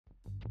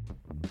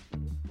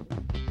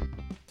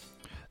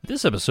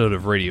This episode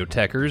of Radio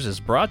Techers is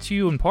brought to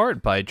you in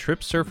part by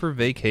Trip Surfer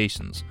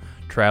Vacations.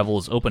 Travel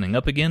is opening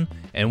up again,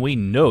 and we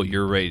know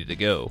you're ready to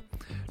go.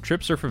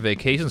 Trip Surfer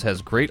Vacations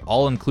has great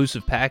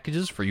all-inclusive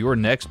packages for your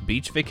next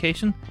beach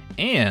vacation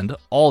and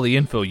all the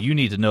info you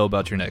need to know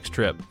about your next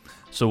trip.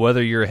 So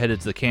whether you're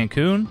headed to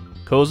Cancun,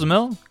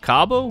 Cozumel,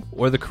 Cabo,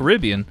 or the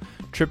Caribbean,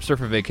 Trip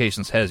Surfer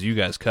Vacations has you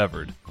guys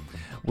covered.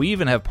 We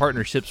even have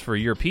partnerships for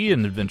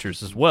European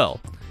adventures as well.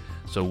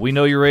 So we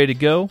know you're ready to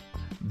go.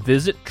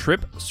 Visit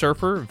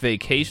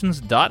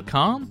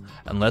TripSurferVacations.com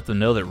and let them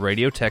know that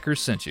Radio Techers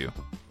sent you.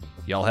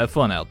 Y'all have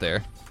fun out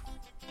there.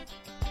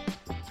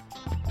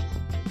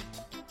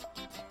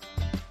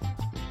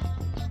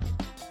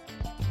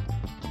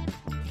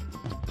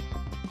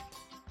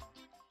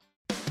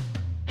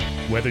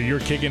 Whether you're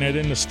kicking it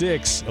in the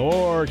sticks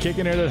or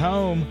kicking it at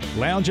home,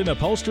 lounge in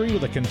upholstery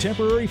with a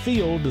contemporary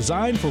feel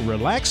designed for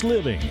relaxed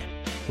living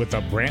with the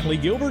Brantley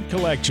Gilbert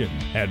Collection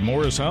at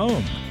Morris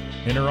Home.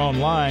 Enter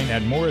online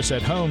at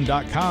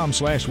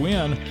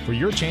morrisathome.com/win for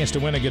your chance to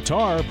win a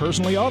guitar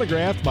personally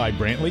autographed by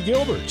Brantley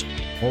Gilbert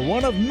or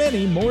one of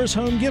many Morris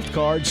Home gift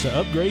cards to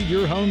upgrade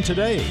your home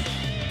today.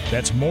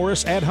 That's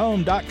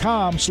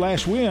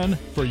morrisathome.com/win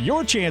for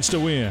your chance to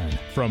win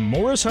from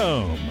Morris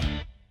Home.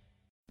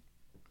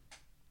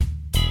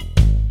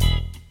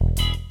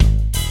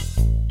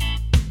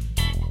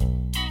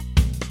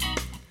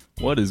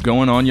 What is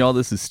going on, y'all?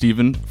 This is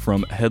Steven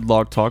from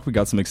Headlock Talk. We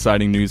got some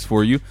exciting news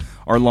for you.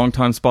 Our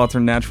longtime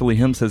sponsor, Naturally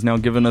Hemps, has now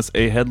given us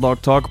a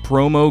Headlock Talk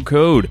promo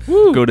code.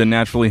 Woo! Go to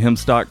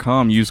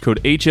naturallyhemps.com. Use code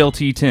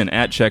HLT10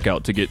 at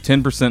checkout to get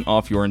 10%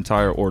 off your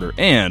entire order.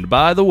 And,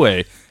 by the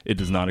way, it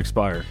does not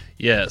expire.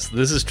 Yes,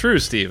 this is true,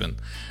 Steven.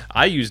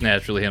 I use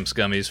Naturally Hemp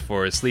gummies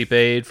for sleep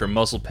aid, for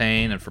muscle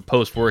pain, and for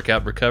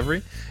post-workout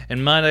recovery.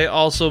 And might I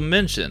also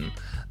mention,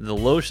 the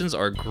lotions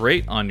are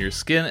great on your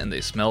skin and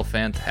they smell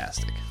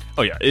fantastic.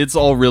 Oh yeah, it's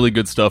all really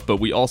good stuff, but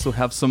we also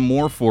have some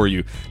more for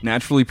you.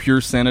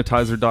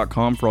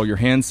 NaturallyPureSanitizer.com for all your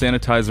hand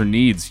sanitizer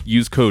needs.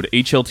 Use code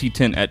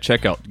HLT10 at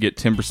checkout to get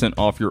 10%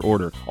 off your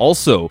order.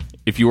 Also,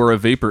 if you are a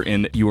vapor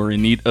and you are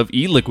in need of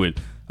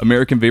e-liquid,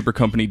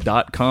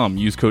 AmericanVaporCompany.com.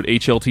 Use code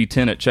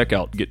HLT10 at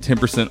checkout to get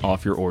 10%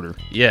 off your order.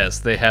 Yes,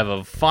 they have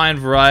a fine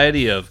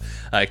variety of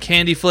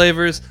candy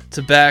flavors,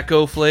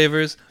 tobacco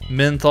flavors,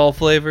 menthol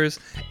flavors,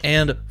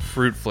 and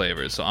fruit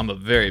flavors. So I'm a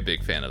very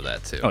big fan of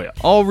that too. Oh yeah,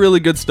 all really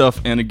good stuff.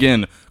 And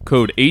again,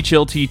 code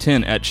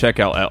HLT10 at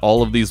checkout at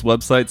all of these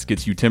websites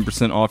gets you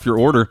 10% off your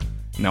order.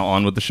 Now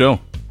on with the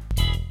show.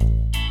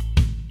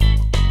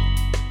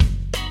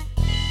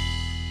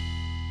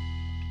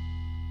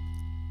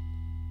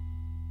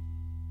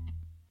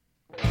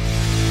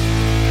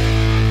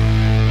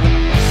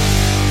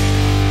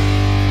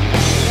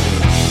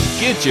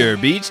 Get your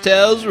beach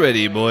towels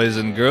ready, boys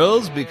and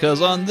girls,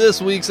 because on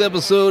this week's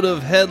episode of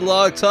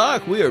Headlock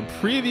Talk, we are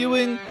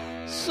previewing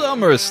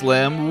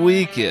SummerSlam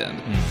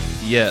weekend.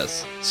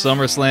 Yes,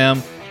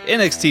 SummerSlam,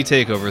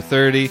 NXT TakeOver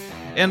 30,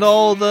 and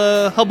all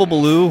the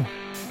hubbubaloo.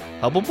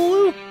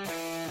 Hubbubaloo?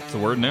 It's a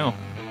word now.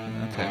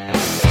 Okay.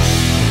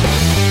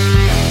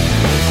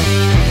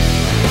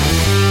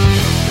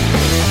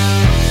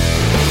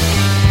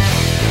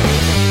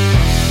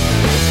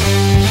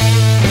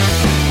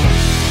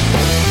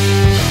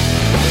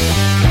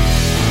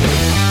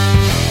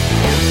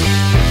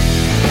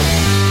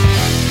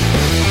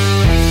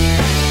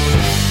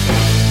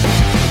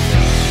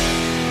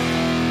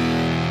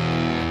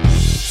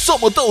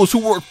 Some of those who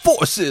work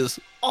forces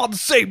are the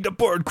same that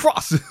burn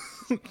crosses.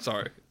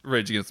 Sorry,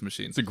 Rage Against the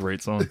Machine. It's a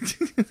great song.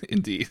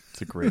 Indeed.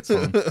 It's a great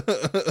song.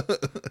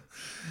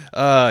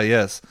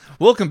 Yes.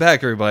 Welcome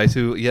back, everybody,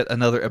 to yet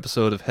another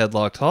episode of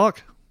Headlock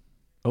Talk.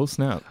 Oh,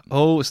 snap.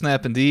 Oh,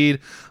 snap indeed.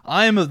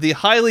 I am of the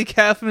highly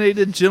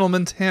caffeinated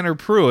gentleman Tanner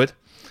Pruitt,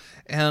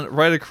 and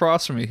right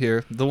across from me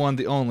here, the one,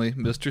 the only,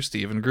 Mr.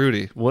 Stephen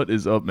Grudy. What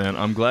is up, man?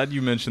 I'm glad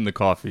you mentioned the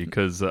coffee,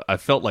 because I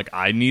felt like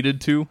I needed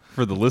to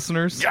for the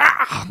listeners. Yeah!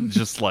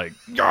 Just like,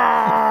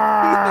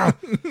 yeah!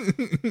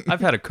 I've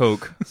had a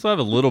Coke, so I have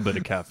a little bit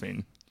of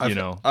caffeine,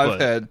 I've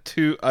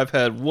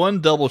had one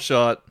double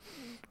shot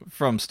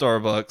from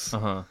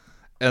Starbucks,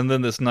 and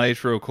then this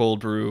nitro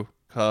cold brew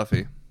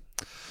coffee.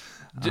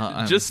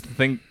 Just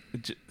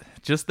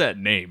that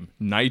name,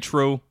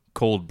 Nitro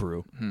Cold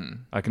Brew.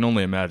 I can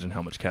only imagine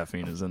how much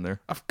caffeine is in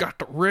there. I've got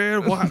the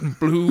red, white, and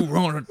blue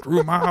running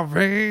through my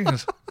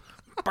veins.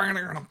 Is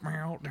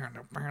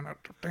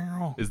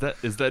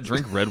that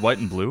drink red, white,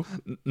 and blue?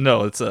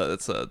 No,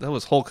 that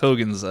was Hulk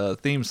Hogan's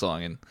theme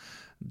song in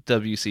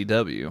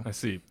WCW. I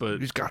see, but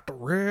He's got the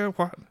red,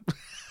 white.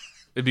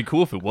 It'd be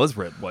cool if it was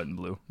red, white, and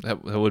blue.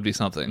 That would be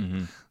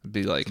something. It'd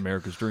be like it's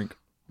America's drink.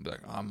 Be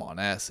like, I'm on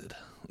acid.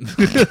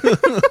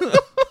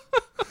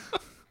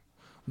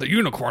 The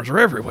unicorns are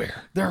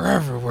everywhere. They're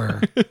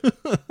everywhere.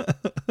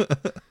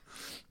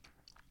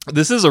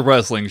 This is a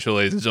wrestling show,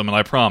 ladies and gentlemen.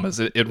 I promise.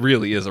 It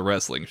really is a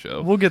wrestling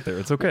show. We'll get there.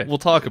 It's okay. We'll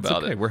talk It's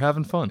about okay. it. We're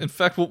having fun. In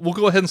fact, we'll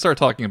go ahead and start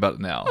talking about it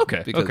now.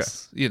 Okay,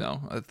 Because,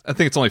 I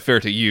think it's only fair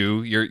to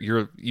you.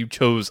 You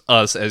chose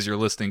us as your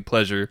listening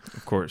pleasure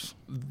Of course.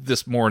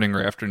 this morning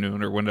or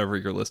afternoon or whenever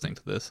you're listening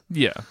to this.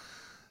 Yeah.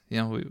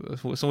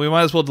 So we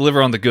might as well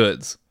deliver on the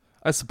goods.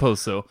 I suppose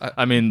so.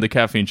 I mean, the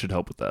caffeine should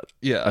help with that.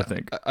 Yeah, I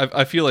think.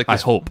 I feel like I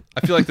this, hope. I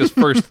feel like this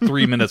first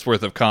 3 minutes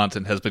worth of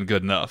content has been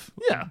good enough.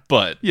 Yeah.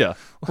 But Yeah.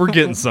 We're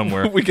getting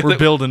somewhere. We're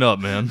building up,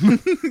 man.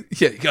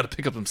 yeah, you got to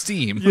pick up some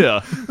steam.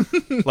 Yeah.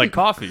 Like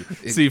coffee.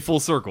 See, full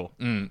circle.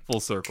 Full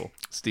circle.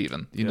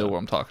 Steven, you know what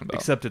I'm talking about.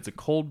 Except it's a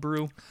cold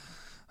brew.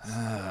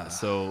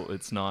 So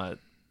it's not,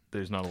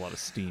 there's not a lot of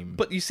steam.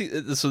 But you see,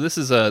 so this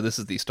is the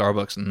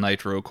Starbucks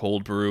Nitro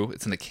Cold Brew.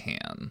 It's in a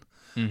can.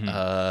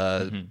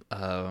 Let's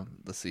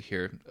see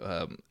here.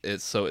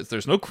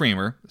 There's no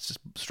creamer. It's just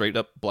straight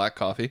up black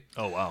coffee.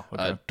 Oh, wow.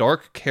 Okay.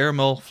 Dark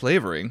caramel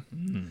flavoring,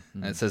 and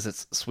it says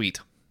it's sweet.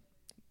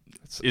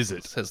 Is It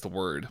it? says the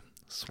word I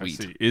sweet.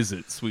 see. Is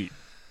it sweet?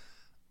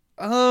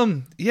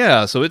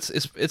 Yeah. So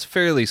it's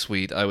fairly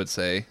sweet, I would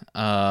say.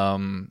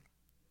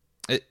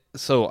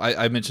 So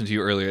I mentioned to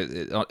you earlier.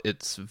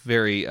 It's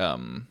very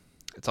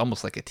it's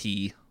almost like a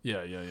tea.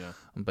 Yeah.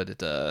 But it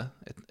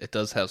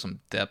does have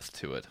some depth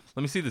to it.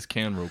 Let me see this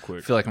can real I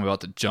quick. feel like I'm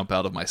about to jump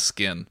out of my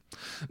skin.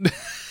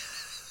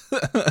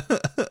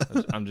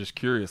 I'm just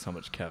curious how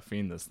much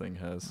caffeine this thing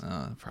has.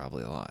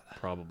 Probably a lot.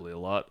 Probably a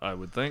lot, I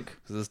would think.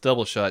 So this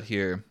double shot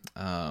here.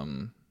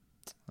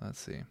 Let's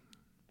see.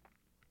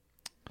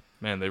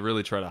 Man, they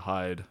really try to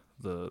hide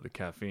the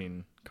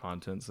caffeine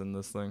contents in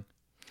this thing.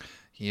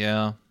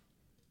 Yeah.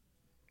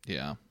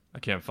 I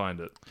can't find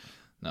it.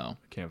 No,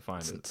 I can't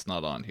find it. it's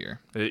not on here.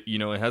 It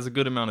has a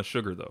good amount of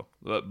sugar though,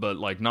 but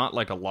like not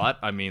like a lot.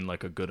 I mean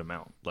like a good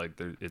amount. Like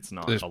it's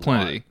not. There's a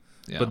plenty. lot,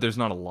 Yeah. but there's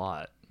not a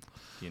lot.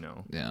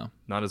 Yeah.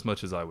 Not as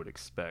much as I would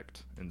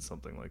expect in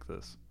something like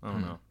this. I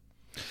don't know.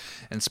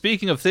 And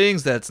speaking of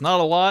things that's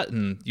not a lot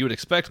and you would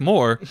expect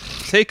more,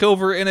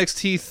 TakeOver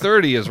NXT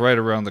 30 is right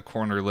around the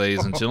corner,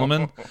 ladies and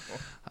gentlemen.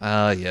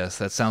 Yes,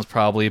 that sounds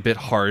probably a bit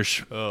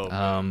harsh.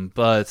 Oh,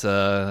 but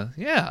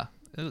yeah,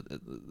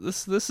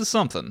 this is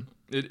something.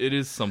 It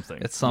is something.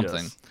 It's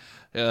something.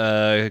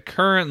 Yes.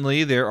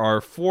 Currently, there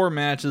are 4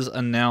 matches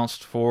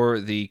announced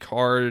for the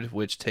card,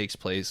 which takes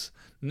place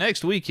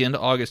next weekend,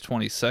 August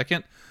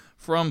 22nd,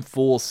 from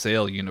Full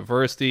Sail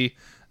University.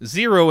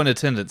 0 in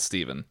attendance,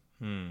 Steven.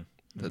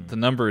 The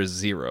number is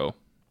 0.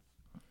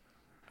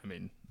 I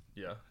mean,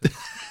 yeah.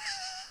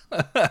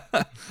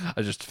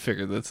 I just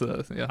figured that's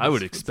yeah. I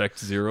would expect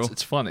 0.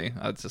 It's funny.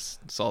 I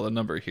just saw the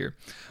number here.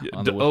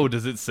 On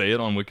Does it say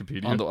it on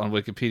Wikipedia? on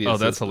Wikipedia. Oh, it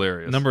that's says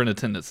hilarious. Number in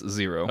attendance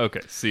 0.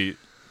 Okay, see,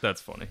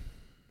 that's funny.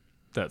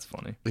 That's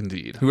funny.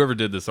 Indeed. Whoever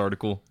did this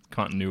article,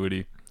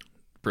 continuity,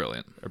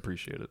 Brilliant.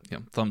 appreciate it. Yeah,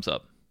 thumbs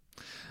up.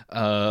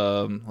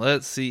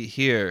 Let's see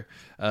here.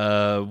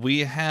 We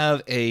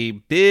have a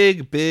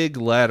big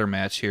ladder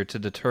match here to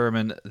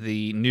determine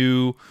the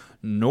new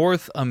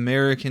North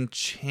American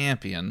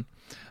champion.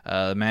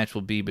 The match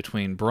will be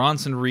between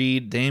Bronson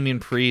Reed,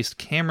 Damian Priest,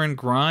 Cameron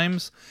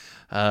Grimes,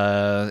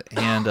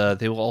 and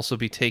they will also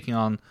be taking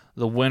on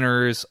the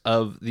winners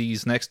of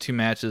these next 2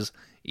 matches,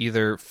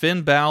 either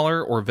Finn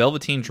Balor or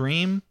Velveteen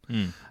Dream,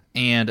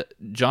 and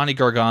Johnny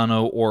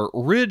Gargano or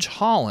Ridge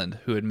Holland,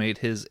 who had made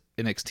his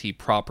NXT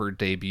proper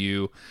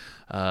debut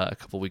a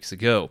couple weeks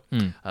ago.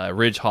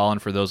 Ridge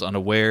Holland, for those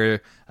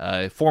unaware,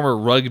 former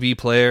rugby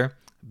player,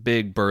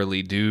 big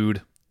burly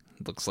dude.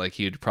 Looks like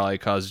he would probably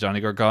cause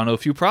Johnny Gargano a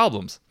few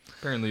problems.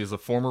 Apparently, he's a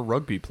former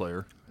rugby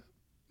player.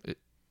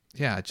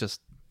 Yeah, I just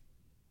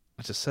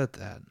said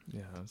that.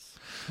 Yeah.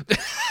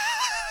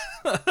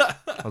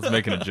 I was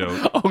making a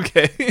joke.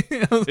 Okay.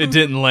 It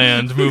didn't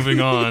land. Moving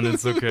on.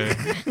 It's okay.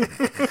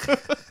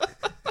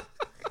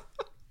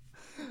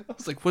 I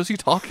was like, what is he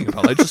talking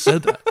about? I just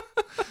said that.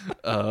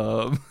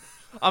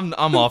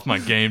 I'm off my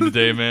game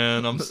today,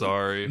 man. I'm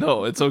sorry.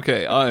 No, it's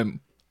okay. I'm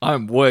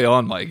way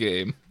on my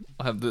game.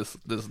 I have this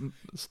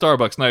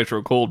Starbucks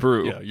Nitro Cold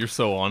Brew. Yeah, you're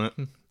so on it.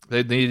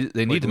 They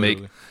need to make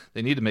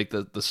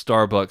the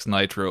Starbucks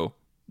Nitro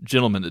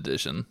Gentleman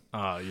Edition.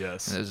 Ah,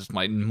 yes. And it's just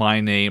my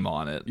name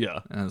on it.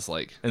 Yeah. And it's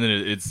like, And then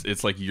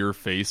it's like your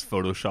face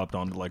photoshopped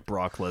onto like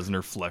Brock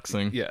Lesnar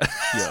flexing. yeah.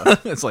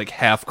 It's like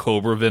half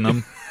Cobra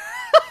Venom.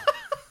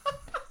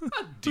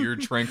 Deer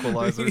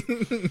tranquilizer.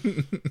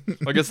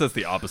 I guess that's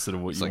the opposite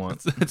of what you Like,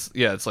 want.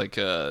 it's like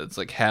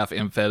half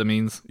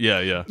amphetamines.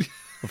 Yeah.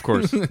 Of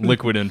course.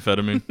 Liquid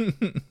amphetamine.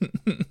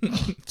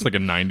 It's like a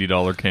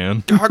 $90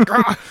 can.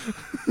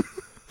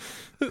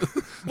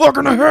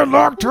 Welcome to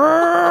Headlock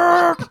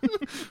Talk.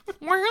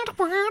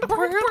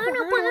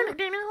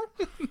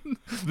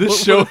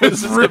 This show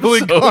has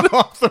really gone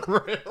off the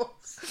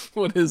rails.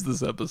 What is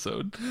this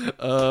episode?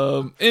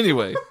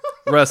 Anyway,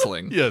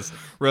 wrestling. Yes,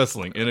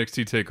 wrestling.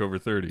 NXT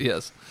TakeOver 30.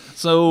 Yes.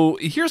 So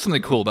here's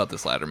something cool about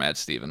this ladder match,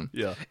 Steven.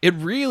 Yeah. It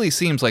really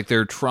seems like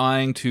they're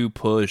trying to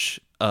push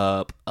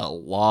up a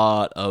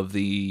lot of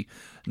the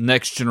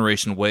next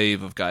generation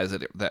wave of guys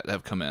that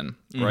have come in,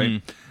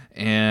 right?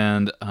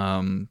 And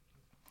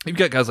you've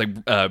got guys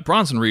like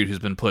Bronson Reed, who's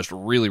been pushed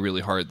really,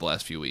 really hard the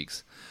last few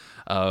weeks,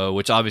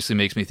 which obviously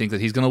makes me think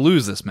that he's going to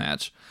lose this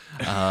match.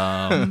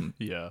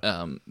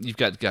 You've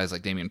got guys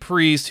like Damian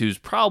Priest, who's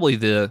probably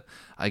the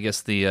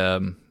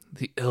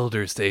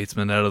elder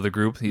statesman out of the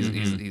group. He's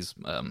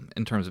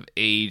in terms of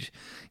age,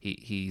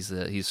 he's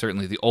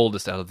certainly the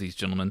oldest out of these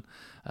gentlemen.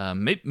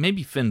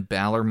 Maybe Finn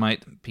Balor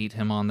might beat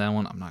him on that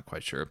one. I'm not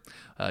quite sure.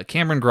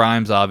 Cameron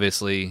Grimes,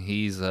 obviously,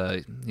 he's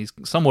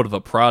somewhat of a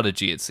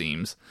prodigy, it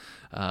seems.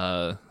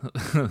 Though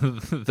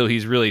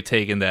he's really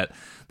taken that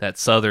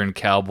Southern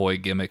cowboy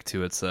gimmick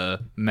to its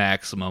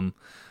maximum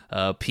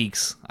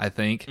peaks, I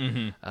think.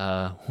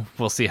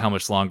 We'll see how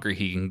much longer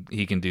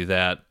he can do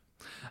that.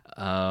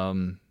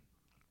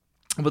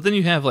 But then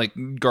you have like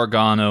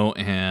Gargano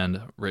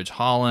and Ridge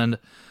Holland.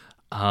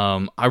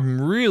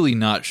 I'm really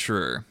not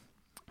sure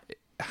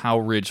how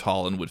Ridge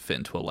Holland would fit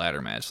into a ladder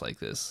match like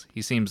this.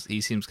 He seems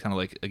kind of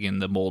like, again,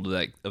 the mold of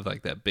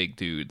that big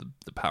dude,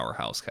 the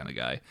powerhouse kind of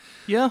guy.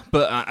 Yeah,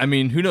 but I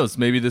mean, who knows?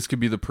 Maybe this could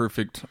be the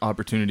perfect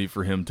opportunity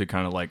for him to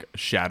kind of like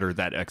shatter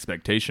that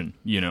expectation,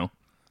 you know?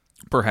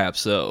 Perhaps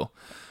so.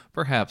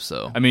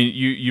 I mean,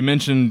 you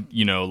mentioned,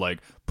 you know, like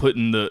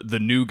putting the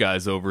new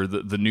guys over,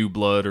 the new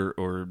blood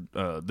or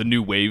the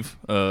new wave,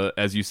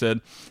 as you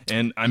said.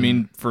 And I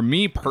mean, for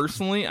me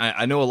personally,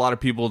 I know a lot of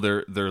people,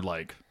 they're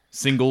like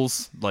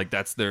singles, like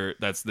that's their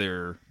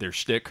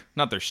shtick.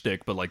 Not their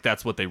shtick, but like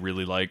that's what they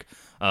really like.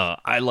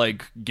 I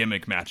like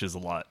gimmick matches a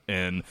lot,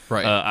 and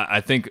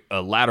I think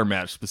a ladder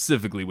match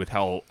specifically, with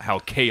how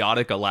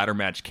chaotic a ladder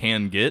match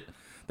can get,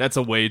 that's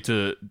a way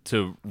to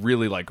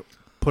really like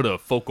put a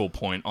focal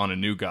point on a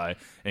new guy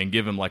and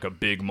give him like a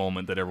big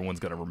moment that everyone's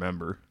going to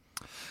remember.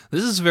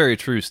 This is very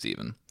true,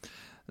 Steven.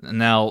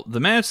 Now, the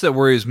match that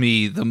worries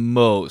me the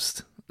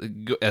most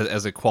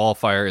as a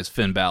qualifier is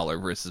Finn Balor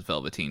versus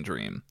Velveteen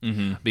Dream,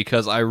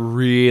 because I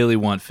really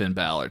want Finn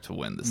Balor to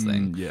win this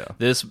thing.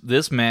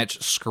 This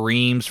match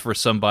screams for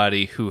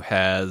somebody who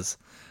has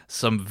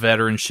some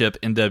veteranship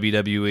in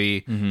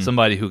WWE,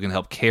 somebody who can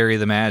help carry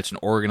the match and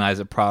organize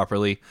it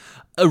properly,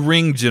 a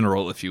ring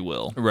general, if you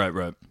will.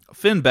 Right.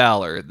 Finn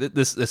Balor,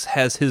 this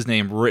has his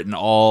name written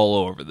all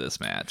over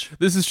this match.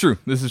 This is true.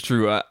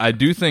 I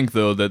do think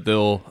though that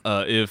they'll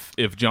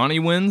if Johnny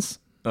wins,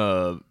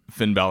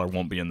 Finn Balor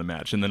won't be in the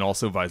match, and then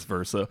also vice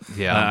versa.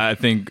 Yeah, I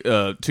think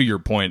to your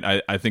point,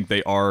 I think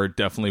they are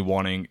definitely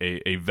wanting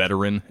a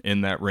veteran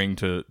in that ring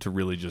to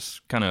really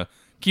just kind of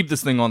keep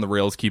this thing on the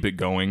rails, keep it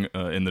going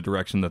in the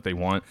direction that they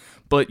want.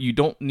 But you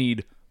don't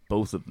need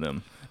both of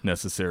them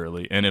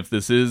necessarily. And if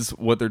this is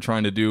what they're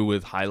trying to do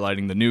with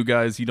highlighting the new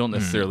guys, you don't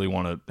necessarily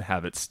want to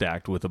have it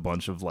stacked with a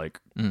bunch of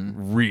like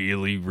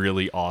really,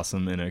 really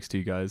awesome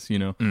NXT guys, you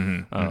know?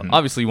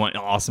 Obviously you want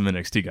awesome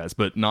NXT guys,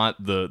 but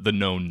not the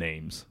known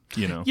names,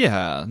 you know?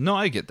 Yeah, no,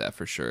 I get that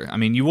for sure. I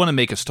mean, you want to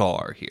make a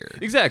star here.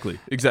 Exactly.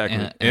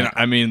 And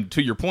I mean,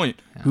 to your point,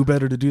 who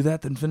better to do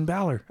that than Finn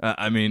Balor?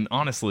 I mean,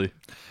 honestly.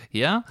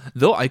 Yeah,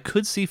 though I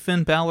could see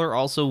Finn Balor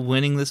also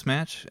winning this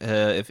match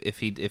if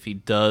he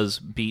does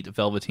beat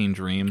Velveteen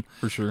Dream.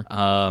 For sure.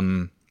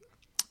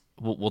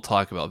 We'll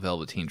talk about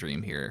Velveteen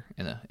Dream here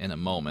in a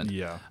moment.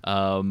 Yeah.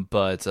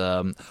 But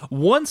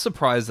one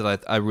surprise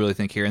that I really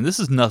think here, and this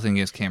is nothing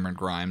against Cameron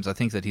Grimes. I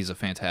think that he's a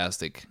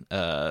fantastic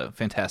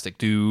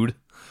dude.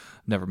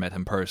 Never met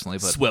him personally,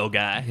 but swell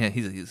guy. Yeah,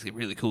 he's a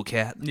really cool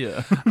cat.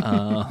 Yeah.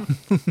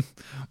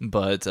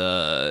 But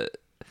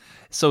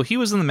so he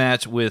was in the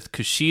match with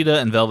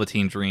Kushida and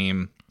Velveteen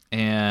Dream,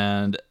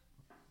 and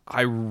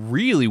I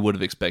really would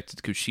have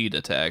expected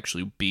Kushida to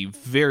actually be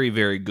very,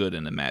 very good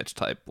in a match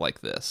type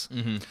like this.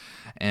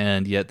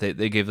 And yet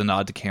they gave the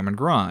nod to Cameron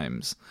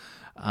Grimes,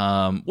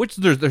 which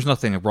there's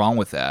nothing wrong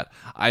with that.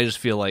 I just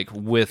feel like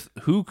with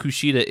who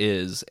Kushida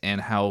is and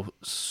how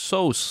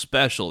so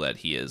special that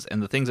he is,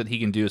 and the things that he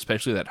can do,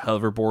 especially that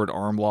hoverboard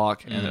arm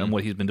lock and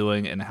what he's been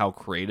doing, and how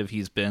creative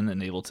he's been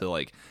and able to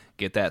like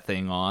get that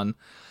thing on,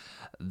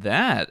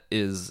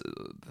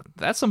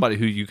 that's somebody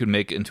who you could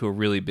make into a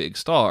really big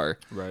star.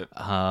 Right.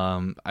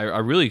 I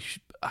really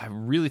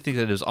think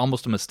that it is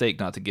almost a mistake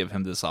not to give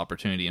him this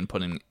opportunity and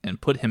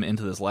put him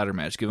into this ladder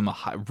match. Give him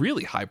a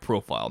really high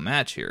profile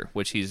match here,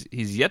 which he's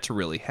yet to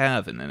really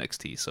have in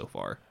NXT so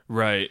far.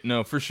 Right.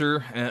 No, for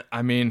sure.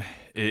 I mean,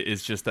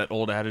 it's just that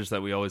old adage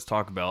that we always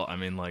talk about. I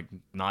mean, like,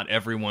 not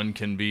everyone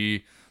can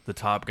be the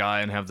top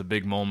guy and have the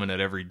big moment at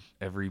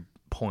every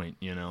point,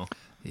 you know.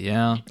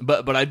 Yeah,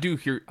 but I do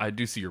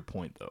see your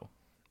point though.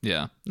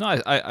 Yeah, no,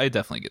 I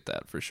definitely get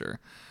that for sure.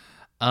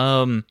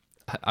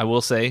 I will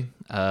say,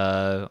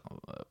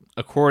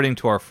 according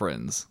to our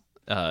friends,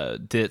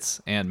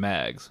 Ditz and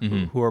Mags,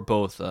 who are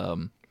both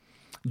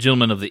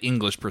gentlemen of the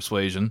English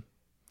persuasion.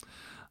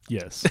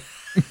 Yes,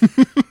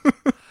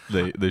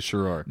 they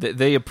sure are.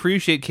 They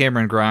appreciate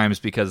Cameron Grimes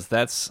because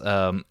that's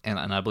and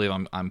I believe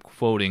I'm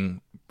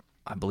quoting.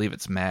 I believe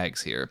it's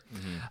Mags here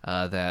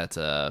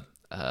that.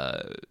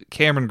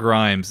 Cameron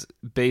Grimes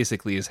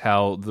basically is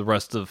how the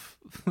rest of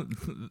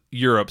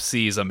Europe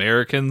sees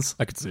Americans.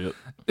 I could see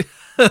it.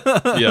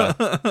 Yeah.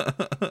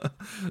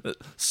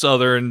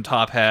 Southern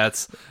top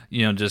hats,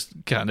 just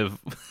kind of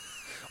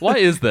Why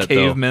is that,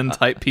 cavemen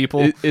type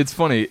people. It's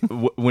funny.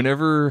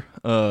 Whenever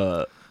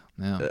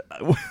Yeah.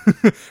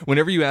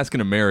 whenever you ask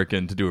an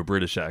American to do a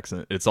British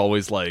accent, it's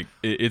always like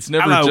it's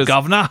never Hello, just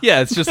governor.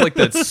 Yeah, it's just like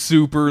that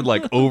super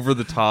like over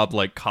the top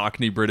like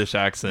Cockney British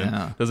accent.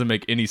 Yeah. Doesn't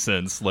make any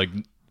sense. Like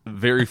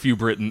very few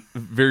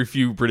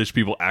British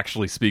people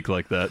actually speak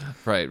like that.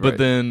 Right. But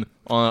then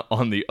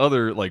on the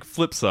other like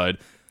flip side,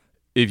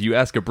 if you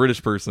ask a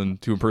British person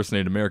to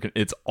impersonate an American,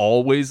 it's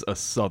always a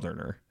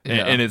Southerner.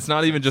 Yeah. And it's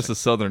not even just a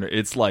Southerner.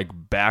 It's like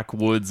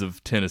backwoods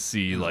of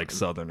Tennessee, like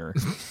Southerner.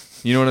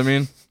 You know what I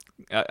mean?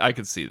 I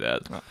could see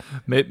that.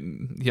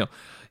 Maybe,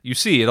 you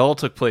see, it all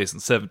took place in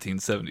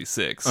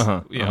 1776.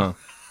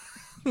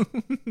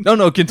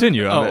 No,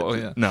 continue.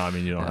 Yeah. No, I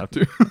mean, you don't have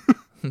to.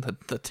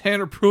 The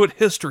Tanner Pruitt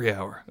History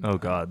Hour. Oh,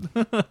 God.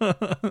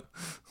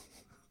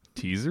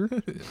 Teaser?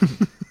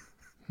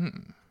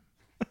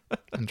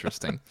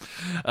 Interesting.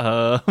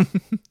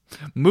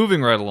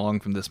 Moving right along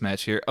from this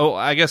match here. Oh,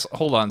 I guess,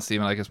 hold on,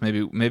 Steven. I guess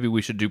maybe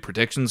we should do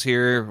predictions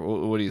here.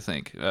 What do you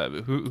think?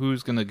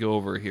 Who's going to go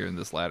over here in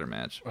this ladder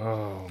match?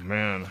 Oh,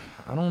 man.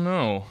 I don't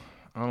know.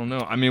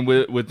 I mean,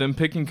 with them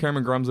picking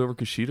Cameron Grimes over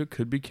Kushida,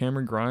 could be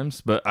Cameron Grimes,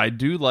 but I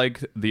do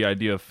like the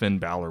idea of Finn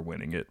Balor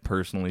winning it,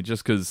 personally,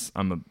 just because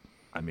I'm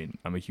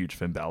a huge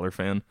Finn Balor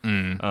fan.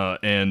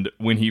 And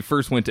when he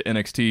first went to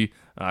NXT,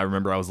 I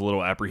remember I was a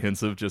little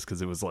apprehensive just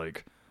because it was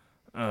like,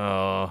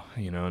 now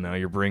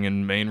you're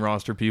bringing main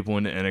roster people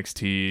into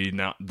NXT.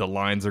 Now the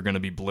lines are going to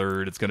be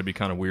blurred. It's going to be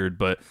kind of weird,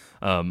 but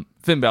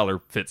Finn Balor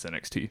fits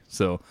NXT.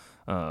 So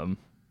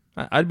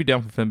I'd be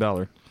down for Finn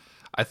Balor.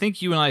 I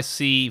think you and I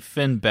see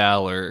Finn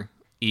Balor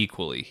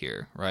equally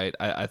here, right?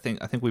 I think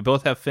we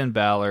both have Finn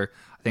Balor.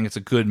 I think it's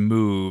a good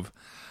move.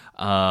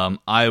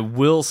 I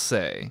will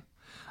say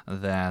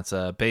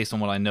that based on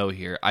what I know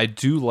here, I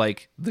do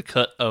like the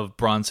cut of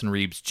Bronson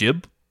Reed's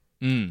jib.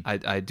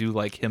 I do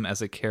like him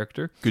as a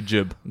character. Good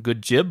jib.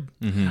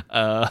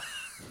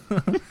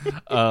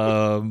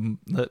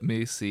 Let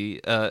me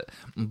see.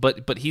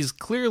 But he's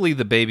clearly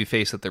the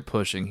babyface that they're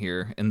pushing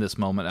here in this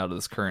moment out of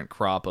this current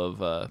crop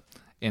of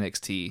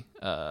NXT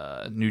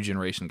new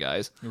generation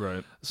guys.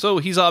 Right. So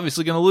he's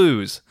obviously going to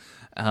lose,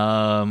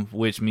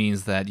 which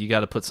means that you got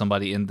to put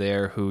somebody in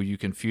there who you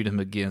can feud him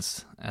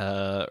against,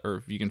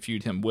 or you can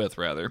feud him with,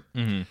 rather.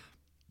 Mm-hmm.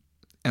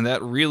 And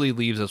that really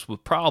leaves us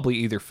with probably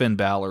either Finn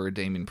Balor or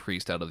Damian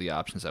Priest out of the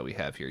options that we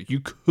have here. You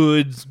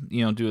could,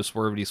 do a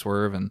swervety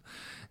swerve and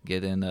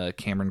get in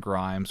Cameron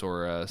Grimes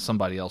or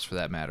somebody else for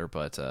that matter.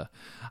 But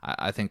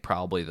I think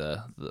probably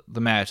the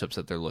matchups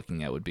that they're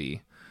looking at would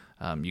be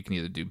you can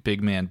either do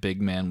big man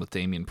with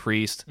Damian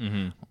Priest,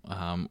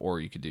 or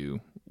you could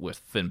do with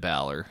Finn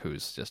Balor,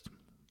 who's just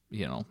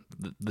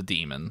the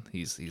demon.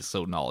 He's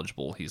so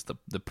knowledgeable. He's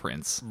the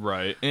prince.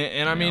 Right.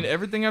 And I mean,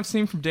 everything I've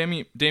seen from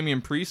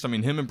Damian Priest, I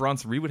mean, him and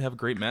Bronson Reed would have a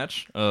great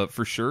match,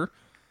 for sure.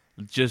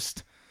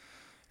 Just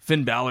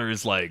Finn Balor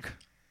is like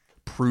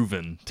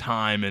proven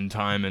time and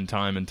time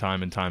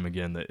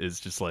again that is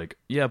just like,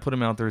 yeah, put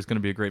him out there. It's going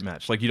to be a great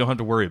match. Like, you don't have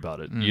to worry about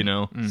it,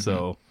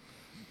 So,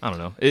 I don't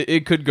know.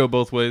 It could go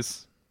both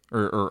ways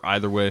or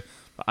either way.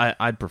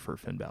 I'd prefer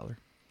Finn Balor.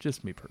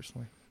 Just me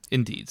personally.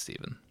 Indeed,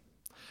 Steven.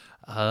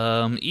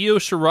 Io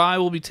Shirai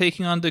will be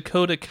taking on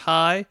Dakota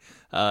Kai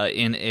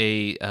in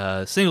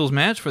a singles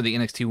match for the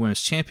NXT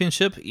Women's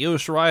Championship. Io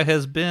Shirai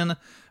has been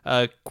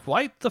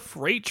quite the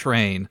freight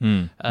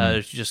train.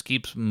 She just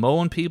keeps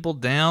mowing people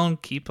down,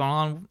 keep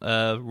on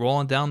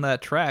rolling down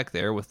that track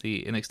there with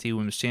the NXT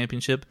Women's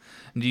Championship.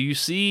 Do you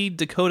see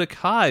Dakota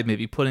Kai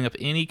maybe putting up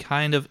any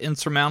kind of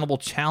insurmountable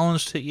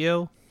challenge to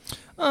Io?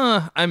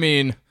 I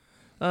mean,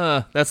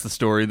 that's the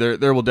story.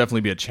 There will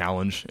definitely be a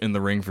challenge in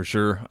the ring for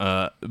sure.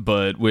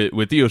 But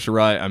with Io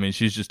Shirai, I mean,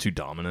 she's just too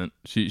dominant.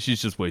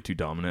 She's just way too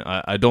dominant.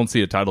 I don't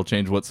see a title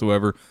change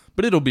whatsoever,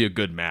 but it'll be a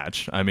good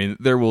match. I mean,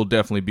 there will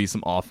definitely be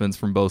some offense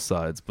from both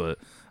sides, but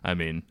I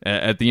mean,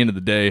 at the end of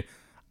the day,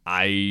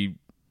 I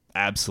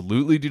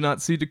absolutely do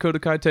not see Dakota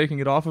Kai taking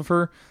it off of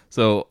her.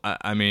 So,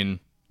 I mean,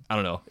 I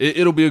don't know.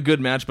 It'll be a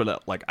good match,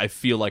 but like I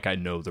feel like I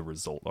know the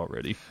result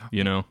already,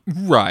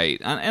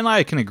 Right. And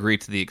I can agree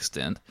to the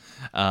extent.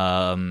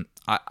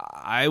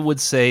 I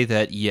would say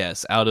that,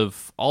 yes, out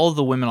of all of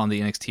the women on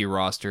the NXT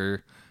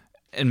roster,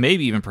 and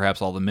maybe even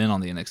perhaps all the men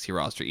on the NXT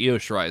roster, Io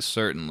Shirai is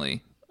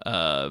certainly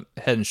head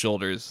and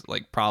shoulders,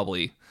 like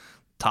probably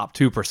top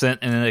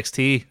 2% in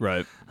NXT.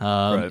 Right.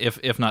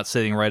 If not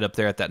sitting right up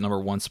there at that number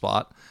one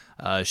spot.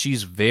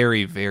 She's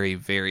very, very,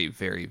 very,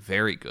 very,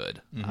 very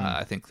good.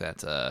 I think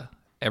that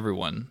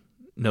everyone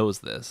knows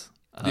this.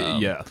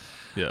 Yeah.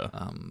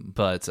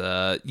 But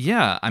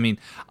I mean,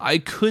 I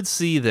could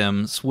see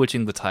them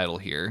switching the title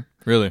here.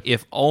 Really?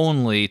 If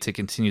only to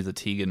continue the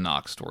Tegan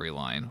Nox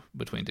storyline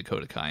between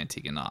Dakota Kai and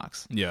Tegan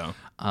Nox. Yeah.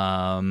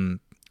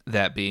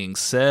 That being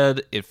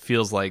said, it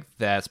feels like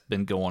that's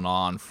been going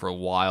on for a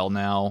while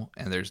now,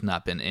 and there's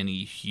not been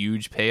any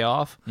huge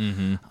payoff.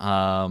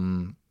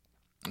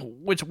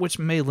 which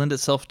may lend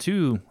itself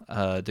to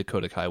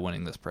Dakota Kai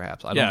winning this,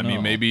 perhaps. I don't know.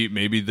 I mean,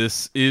 maybe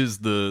this is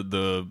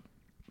the.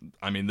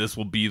 I mean, this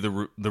will be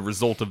the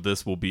result of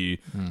this will be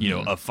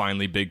a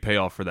finally big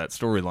payoff for that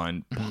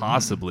storyline,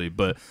 possibly.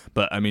 But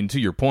I mean, to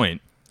your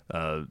point,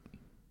 I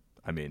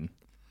mean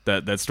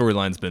that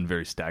storyline's been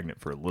very stagnant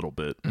for a little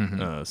bit.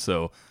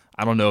 So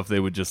I don't know if they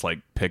would just like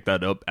pick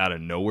that up out of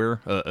nowhere,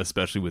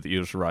 especially with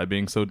Io Shirai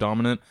being so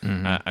dominant.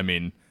 I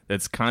mean,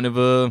 it's kind of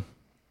a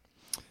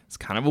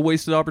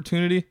wasted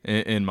opportunity,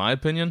 in my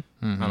opinion.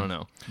 I don't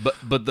know,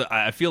 but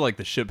I feel like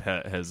the ship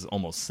has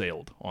almost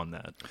sailed on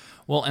that.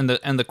 Well, and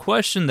the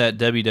question that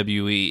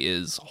WWE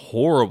is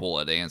horrible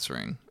at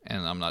answering,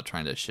 and I'm not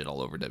trying to shit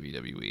all over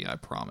WWE, I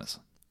promise.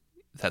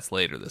 That's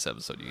later this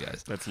episode, you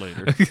guys. That's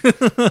later.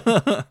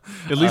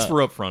 At least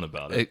we're upfront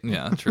about it.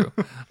 Yeah, true.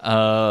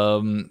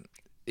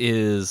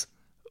 Is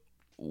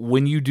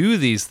when you do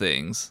these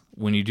things,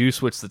 when you do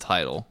switch the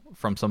title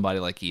from somebody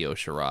like Io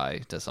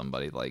Shirai to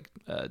somebody like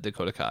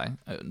Dakota Kai,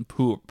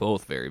 who are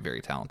both very, very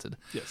talented.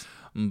 Yes.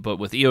 But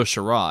with Io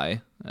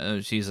Shirai,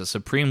 she's a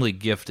supremely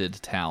gifted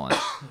talent.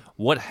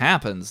 What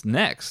happens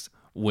next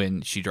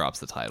when she drops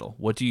the title?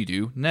 What do you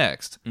do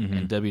next?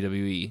 And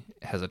WWE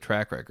has a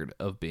track record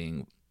of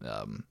being,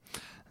 I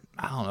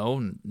don't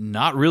know,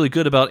 not really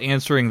good about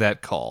answering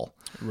that call.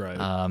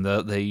 Right.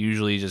 They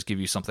usually just give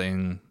you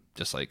something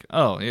just like,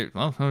 oh, here,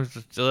 well,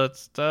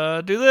 let's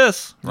do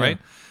this, right?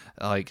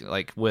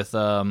 Like with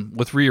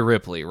Rhea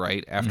Ripley,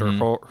 right? After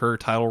her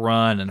title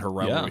run and her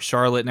run with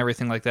Charlotte and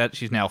everything like that,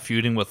 she's now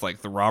feuding with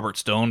like the Robert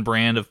Stone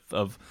brand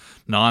of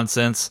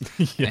nonsense,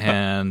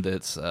 and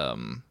it's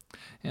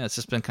it's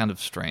just been kind of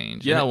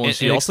strange. Yeah, well,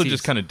 she also NXT's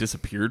just kind of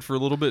disappeared for a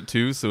little bit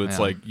too, so it's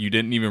like you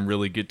didn't even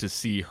really get to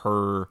see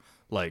her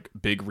like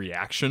big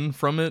reaction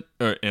from it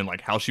and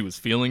like how she was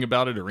feeling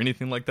about it or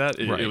anything like that.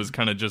 It was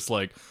kind of just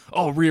like,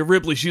 oh, Rhea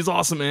Ripley, she's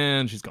awesome,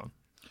 and she's gone.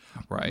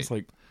 Right. It's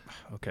like,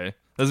 okay.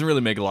 Doesn't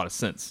really make a lot of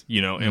sense,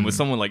 And with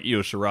someone like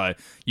Io Shirai,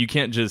 you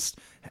can't just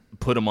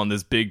put them on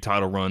this big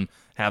title run,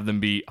 have them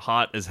be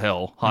hot as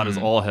hell, hot as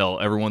all hell,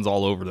 everyone's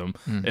all over them,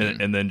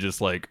 and then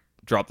just like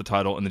drop the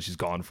title and then she's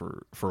gone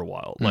for a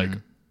while. Like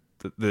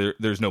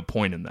there's no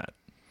point in that,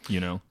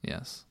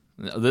 Yes.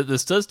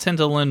 This does tend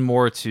to lend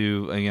more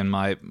to, again,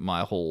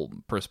 my whole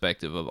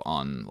perspective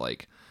on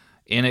like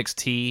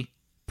NXT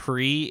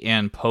pre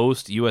and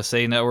post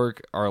USA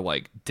Network are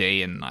like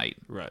day and night.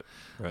 Right.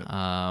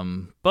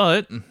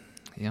 But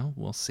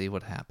we'll see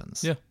what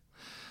happens. Yeah.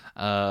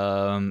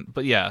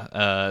 But yeah,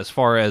 as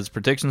far as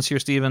predictions here,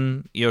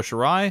 Steven, Io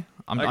Shirai,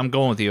 I'm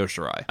going with Io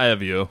Shirai. I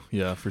have Io,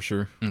 yeah, for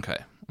sure. Okay.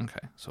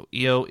 So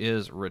Io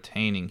is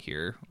retaining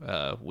here.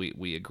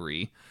 We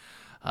agree.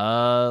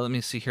 Let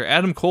me see here.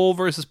 Adam Cole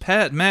versus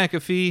Pat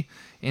McAfee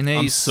in a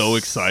I'm so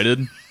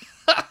excited.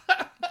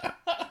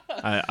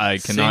 I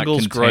cannot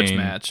singles contain, grudge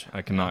match.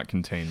 I cannot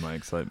contain my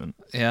excitement.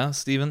 Yeah,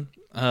 Steven.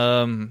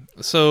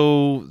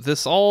 So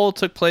this all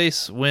took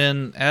place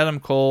when Adam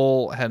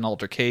Cole had an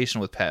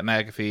altercation with Pat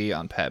McAfee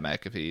on Pat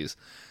McAfee's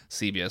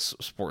CBS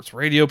Sports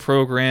Radio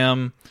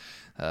program.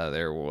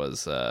 There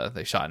was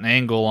they shot an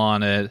angle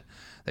on it.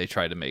 They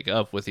tried to make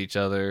up with each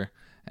other,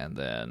 and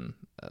then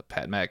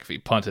Pat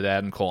McAfee punted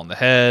Adam Cole in the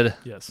head.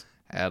 Yes.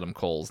 Adam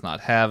Cole's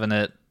not having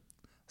it.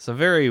 It's a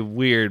very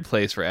weird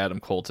place for Adam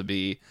Cole to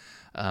be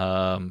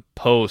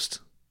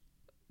post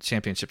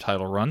championship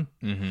title run.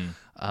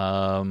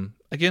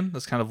 Again,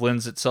 this kind of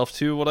lends itself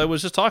to what I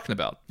was just talking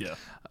about. Yeah.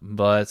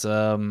 But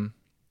I don't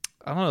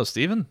know,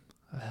 Steven.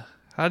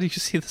 How do you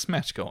see this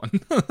match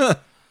going?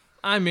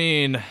 I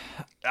mean,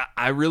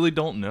 I really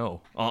don't know,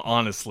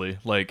 honestly.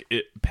 Like,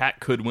 Pat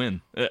could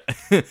win.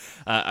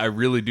 I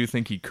really do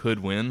think he could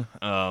win.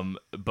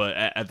 But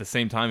at the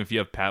same time, if you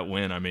have Pat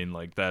win, I mean,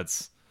 like,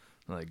 that's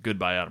like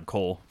goodbye Adam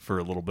Cole for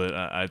a little bit.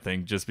 I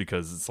think just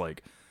because it's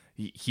like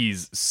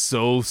he's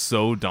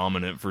so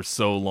dominant for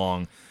so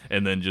long,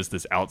 and then just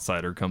this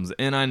outsider comes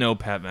in. I know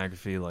Pat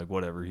McAfee, like,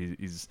 whatever.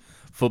 He's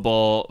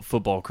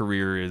football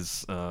career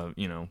is,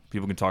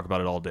 people can talk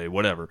about it all day,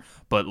 whatever.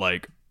 But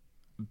like,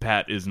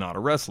 Pat is not a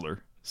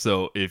wrestler.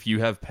 So if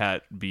you have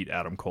Pat beat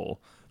Adam Cole,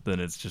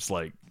 then it's just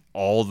like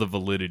all the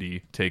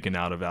validity taken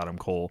out of Adam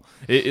Cole,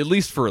 at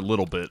least for a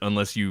little bit,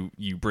 unless you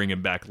bring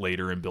him back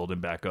later and build him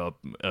back up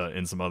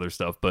in some other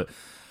stuff. But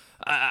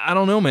I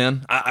don't know,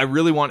 man. I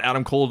really want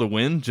Adam Cole to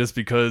win just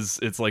because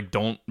it's like,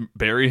 don't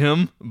bury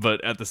him.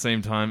 But at the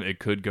same time, it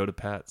could go to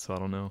Pat. So I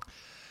don't know.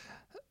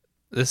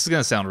 This is going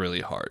to sound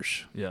really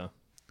harsh. Yeah.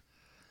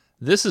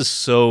 This is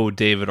so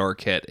David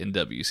Arquette in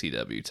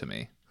WCW to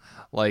me.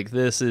 Like,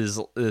 this is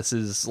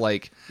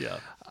like, yeah.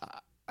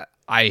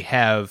 I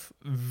have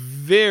a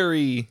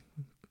very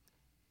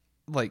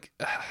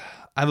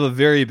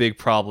big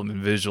problem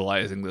in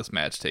visualizing this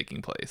match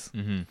taking place.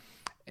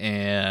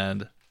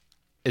 And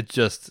it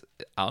just,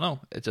 I don't know.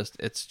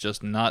 It's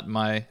just not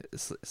my,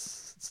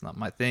 it's not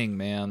my thing,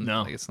 man.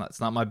 No, like, it's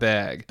not my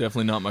bag.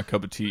 Definitely not my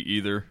cup of tea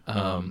either.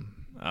 I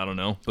don't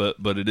know,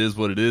 but it is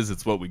what it is.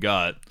 It's what we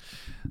got.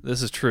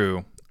 This is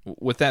true.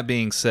 With that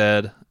being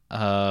said,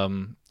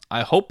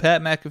 I hope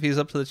Pat McAfee's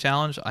up to the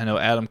challenge. I know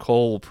Adam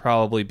Cole will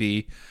probably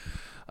be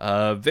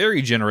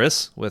Very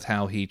generous with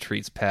how he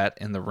treats Pat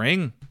in the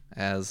ring,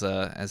 as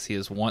he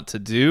is wont to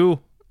do.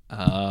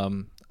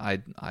 I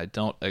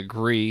don't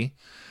agree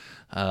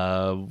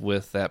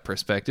with that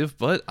perspective,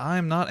 but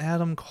I'm not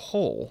Adam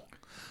Cole.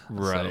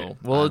 Right. So,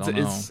 Well, I don't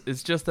know.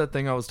 it's just that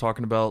thing I was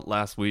talking about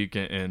last week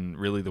and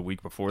really the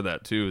week before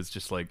that too. It's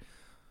just like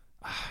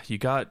you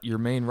got your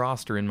main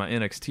roster in my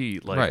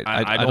NXT. Like right.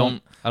 I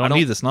don't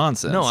need this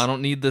nonsense. No, I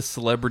don't need this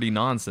celebrity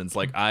nonsense.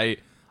 Like I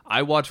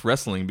watch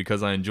wrestling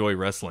because I enjoy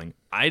wrestling.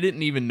 I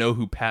didn't even know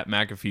who Pat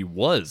McAfee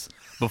was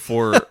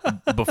before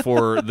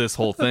this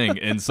whole thing.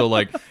 And so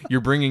like you're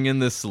bringing in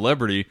this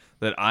celebrity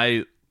that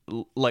I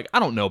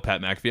don't know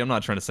Pat McAfee. I'm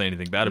not trying to say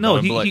anything bad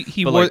about him.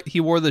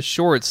 He wore the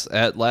shorts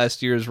at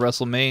last year's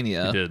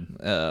WrestleMania. He did.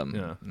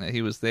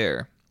 He was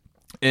there.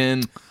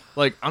 And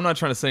like I'm not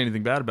trying to say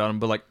anything bad about him,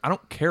 but like I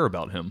don't care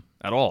about him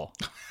at all.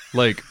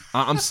 Like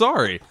I'm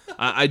sorry,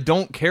 I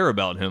don't care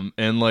about him.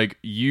 And like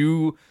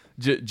you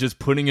just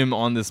putting him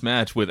on this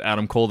match with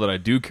Adam Cole that I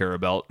do care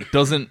about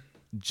doesn't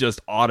just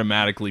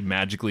automatically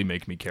magically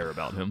make me care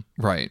about him.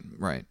 Right.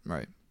 No,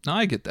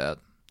 I get that.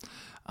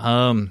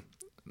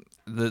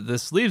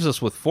 This leaves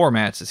us with 4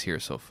 matches here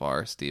so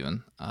far,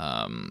 Steven.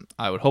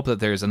 I would hope that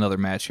there's another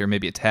match here,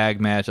 maybe a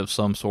tag match of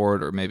some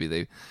sort, or maybe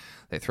they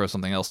throw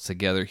something else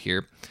together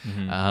here.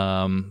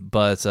 Mm-hmm.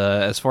 But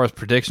as far as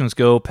predictions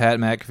go, Pat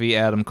McAfee,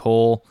 Adam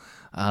Cole,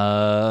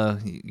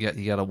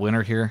 you got a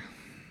winner here?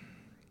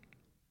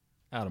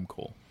 Adam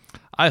Cole.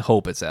 I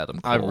hope it's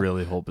Adam Cole. I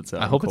really hope it's Adam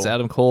Cole. I hope it's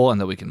Adam Cole,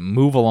 and that we can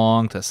move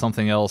along to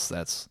something else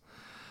that's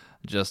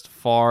just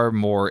far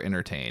more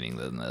entertaining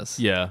than this.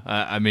 Yeah,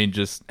 I mean,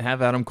 just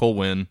have Adam Cole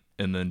win,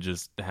 and then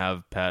just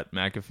have Pat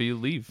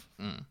McAfee leave.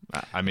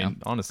 I mean,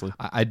 honestly.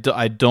 I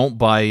don't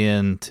buy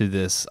into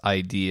this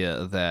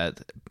idea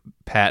that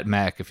Pat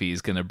McAfee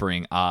is going to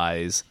bring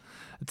eyes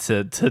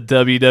to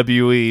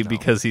WWE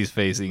because he's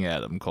facing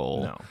Adam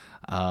Cole.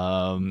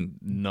 No.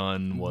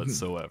 None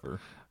whatsoever.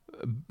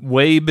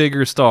 Way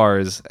bigger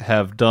stars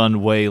have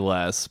done way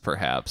less,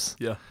 perhaps.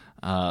 Yeah.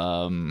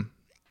 I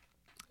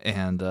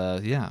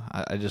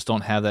just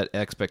don't have that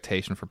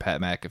expectation for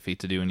Pat McAfee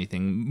to do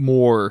anything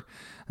more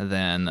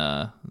than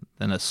a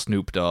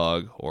Snoop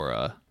Dogg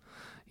or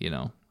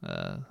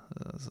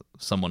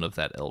someone of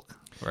that ilk,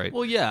 right?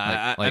 Well,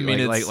 yeah,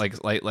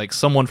 like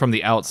someone from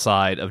the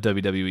outside of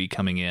WWE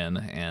coming in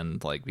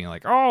and like being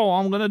like, "Oh,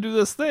 I'm gonna do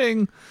this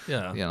thing."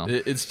 Yeah, you know,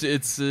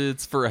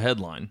 it's for a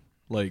headline,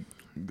 like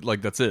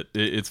that's it.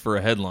 It's for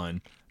a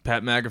headline.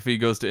 Pat McAfee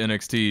goes to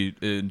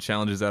NXT and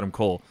challenges Adam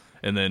Cole.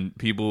 And then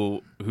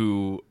people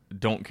who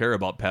don't care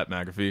about Pat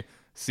McAfee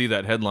see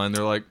that headline.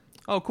 They're like,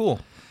 oh,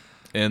 cool.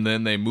 And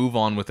then they move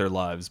on with their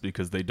lives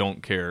because they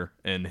don't care.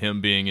 And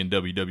him being in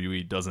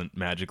WWE doesn't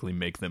magically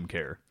make them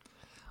care.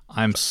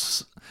 I'm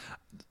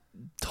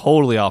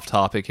totally off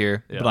topic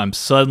here, but I'm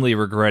suddenly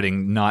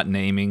regretting not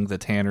naming the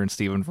Tanner and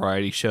Steven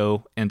Variety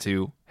Show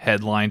into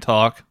Headline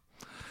Talk.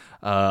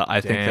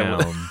 I think that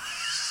would...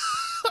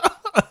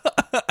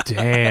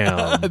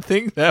 Damn. I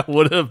think that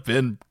would have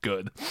been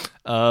good.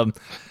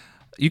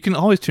 You can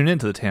always tune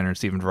into the Tanner and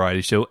Steven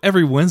Variety Show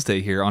every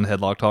Wednesday here on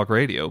Headlock Talk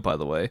Radio, by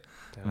the way.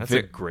 That's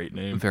a great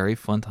name. Very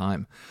fun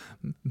time.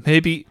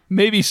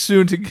 Maybe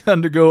soon to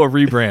undergo a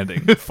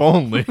rebranding. If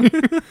only.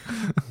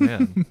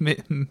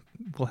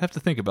 We'll have to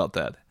think about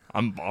that.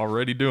 I'm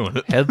already doing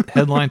it.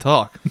 Headline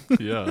Talk.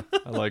 Yeah,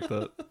 I like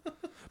that.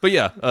 But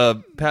yeah,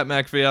 Pat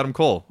McAfee, Adam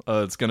Cole.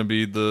 It's going to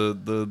be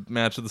the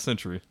match of the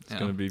century. It's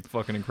going to be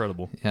fucking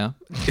incredible. Yeah.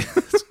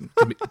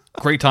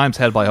 Great times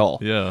had by all.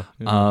 Yeah.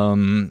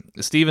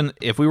 Steven,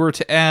 if we were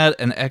to add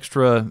an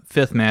extra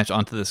 5th match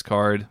onto this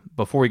card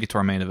before we get to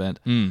our main event,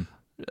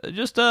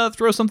 just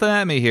throw something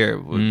at me here.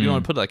 You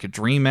want to put like a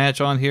dream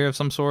match on here of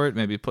some sort?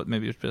 Maybe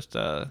just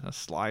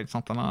slide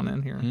something on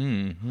in here.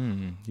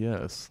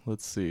 Yes.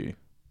 Let's see.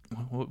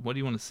 What do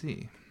you want to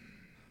see?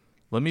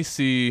 Let me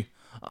see.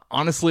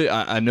 Honestly,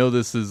 I know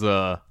this is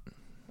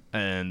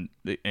and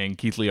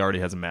Keith Lee already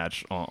has a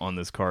match on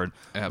this card.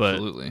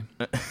 Absolutely.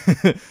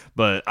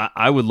 But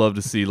I would love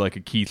to see like a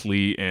Keith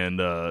Lee and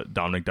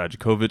Dominic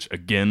Dijakovic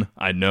again.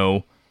 I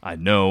know.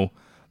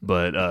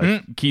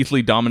 But Keith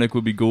Lee Dominic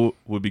would be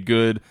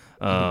good.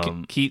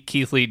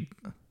 Keith Lee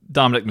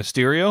Dominic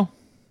Mysterio.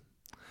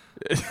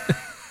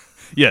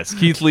 Yes,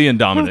 Keith Lee and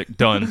Dominic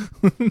done.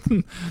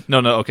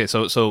 No. Okay,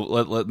 so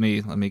let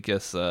me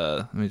guess.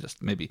 Let me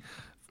just maybe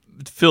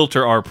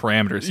filter our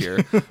parameters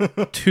here.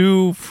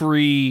 2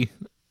 free,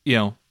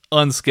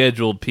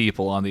 unscheduled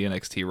people on the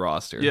NXT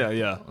roster.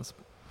 Yeah. Let's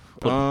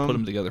put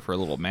them together for a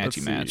little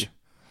matchy match.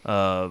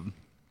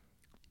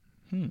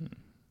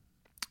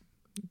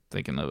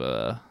 Thinking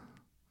of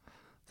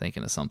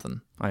something.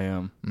 I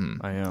am.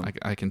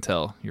 I can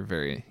tell you're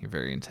very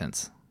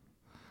intense.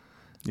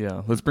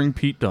 Yeah, let's bring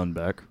Pete Dunne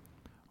back.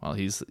 Well,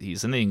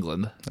 he's in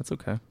England. That's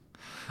okay.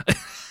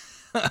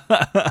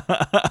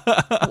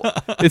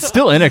 It's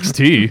still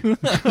NXT.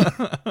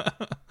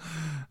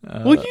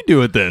 Well, you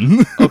do it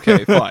then.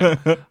 Okay, fine.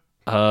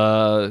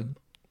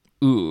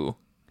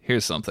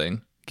 Here's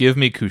something. Give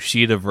me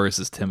Kushida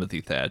versus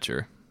Timothy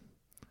Thatcher.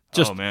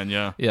 Just oh man,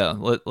 yeah. yeah.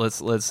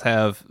 Let's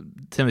have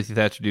Timothy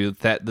Thatcher do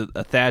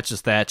a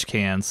Thatch's Thatch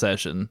Can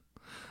session.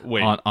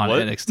 Wait, on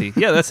what? NXT.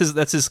 Yeah,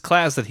 that's his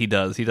class that he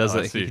does. He does I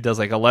like, see. he does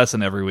like a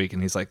lesson every week,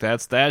 and he's like,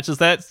 that's just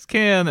that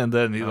can, and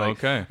then he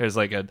like Okay. there's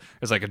like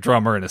a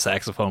drummer and a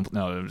saxophone.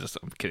 No, I'm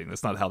kidding.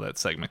 That's not how that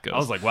segment goes. I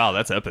was like, wow,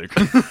 that's epic.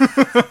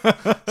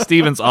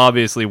 Steven's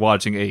obviously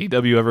watching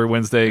AEW every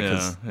Wednesday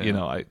because Yeah. you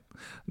know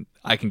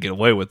I can get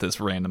away with this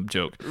random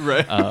joke.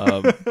 Right.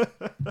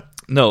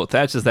 No,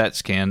 Thatch's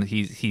Thatch can.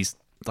 He's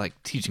like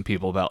teaching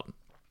people about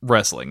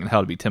wrestling and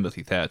how to be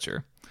Timothy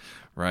Thatcher.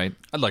 Right?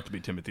 I'd like to be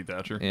Timothy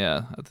Thatcher.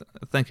 Yeah,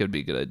 I think it would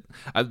be good.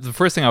 The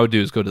first thing I would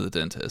do is go to the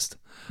dentist,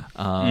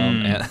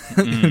 and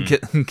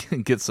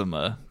get some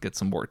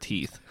more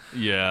teeth.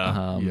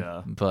 Yeah,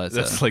 yeah. But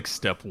that's like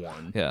step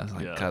one.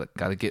 yeah,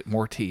 gotta get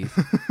more teeth.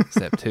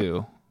 Step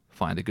 2,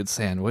 find a good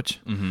sandwich.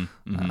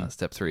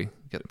 Step 3,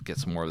 get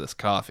some more of this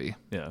coffee.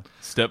 Yeah.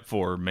 Step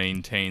 4,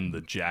 maintain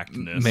the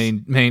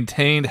jackedness.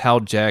 Maintained how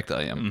jacked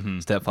I am.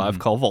 Step 5,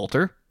 call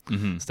Walter.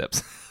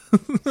 Steps.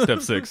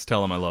 Step 6,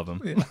 tell him I love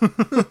him.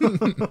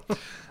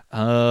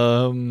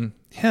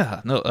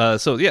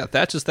 So yeah,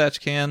 Thatch's Thatch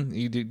can.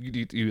 You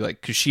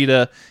like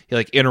Kushida. He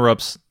like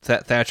interrupts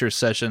Thatcher's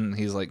session.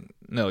 He's like,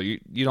 no, you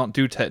don't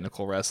do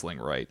technical wrestling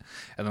right.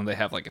 And then they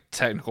have like a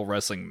technical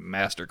wrestling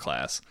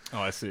masterclass. Oh,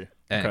 I see.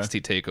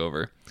 NXT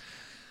Takeover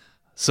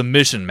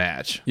submission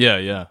match. Yeah,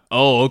 yeah.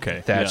 Oh,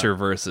 okay. Thatcher Yeah.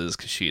 versus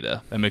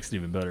Kushida. That makes it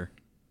even better.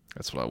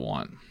 That's what I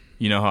want.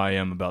 You know how I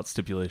am about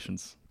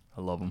stipulations.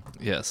 I love them.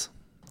 Yes,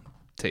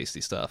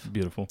 tasty stuff.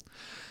 Beautiful.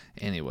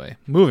 Anyway,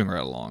 moving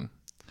right along.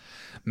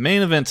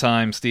 Main event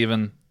time,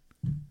 Steven.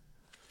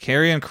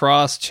 Karrion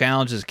Kross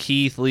challenges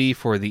Keith Lee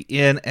for the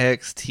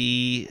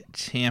NXT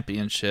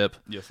Championship.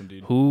 Yes,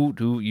 indeed. Who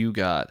do you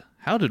got?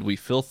 How did we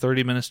fill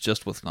 30 minutes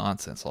just with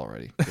nonsense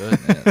already?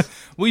 Goodness.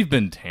 We've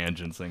been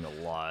tangenting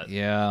a lot.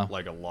 Yeah.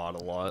 Like a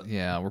lot.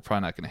 Yeah, we're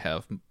probably not going to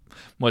have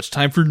much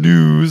time for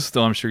news,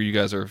 though I'm sure you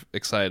guys are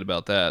excited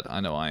about that. I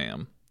know I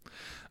am.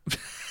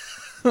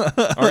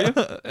 Are you?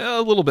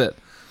 A little bit.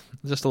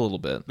 Just a little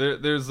bit.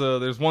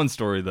 There's one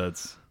story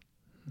that's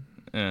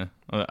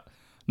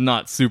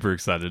not super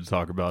excited to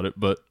talk about it,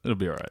 but it'll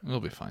be all right. It'll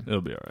be fine. It'll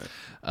be all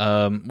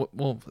right.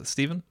 Well,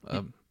 Steven,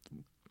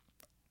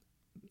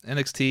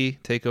 NXT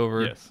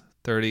TakeOver Yes.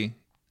 30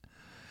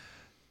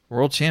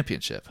 World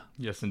Championship.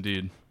 Yes,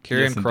 indeed. Karrion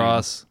Yes, indeed.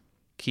 Kross,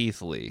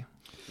 Keith Lee.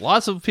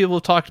 Lots of people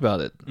have talked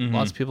about it.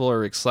 Lots of people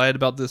are excited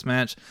about this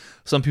match.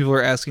 Some people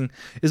are asking,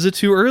 is it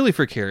too early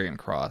for Karrion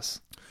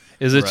Kross?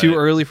 Is it too Right.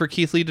 early for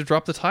Keith Lee to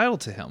drop the title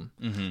to him?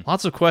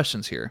 Lots of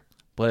questions here.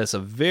 But it's a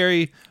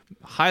very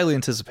highly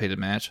anticipated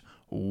match.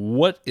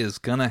 What is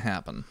going to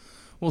happen?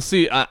 Well,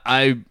 see,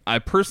 I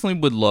personally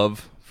would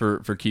love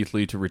for Keith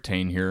Lee to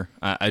retain here.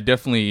 I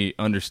definitely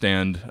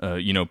understand,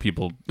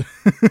 people.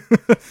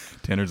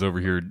 Tanner's over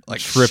here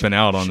like tripping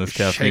out on this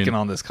caffeine. Shaking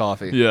on this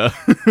coffee. Yeah.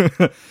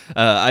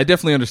 I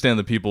definitely understand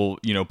the people,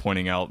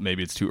 pointing out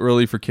maybe it's too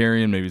early for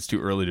Karrion, maybe it's too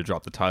early to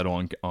drop the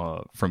title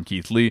from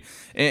Keith Lee.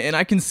 And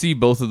I can see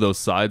both of those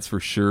sides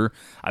for sure.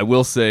 I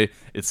will say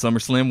it's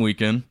SummerSlam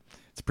weekend.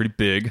 It's pretty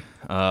big.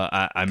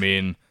 I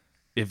mean,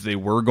 if they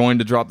were going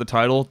to drop the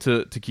title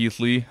to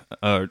Keith Lee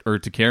or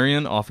to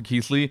Karrion off of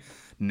Keith Lee,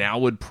 now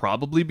would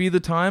probably be the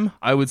time.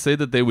 I would say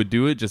that they would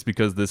do it just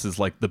because this is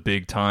like the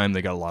big time.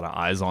 They got a lot of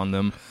eyes on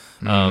them.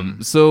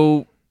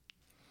 So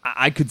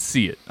I could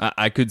see it.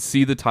 I could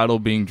see the title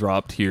being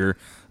dropped here,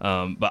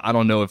 but I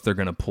don't know if they're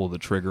going to pull the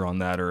trigger on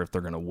that or if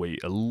they're going to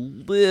wait a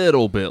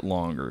little bit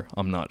longer.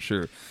 I'm not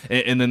sure.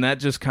 And then that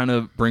just kind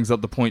of brings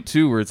up the point,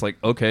 too, where it's like,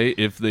 okay,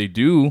 if they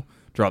do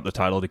drop the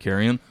title to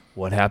Karrion,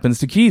 what happens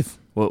to Keith?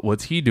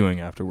 What's he doing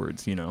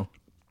afterwards,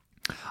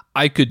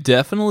 I could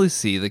definitely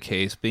see the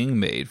case being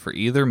made for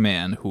either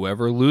man.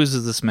 Whoever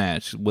loses this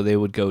match, they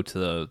would go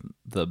to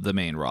the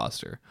main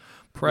roster,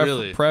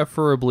 Really?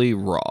 preferably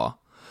Raw.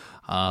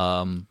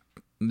 Though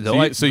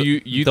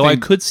you I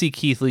think- could see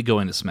Keith Lee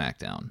going to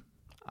SmackDown.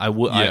 I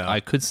would. Yeah. I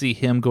could see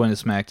him going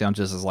to SmackDown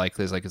just as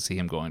likely as I could see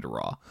him going to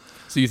Raw.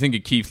 So you think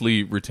if Keith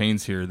Lee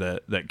retains here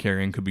that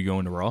Karrion could be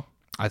going to Raw?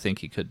 I think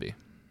he could be.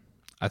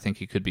 I think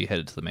he could be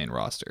headed to the main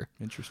roster.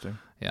 Interesting.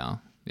 Yeah.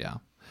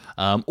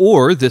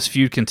 Or this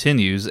feud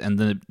continues and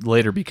then it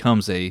later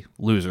becomes a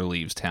loser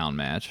leaves town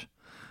match,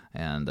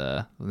 and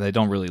they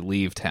don't really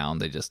leave town.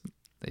 They just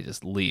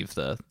leave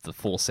the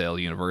Full Sail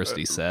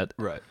University set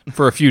Right.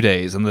 for a few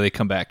days, and then they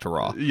come back to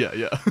Raw.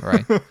 Yeah.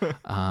 Right.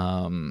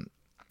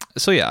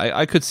 So yeah,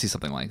 I could see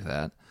something like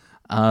that.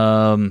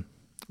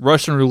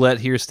 Russian roulette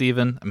here,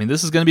 Steven. I mean,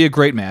 this is going to be a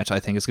great match. I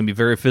think it's going to be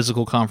very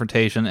physical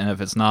confrontation, and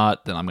if it's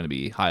not, then I'm going to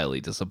be highly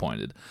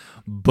disappointed.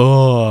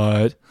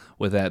 But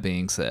with that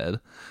being said,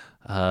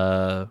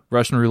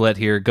 Russian roulette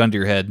here, gun to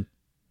your head.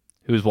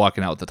 Who's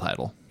walking out with the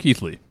title?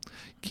 Keith Lee.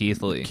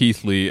 Keith Lee.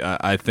 Keith Lee.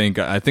 I think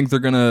they're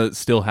gonna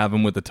still have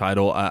him with the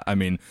title. I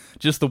mean,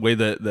 just the way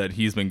that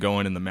he's been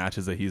going in the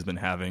matches that he's been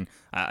having.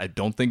 I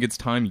don't think it's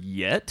time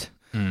yet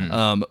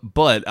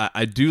But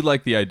I do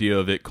like the idea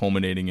of it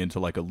culminating into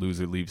like a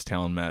loser leaves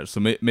town match. So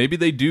maybe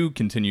they do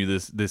continue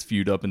this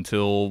feud up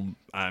until,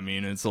 I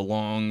mean, it's a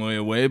long way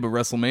away, but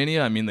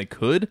WrestleMania, I mean, they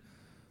could.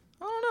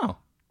 I don't know.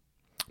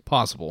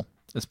 Possible.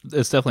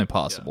 It's definitely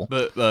possible.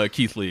 Yeah. But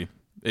Keith Lee,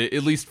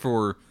 at least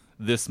for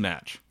this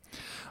match.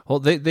 Well,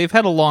 they've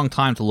had a long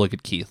time to look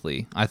at Keith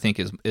Lee. I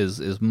think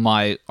is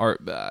my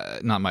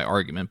not my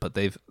argument, but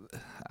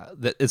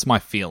it's my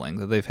feeling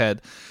that they've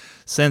had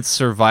since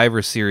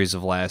Survivor Series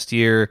of last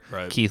year.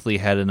 Right. Keith Lee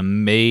had an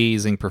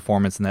amazing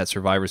performance in that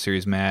Survivor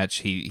Series match.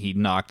 He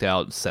knocked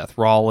out Seth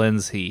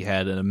Rollins. He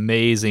had an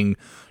amazing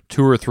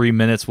 2 or 3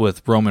 minutes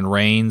with Roman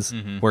Reigns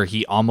where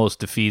he almost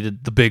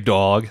defeated the Big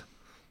Dog.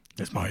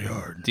 It's my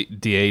yard.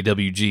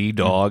 DAWG,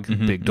 dog,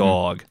 Big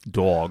Dog.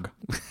 Dog.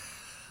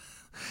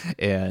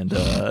 And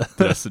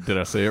did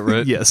I say it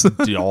right? yes,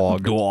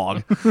 Dog.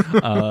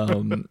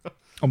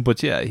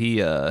 But yeah,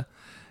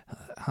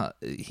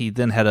 he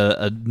then had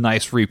a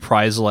nice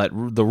reprisal at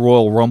the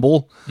Royal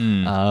Rumble,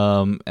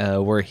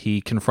 where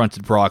he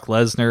confronted Brock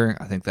Lesnar.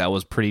 I think that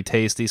was pretty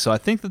tasty. So I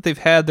think that they've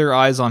had their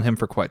eyes on him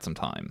for quite some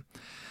time.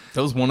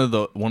 That was one of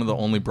the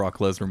only Brock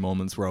Lesnar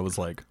moments where I was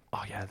like,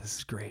 "Oh yeah, this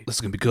is great. This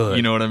is gonna be good."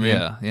 You know what I mean?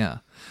 Yeah.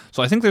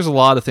 So I think there's a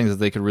lot of things that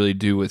they could really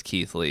do with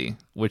Keith Lee,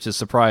 which is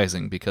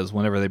surprising because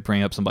whenever they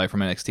bring up somebody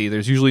from NXT,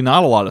 there's usually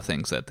not a lot of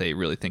things that they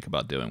really think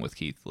about doing with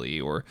Keith Lee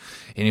or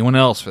anyone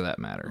else for that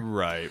matter.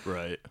 Right.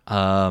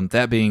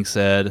 That being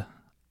said,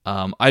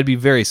 I'd be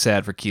very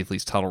sad for Keith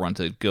Lee's title run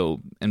to go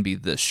and be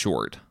this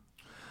short.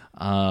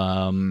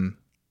 But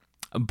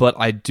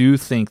I do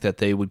think that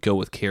they would go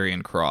with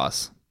Karrion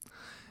Kross.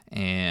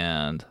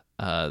 And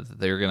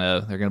they're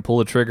gonna pull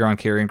the trigger on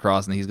Karrion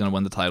Kross, and he's gonna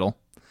win the title.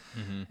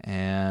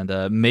 And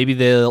maybe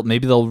they'll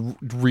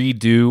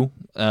redo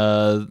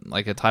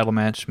like a title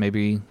match,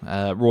 maybe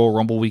Royal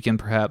Rumble weekend,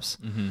 perhaps.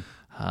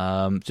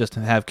 Just to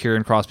have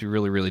Karrion Kross be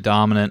really, really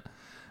dominant,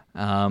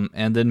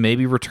 and then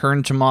maybe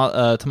return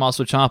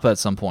Tommaso Ciampa at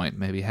some point.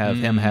 Maybe have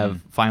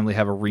him finally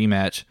have a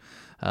rematch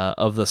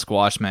of the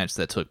squash match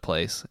that took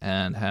place,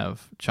 and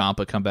have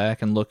Ciampa come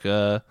back and look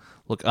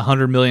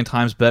 100 million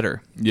times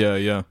better.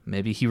 Yeah.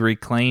 Maybe he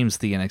reclaims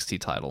the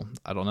NXT title.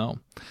 I don't know.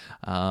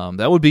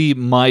 That would be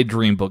my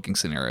dream booking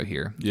scenario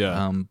here.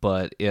 Yeah.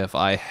 But if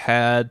I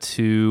had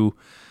to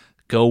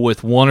go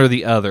with one or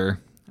the other,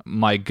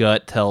 my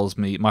gut tells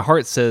me, my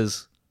heart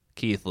says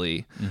Keith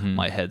Lee,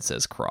 my head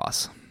says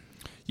Kross.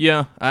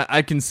 Yeah,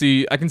 I can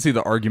see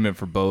the argument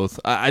for both.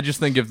 I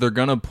just think if they're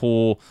gonna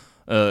pull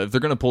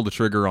the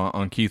trigger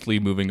on Keith Lee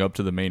moving up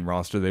to the main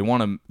roster, they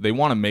want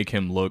to make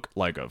him look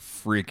like a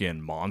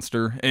freaking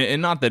monster,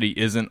 and not that he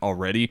isn't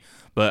already,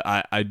 but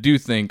I do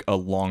think a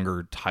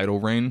longer title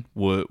reign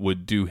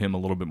would do him a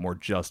little bit more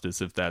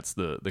justice if that's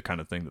the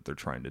kind of thing that they're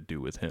trying to do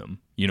with him.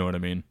 You know what I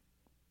mean?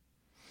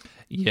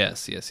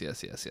 Yes.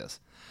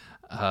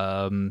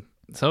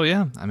 So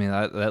yeah, I mean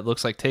that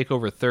looks like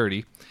TakeOver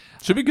 30.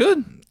 Should be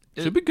good.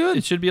 Should be good.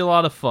 It should be a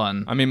lot of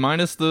fun. I mean,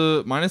 minus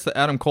the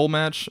Adam Cole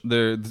match,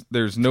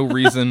 there's no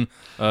reason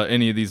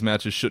any of these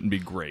matches shouldn't be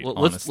great.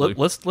 Honestly,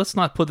 let's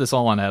not put this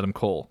all on Adam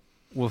Cole.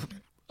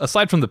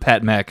 Aside from the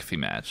Pat McAfee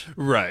match,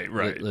 right,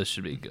 this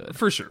should be good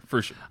for sure.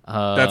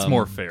 That's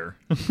more fair.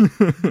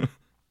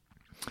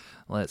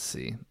 Let's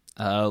see.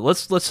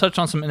 Let's touch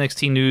on some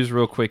NXT news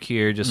real quick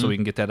here, just so we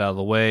can get that out of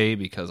the way,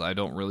 because I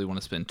don't really want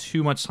to spend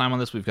too much time on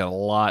this. We've got a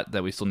lot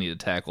that we still need to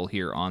tackle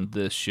here on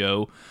this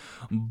show.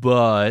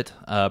 But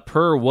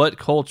per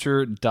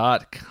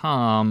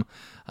WhatCulture.com,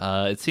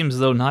 it seems as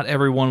though not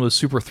everyone was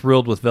super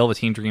thrilled with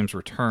Velveteen Dream's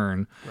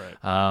return. Right.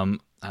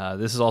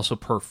 This is also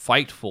per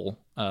Fightful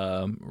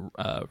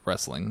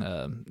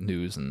wrestling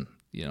news and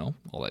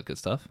all that good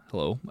stuff.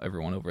 Hello,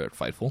 everyone over at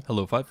Fightful.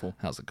 Hello, Fightful.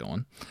 How's it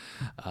going?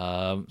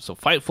 So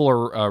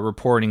Fightful are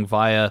reporting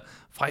via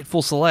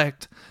Fightful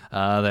Select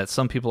that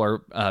some people are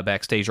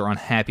backstage are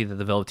unhappy that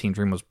the Velveteen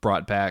Dream was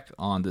brought back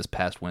on this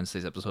past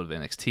Wednesday's episode of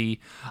NXT.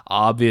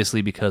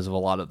 Obviously, because of a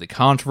lot of the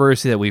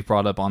controversy that we've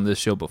brought up on this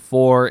show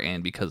before,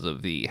 and because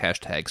of the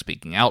hashtag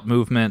Speaking Out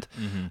movement,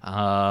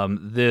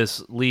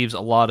 this leaves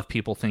a lot of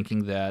people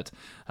thinking that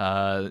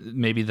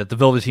maybe that the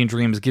Velveteen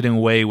Dream is getting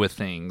away with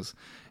things,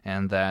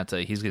 and that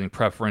he's getting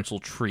preferential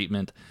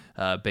treatment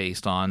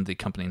based on the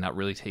company not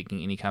really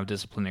taking any kind of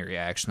disciplinary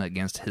action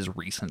against his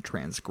recent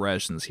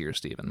transgressions here,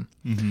 Stephen.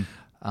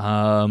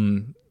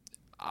 I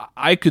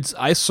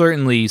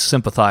certainly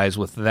sympathize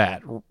with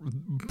that,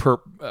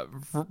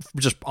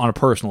 just on a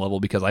personal level,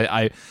 because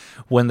I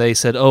when they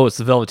said, "Oh, it's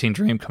the Velveteen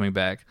Dream coming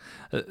back,"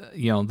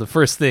 the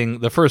first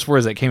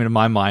words that came into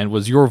my mind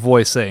was your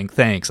voice saying,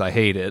 "Thanks, I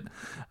hate it,"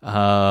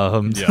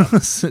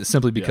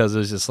 simply because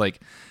it's just like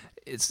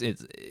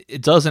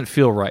it doesn't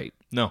feel right.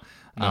 No,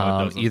 it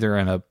doesn't. Either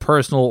on a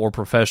personal or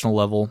professional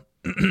level.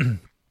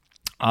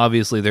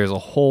 Obviously, there's a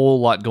whole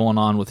lot going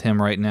on with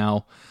him right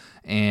now,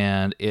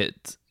 and I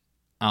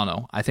don't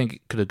know. I think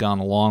it could have gone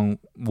a long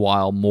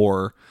while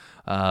more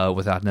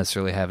without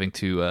necessarily having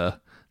to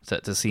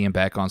see him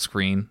back on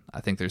screen.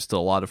 I think there's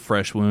still a lot of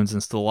fresh wounds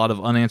and still a lot of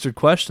unanswered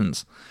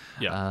questions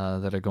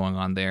that are going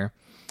on there.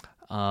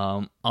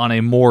 On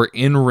a more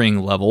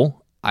in-ring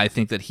level, I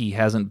think that he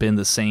hasn't been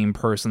the same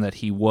person that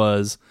he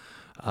was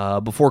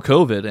before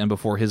COVID and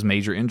before his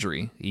major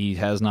injury. He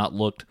has not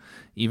looked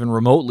even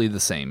remotely the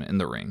same in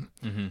the ring.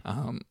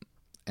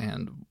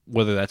 And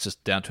whether that's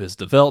just down to his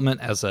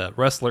development as a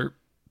wrestler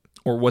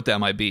or what that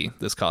might be,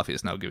 this coffee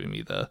is now giving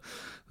me the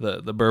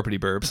burpity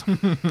burps.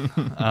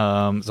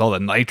 It's all the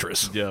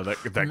nitrous. Yeah,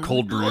 that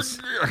cold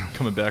brews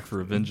coming back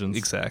for a vengeance.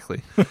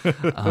 Exactly.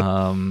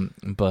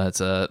 But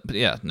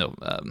yeah, no.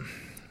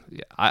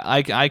 Yeah,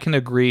 I can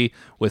agree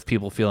with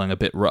people feeling a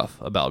bit rough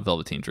about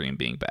Velveteen Dream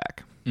being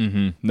back.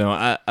 No,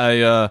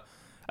 I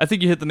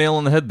think you hit the nail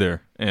on the head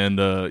there. And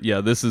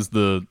yeah, this is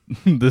the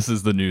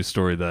news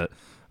story that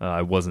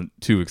I wasn't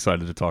too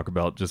excited to talk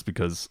about, just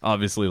because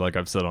obviously, like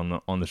I've said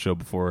on the show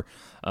before,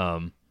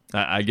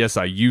 I guess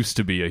I used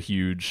to be a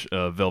huge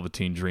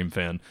Velveteen Dream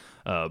fan,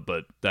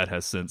 but that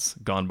has since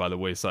gone by the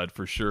wayside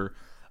for sure.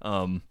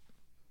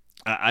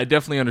 I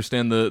definitely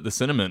understand the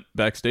sentiment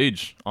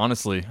backstage,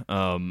 honestly.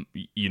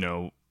 You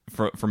know,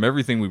 from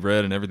everything we've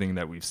read and everything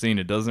that we've seen,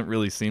 it doesn't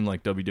really seem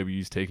like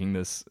WWE's taking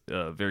this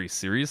very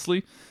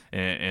seriously,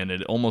 and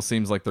it almost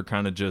seems like they're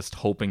kind of just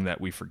hoping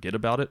that we forget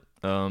about it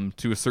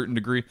to a certain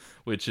degree,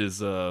 which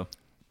is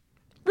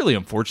really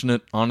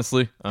unfortunate,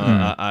 honestly.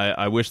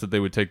 I wish that they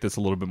would take this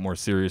a little bit more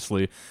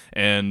seriously.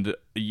 And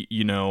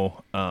you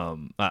know,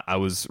 I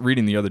was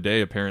reading the other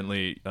day,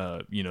 apparently,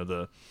 you know,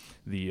 the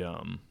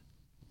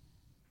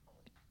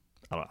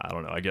I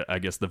don't know, I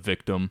guess the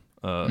victim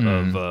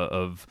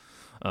of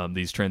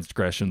these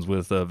transgressions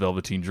with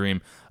Velveteen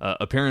Dream,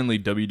 apparently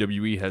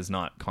WWE has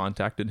not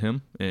contacted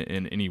him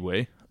in any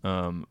way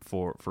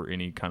for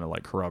any kind of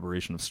like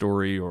corroboration of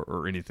story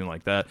or anything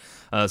like that.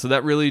 So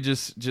that really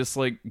just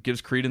like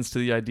gives credence to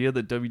the idea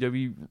that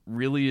WWE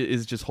really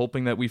is just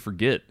hoping that we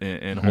forget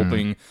and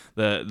hoping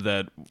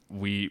that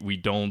we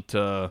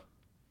don't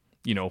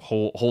you know,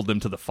 hold them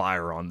to the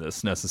fire on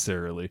this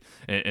necessarily,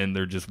 and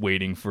they're just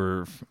waiting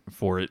for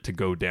it to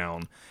go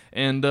down,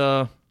 and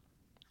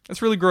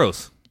that's really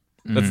gross.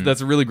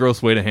 That's a really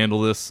gross way to handle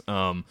this.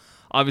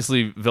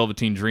 Obviously,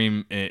 Velveteen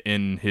Dream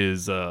in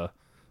his I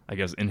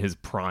guess in his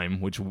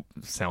prime, which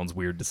sounds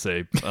weird to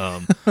say,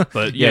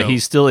 but Yeah, you know,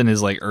 he's still in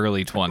his like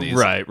early 20s.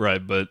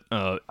 right. But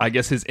I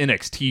guess his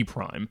NXT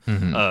prime,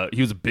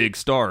 he was a big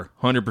star,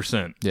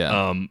 100%.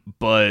 Yeah.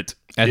 But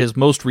At his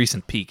most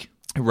recent peak.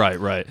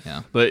 Right.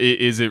 Yeah. But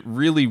is it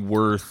really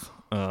worth?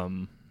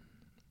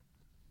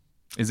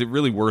 Is it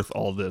really worth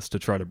all this to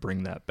try to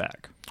bring that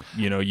back?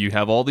 You know, you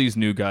have all these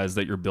new guys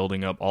that you're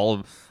building up.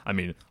 I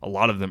mean, a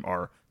lot of them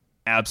are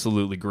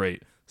absolutely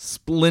great,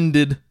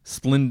 splendid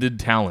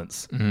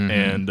talents,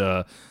 and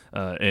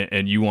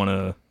you want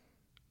to.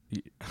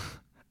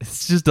 It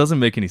just doesn't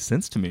make any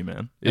sense to me,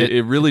 man.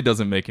 It really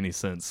doesn't make any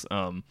sense.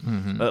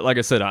 Like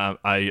I said,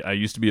 I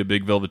used to be a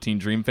big Velveteen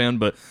Dream fan,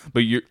 but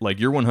you're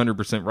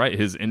 100% right.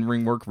 His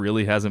in-ring work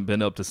really hasn't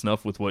been up to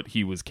snuff with what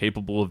he was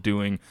capable of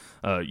doing,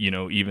 you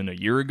know, even a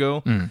year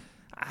ago.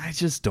 I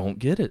just don't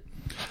get it.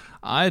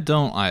 I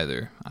don't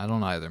either,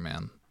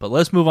 man. But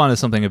let's move on to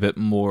something a bit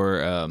more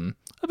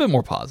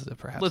positive,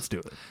 perhaps. Let's do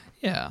it.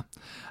 Yeah.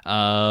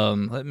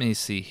 Let me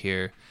see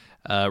here.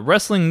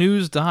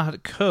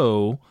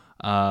 WrestlingNews.co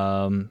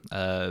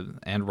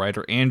and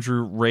writer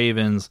Andrew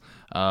Ravens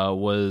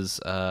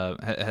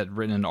had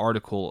written an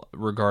article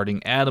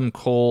regarding Adam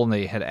Cole, and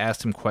they had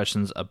asked him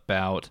questions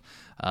about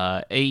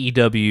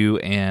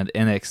AEW and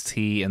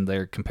NXT and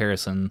their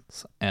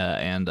comparisons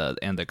and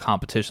the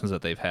competitions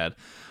that they've had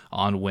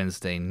on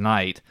Wednesday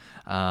night.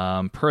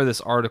 Per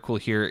this article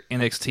here,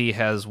 NXT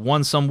has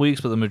won some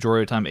weeks, but the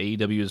majority of the time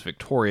AEW is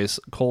victorious.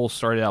 Cole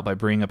started out by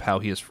bringing up how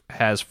he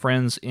has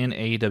friends in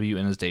AEW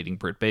and is dating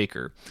Britt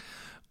Baker.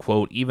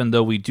 Quote, even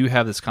though we do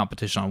have this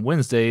competition on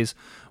Wednesdays,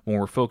 when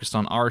we're focused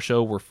on our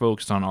show, we're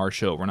focused on our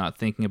show. We're not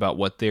thinking about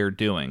what they're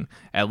doing.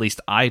 At least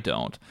I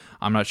don't.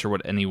 I'm not sure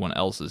what anyone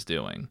else is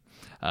doing.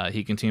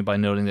 He continued by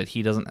noting that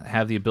he doesn't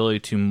have the ability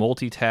to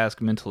multitask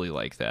mentally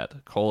like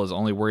that. Cole is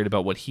only worried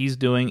about what he's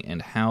doing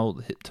and how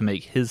to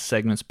make his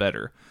segments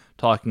better.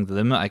 Talking to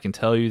them, I can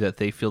tell you that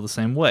they feel the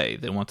same way.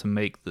 They want to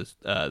make the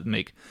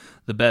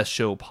best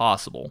show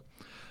possible.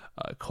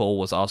 Cole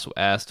was also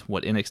asked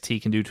what NXT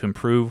can do to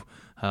improve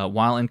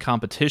while in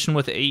competition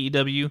with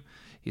AEW.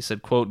 He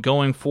said, quote,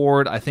 going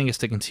forward, I think it's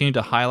to continue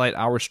to highlight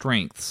our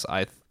strengths.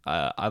 I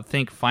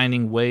think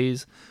finding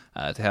ways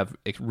to have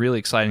really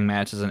exciting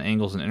matches and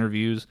angles and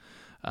interviews,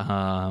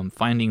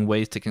 finding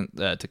ways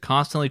to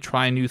constantly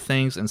try new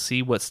things and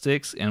see what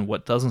sticks and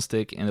what doesn't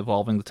stick, and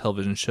evolving the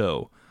television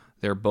show.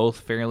 They're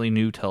both fairly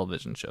new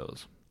television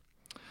shows.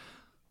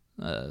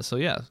 So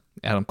yeah,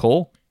 Adam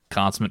Cole,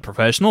 consummate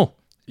professional.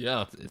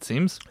 Yeah, It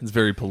seems. it's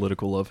very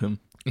political of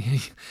him.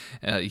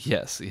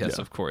 Yes,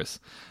 of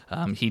course.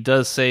 He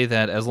does say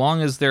that as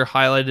long as they're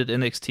highlighted,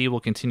 NXT will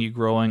continue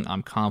growing.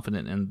 I'm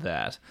confident in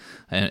that,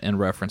 in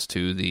reference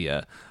to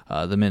the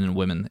men and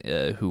women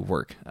who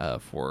work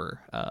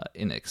for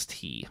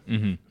NXT.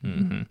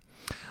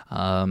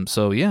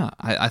 So yeah,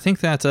 I think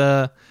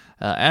that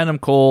Adam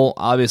Cole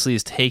obviously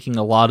is taking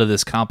a lot of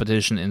this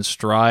competition in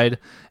stride.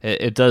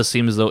 It does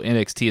seem as though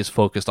NXT is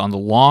focused on the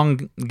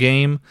long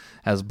game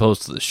as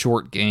opposed to the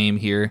short game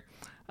here.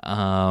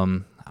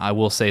 I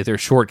will say their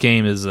short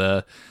game is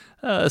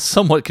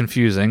somewhat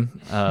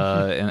confusing,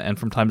 and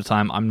from time to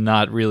time, I'm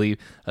not really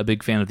a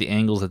big fan of the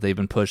angles that they've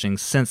been pushing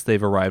since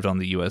they've arrived on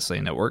the USA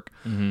Network.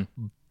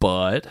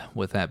 But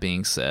with that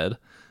being said,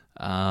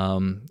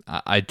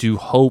 I do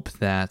hope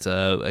that,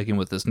 again,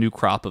 with this new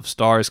crop of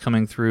stars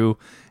coming through,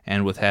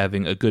 and with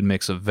having a good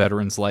mix of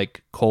veterans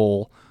like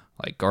Cole,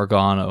 like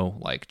Gargano,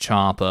 like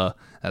Ciampa,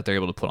 that they're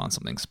able to put on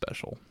something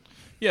special.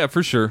 Yeah,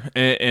 for sure.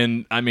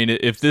 And I mean,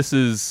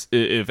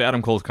 if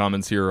Adam Cole's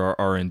comments here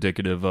are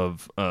indicative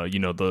of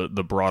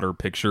the broader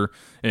picture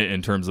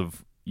in terms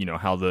of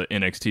how the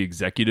NXT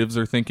executives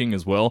are thinking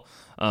as well,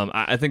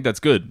 I think that's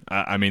good.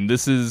 I mean,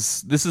 this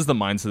is the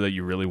mindset that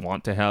you really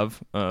want to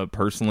have.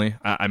 Personally,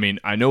 I mean,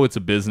 I know it's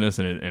a business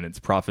and it's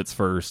profits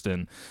first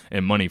and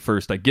money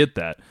first. I get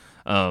that,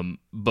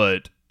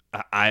 but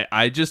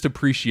I just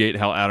appreciate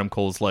how Adam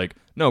Cole's like,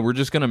 no, we're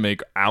just gonna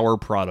make our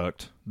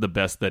product the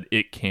best that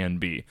it can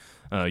be.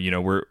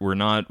 We're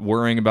not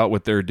worrying about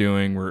what they're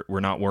doing. We're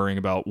not worrying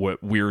about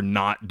what we're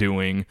not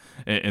doing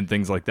and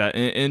things like that,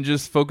 and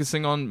just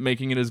focusing on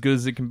making it as good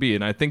as it can be.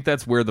 And I think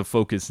that's where the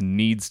focus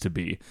needs to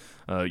be.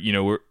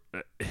 We're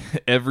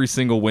every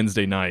single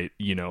Wednesday night,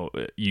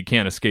 you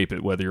can't escape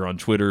it, whether you're on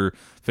Twitter,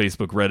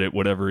 Facebook, Reddit,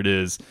 whatever it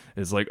is.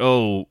 It's like,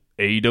 oh,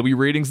 AEW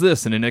ratings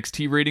this and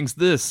NXT ratings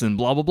this and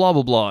blah blah blah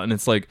blah blah, and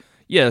it's like,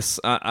 yes,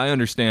 I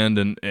understand,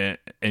 and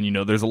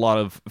there's a lot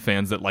of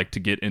fans that like to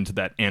get into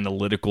that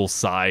analytical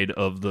side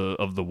of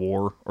the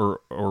war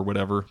or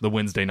whatever, the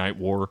Wednesday night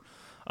war.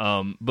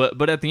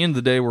 But at the end of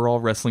the day, we're all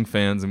wrestling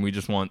fans, and we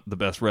just want the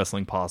best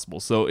wrestling possible.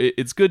 So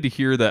it's good to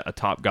hear that a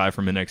top guy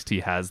from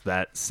NXT has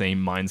that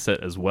same mindset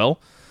as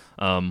well.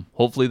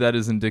 Hopefully, that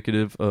is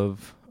indicative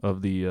of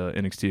the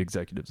NXT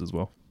executives as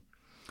well.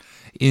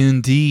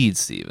 Indeed,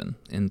 Steven.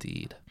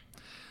 Indeed.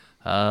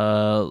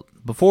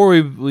 Before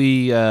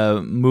we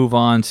move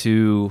on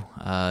to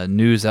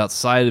news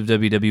outside of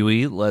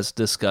WWE, let's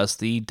discuss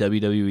the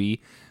WWE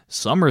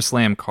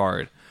SummerSlam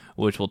card,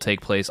 which will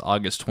take place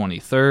August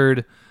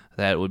 23rd.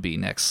 That would be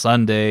next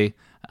Sunday.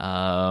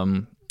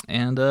 And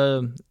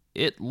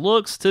it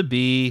looks to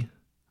be...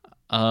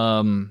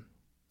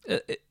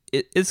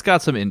 It's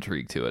got some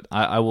intrigue to it.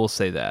 I will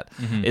say that.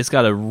 Mm-hmm. It's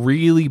got a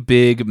really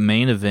big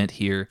main event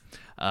here.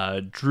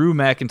 Drew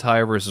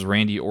McIntyre versus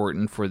Randy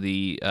Orton for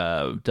the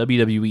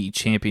WWE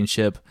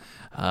Championship.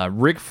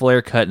 Ric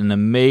Flair cut an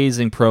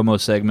amazing promo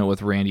segment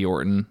with Randy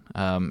Orton.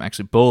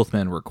 Actually, both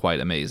men were quite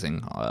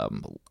amazing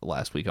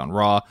last week on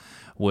Raw,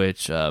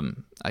 which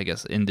I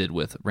guess ended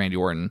with Randy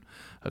Orton,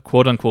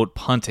 quote-unquote,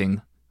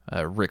 punting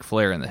Ric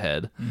Flair in the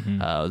head,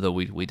 though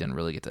we didn't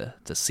really get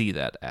to see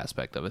that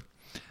aspect of it.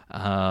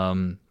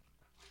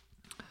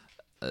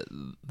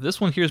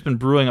 This one here has been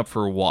brewing up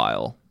for a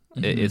while.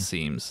 It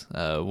seems,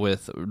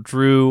 with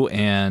Drew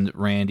and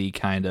Randy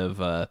kind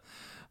of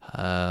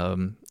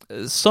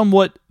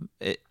somewhat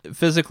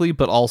physically,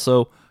 but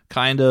also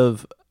kind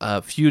of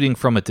feuding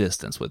from a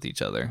distance with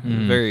each other.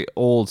 A very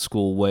old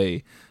school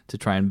way to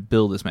try and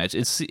build this match.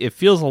 It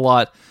feels a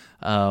lot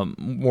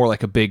more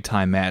like a big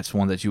time match,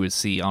 one that you would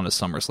see on a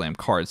SummerSlam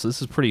card. So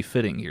this is pretty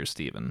fitting here,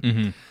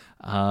 Steven.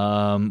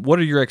 What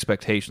are your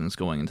expectations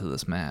going into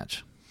this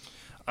match?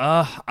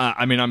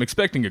 I mean, I'm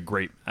expecting a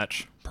great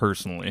match,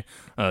 personally,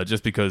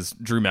 just because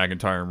Drew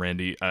McIntyre and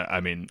Randy,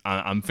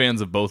 I'm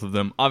fans of both of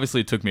them. Obviously,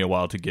 it took me a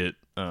while to get,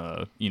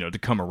 to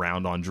come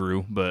around on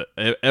Drew, but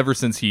ever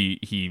since he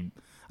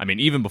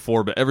even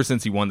before, but ever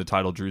since he won the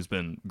title, Drew's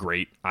been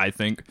great, I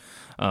think,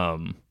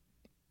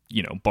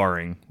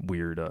 barring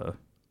weird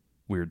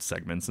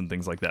segments and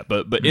things like that.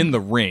 But in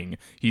the ring,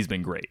 he's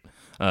been great.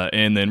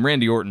 And then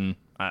Randy Orton,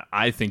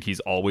 I think he's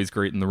always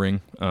great in the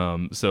ring.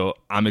 So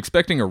I'm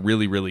expecting a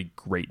really, really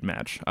great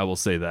match. I will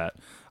say that.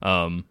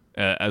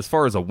 As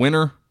far as a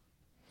winner,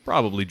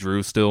 probably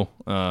Drew still.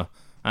 I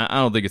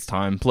don't think it's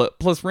time.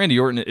 Plus Randy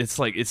Orton,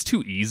 it's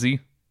too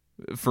easy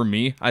for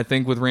me. I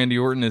think with Randy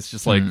Orton, it's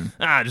just like,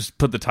 just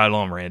put the title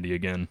on Randy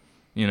again.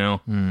 I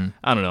don't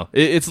know.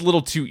 It's a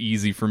little too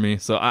easy for me.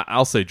 So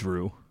I'll say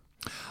Drew.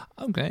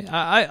 Okay.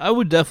 I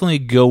would definitely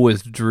go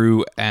with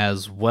Drew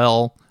as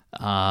well.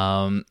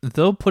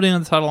 Though putting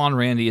the title on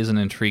Randy is an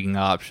intriguing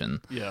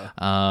option. Yeah.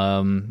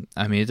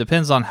 It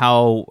depends on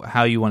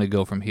how you want to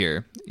go from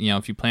here.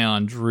 If you plan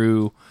on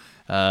Drew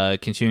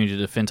continuing to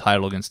defend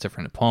title against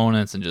different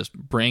opponents and just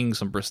bring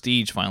some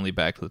prestige finally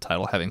back to the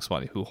title, having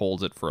somebody who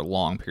holds it for a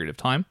long period of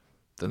time,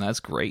 then that's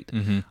great.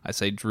 I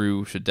say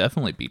Drew should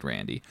definitely beat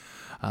Randy.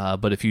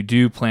 But if you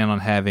do plan on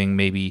having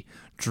maybe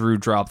Drew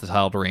drop the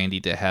title to Randy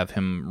to have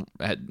him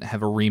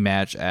have a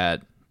rematch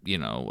at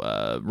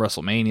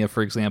WrestleMania,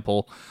 for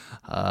example,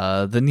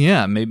 then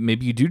yeah,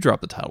 maybe you do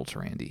drop the title to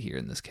Randy here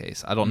in this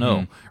case. I don't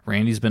know.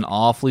 Randy's been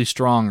awfully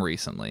strong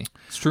recently.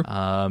 It's true.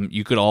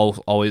 You could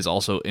always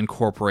also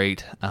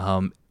incorporate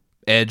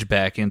Edge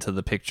back into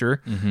the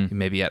picture,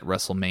 maybe at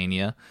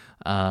WrestleMania.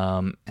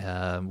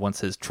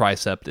 Once his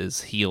tricep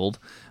is healed,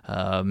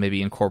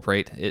 maybe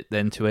incorporate it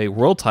into a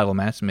world title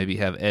match and maybe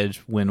have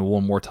Edge win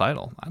one more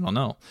title. I don't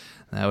know.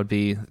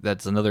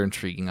 That's another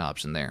intriguing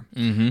option there.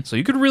 So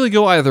you could really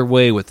go either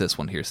way with this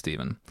one here,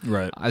 Steven.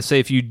 Right. I say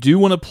if you do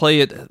want to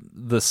play it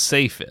the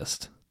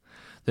safest,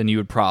 then you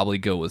would probably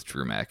go with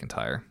Drew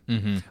McIntyre.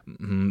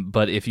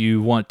 But if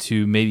you want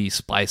to maybe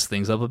spice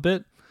things up a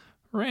bit,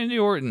 Randy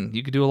Orton.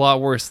 You could do a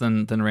lot worse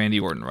than Randy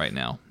Orton right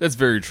now. That's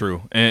very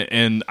true.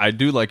 And I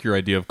do like your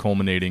idea of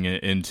culminating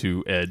it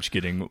into Edge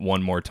getting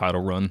one more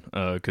title run,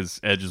 because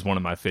Edge is one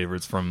of my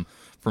favorites from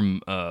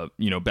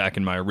back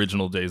in my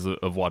original days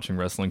of watching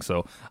wrestling.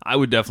 So I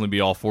would definitely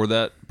be all for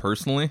that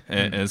personally,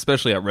 and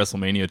especially at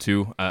WrestleMania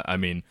too. I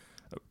mean,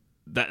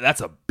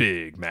 that's a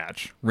big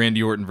match.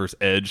 Randy Orton versus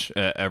Edge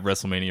at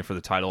WrestleMania for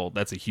the title.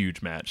 That's a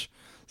huge match.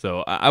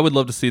 So I would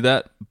love to see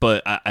that,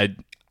 but I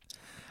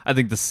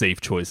think the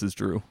safe choice is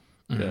Drew.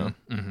 Yeah.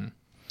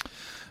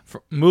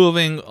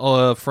 Moving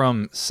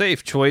from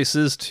safe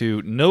choices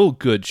to no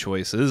good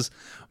choices,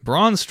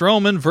 Braun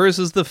Strowman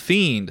versus The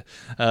Fiend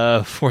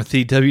for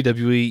the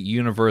WWE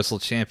Universal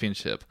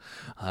Championship.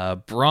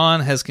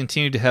 Braun has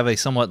continued to have a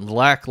somewhat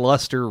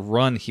lackluster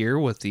run here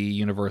with the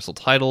Universal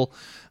title,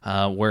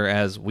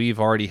 whereas we've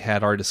already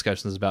had our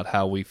discussions about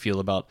how we feel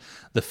about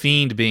The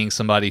Fiend being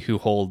somebody who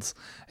holds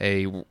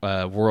a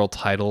world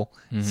title.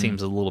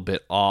 Seems a little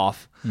bit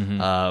off.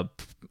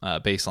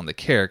 Based on the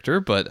character,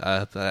 but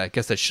I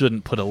guess that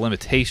shouldn't put a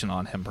limitation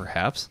on him,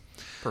 perhaps.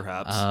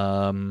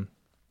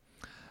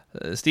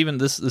 Steven,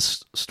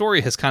 this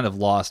story has kind of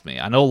lost me.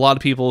 I know a lot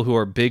of people who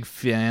are big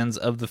fans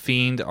of The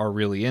Fiend are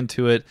really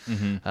into it.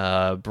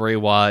 Bray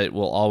Wyatt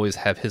will always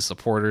have his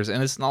supporters,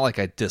 and it's not like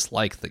I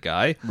dislike the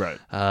guy. Right.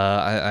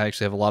 I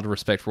actually have a lot of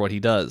respect for what he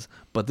does,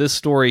 but this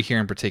story here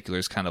in particular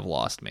has kind of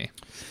lost me.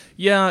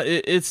 Yeah,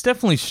 it's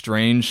definitely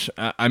strange.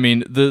 I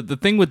mean, the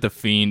thing with The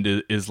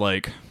Fiend is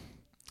like...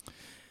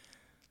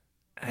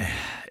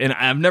 And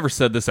I've never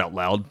said this out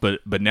loud,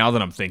 but now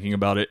that I'm thinking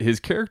about it, his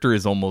character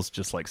is almost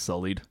just like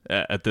sullied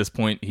at this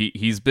point.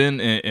 He's been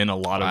in a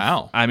lot of...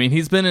 Wow. I mean,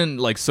 he's been in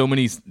like so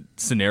many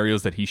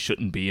scenarios that he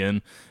shouldn't be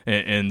in,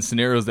 and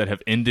scenarios that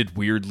have ended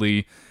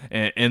weirdly,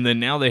 and then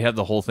now they have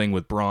the whole thing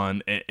with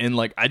Braun, and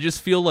like I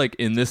just feel like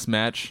in this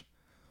match,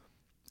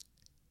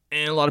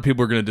 and a lot of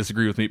people are going to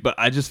disagree with me, but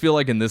I just feel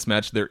like in this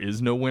match there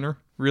is no winner,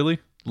 really.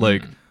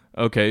 Like,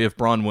 okay, if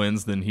Braun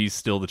wins, then he's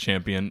still the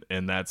champion,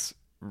 and that's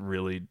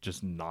really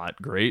just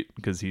not great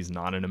because he's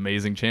not an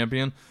amazing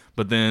champion.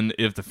 But then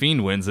if The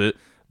Fiend wins it,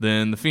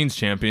 then The Fiend's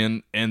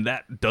champion, and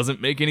that doesn't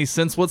make any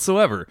sense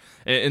whatsoever.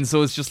 And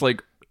so it's just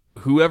like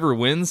whoever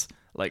wins,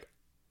 like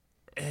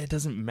it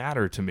doesn't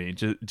matter to me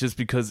just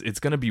because it's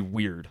going to be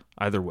weird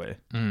either way.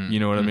 You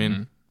know what I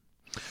mean?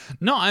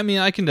 No, I mean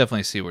I can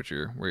definitely see where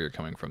you're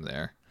coming from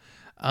there.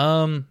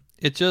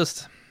 It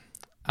just,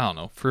 I don't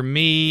know. For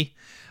me,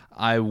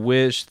 I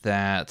wish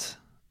that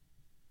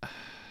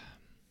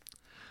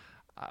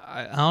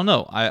I don't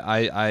know.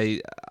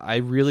 I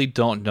really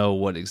don't know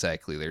what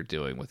exactly they're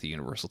doing with the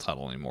Universal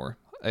title anymore.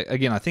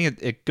 Again, I think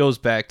it goes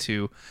back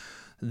to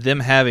them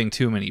having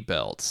too many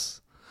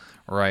belts,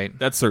 right?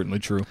 That's certainly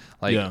true.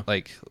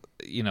 Like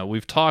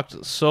we've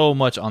talked so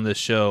much on this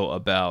show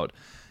about,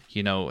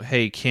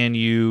 hey, can do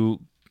you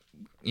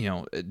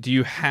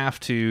have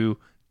to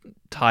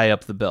tie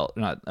up the belt?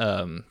 Not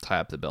tie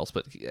up the belts,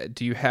 but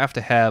do you have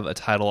to have a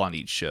title on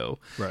each show?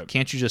 Right.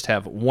 Can't you just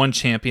have one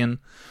champion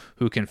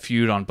who can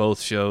feud on both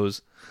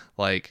shows,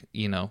 like,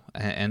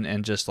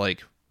 and just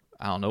like,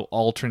 I don't know,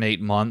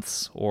 alternate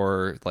months,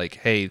 or like,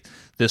 hey,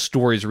 this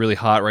story is really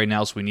hot right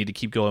now, so we need to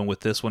keep going with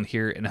this one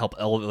here and help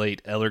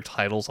elevate other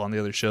titles on the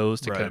other shows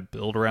to kind of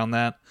build around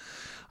that.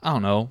 I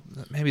don't know.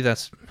 Maybe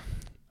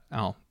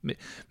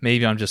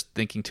maybe I'm just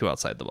thinking too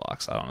outside the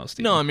box. I don't know,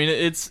 Steve. No, I mean,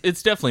 it's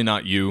definitely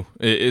not you.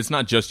 It's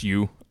not just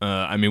you.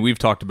 I mean, we've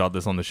talked about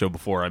this on the show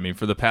before. I mean,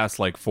 for the past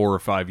like 4 or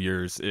 5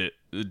 years,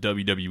 the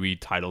WWE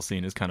title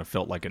scene has kind of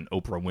felt like an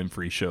Oprah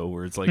Winfrey show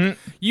where it's like,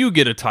 you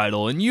get a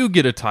title, and you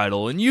get a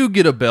title, and you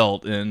get a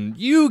belt, and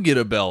you get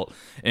a belt,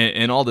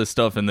 and all this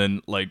stuff. And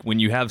then, like, when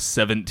you have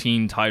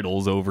 17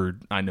 titles over,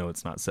 I know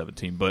it's not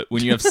 17, but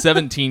when you have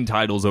 17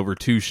 titles over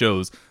 2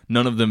 shows,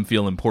 none of them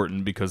feel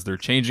important because they're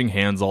changing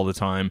hands all the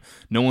time.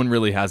 No one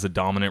really has a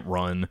dominant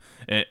run,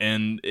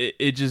 and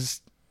it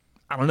just...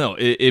 I don't know.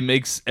 It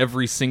makes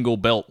every single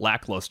belt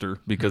lackluster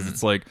because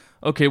it's like,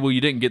 okay, well,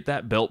 you didn't get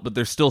that belt, but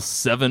there's still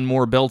 7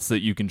 more belts that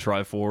you can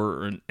try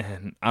for.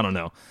 And I don't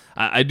know.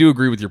 I do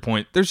agree with your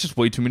point. There's just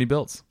way too many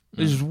belts.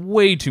 There's just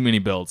way too many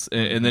belts.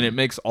 And then it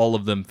makes all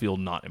of them feel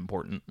not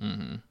important.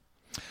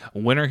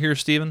 Winner here,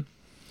 Steven?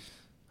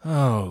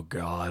 Oh,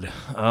 God.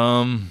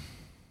 I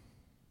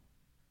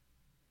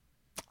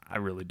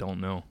really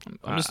don't know.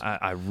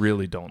 I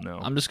really don't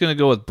know. I'm just going to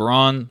go with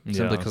Braun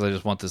simply because I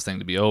just want this thing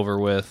to be over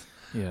with.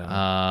 Yeah.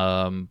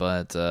 I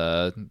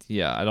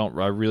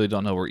really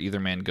don't know where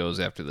either man goes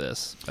after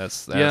this.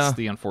 That's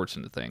the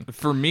unfortunate thing.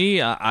 For me,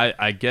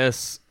 I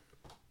guess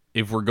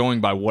if we're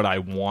going by what I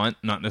want,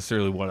 not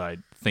necessarily what I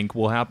think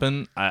will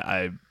happen.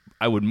 I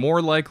would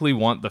more likely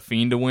want the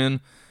Fiend to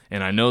win,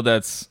 and I know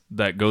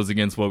that goes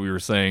against what we were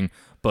saying,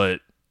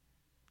 but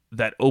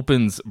that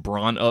opens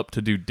Braun up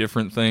to do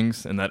different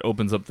things, and that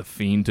opens up the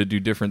Fiend to do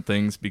different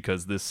things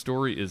because this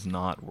story is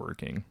not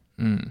working.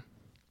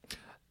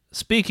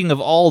 Speaking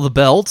of all the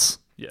belts,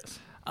 Yes.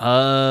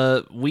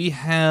 we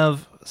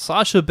have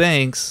Sasha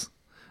Banks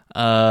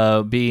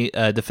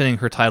defending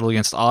her title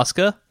against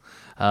Asuka.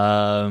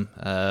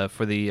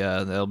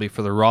 That'll be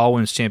for the Raw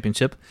Women's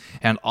Championship,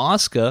 and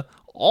Asuka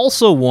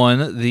also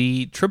won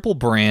the Triple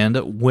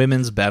Brand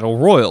Women's Battle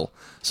Royal.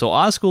 So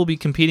Asuka will be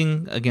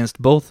competing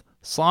against both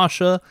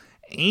Sasha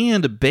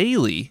and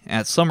Bayley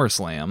at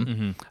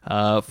SummerSlam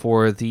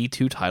for the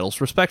 2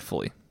 titles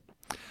respectively.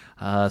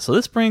 So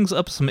this brings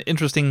up some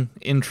interesting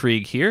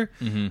intrigue here.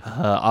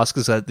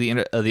 Asuka's got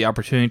the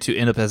opportunity to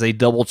end up as a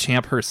double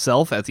champ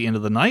herself at the end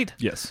of the night.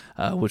 Yes.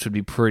 Which would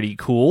be pretty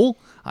cool,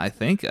 I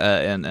think,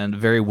 and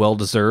very well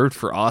deserved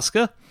for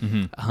Asuka.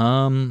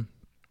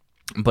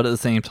 But at the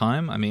same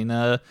time, I mean,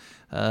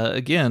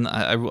 again,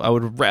 I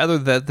would rather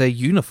that they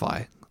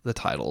unify the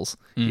titles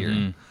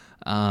here.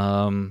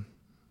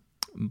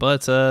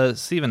 But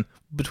Steven,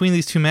 between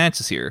these 2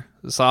 matches here,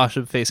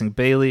 Sasha facing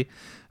Bayley.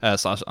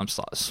 Sasha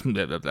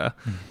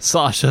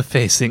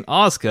facing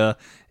Asuka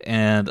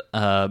and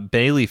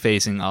Bayley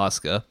facing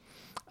Asuka.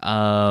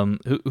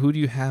 Who do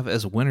you have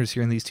as winners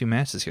here in these 2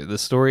 matches here?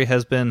 This story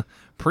has been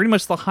pretty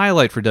much the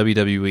highlight for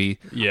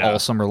WWE all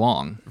summer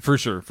long. For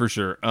sure.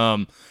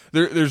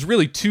 There's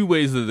really 2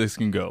 ways that this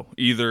can go.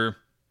 Either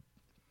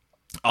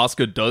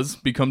Asuka does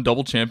become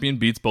double champion,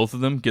 beats both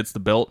of them, gets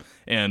the belt,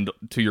 and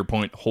to your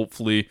point,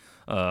 hopefully,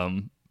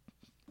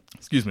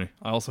 excuse me,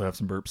 I also have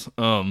some burps.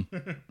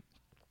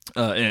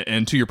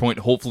 And to your point,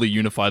 hopefully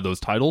unify those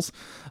titles.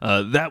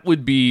 That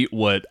would be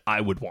what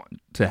I would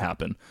want to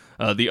happen.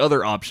 The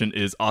other option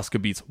is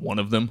Asuka beats one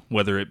of them,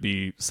 whether it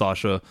be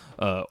Sasha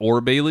or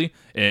Bayley,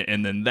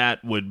 and then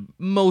that would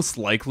most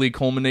likely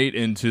culminate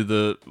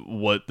into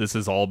what this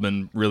has all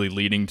been really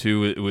leading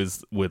to. It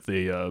was with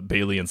the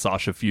Bayley and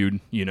Sasha feud.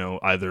 You know,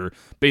 either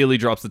Bayley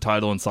drops the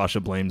title and Sasha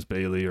blames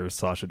Bayley, or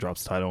Sasha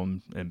drops the title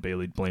and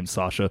Bayley blames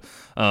Sasha.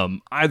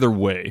 Either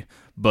way.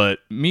 But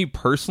me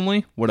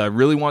personally, what I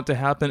really want to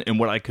happen and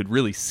what I could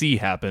really see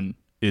happen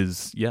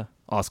is,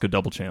 Asuka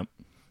double champ.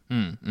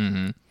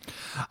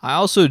 I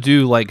also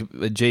do like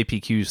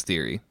JPQ's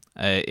theory,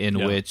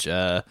 in which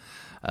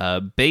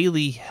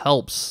Bayley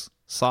helps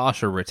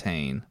Sasha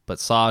retain, but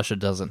Sasha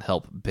doesn't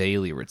help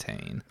Bayley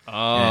retain.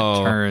 And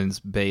it turns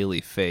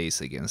Bayley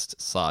face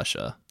against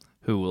Sasha,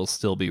 who will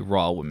still be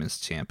Raw Women's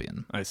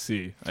Champion. I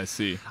see.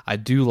 I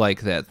do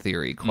like that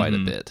theory quite a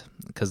bit,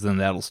 because then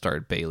that'll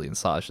start Bayley and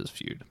Sasha's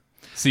feud.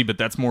 See, but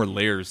that's more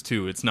layers,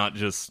 too. It's not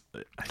just...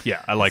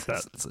 Yeah, I like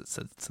that.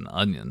 It's an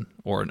onion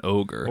or an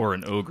ogre. Or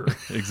an ogre,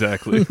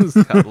 exactly.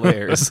 It's got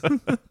layers.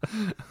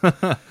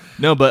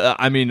 No, but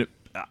I mean,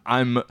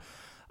 I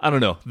don't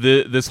know.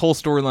 This whole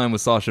storyline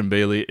with Sasha and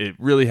Bayley, it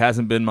really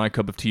hasn't been my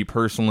cup of tea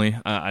personally.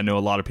 I know a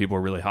lot of people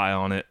are really high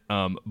on it.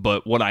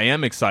 But what I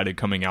am excited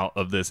coming out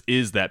of this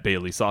is that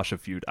Bayley-Sasha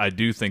feud. I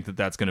do think that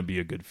that's going to be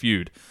a good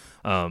feud.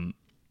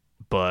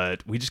 But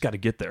we just got to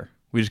get there.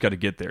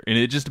 And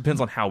it just depends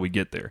on how we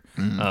get there.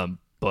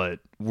 But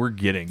we're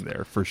getting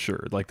there for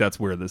sure. Like, that's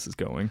where this is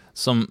going.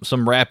 Some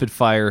rapid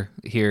fire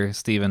here,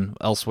 Steven,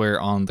 elsewhere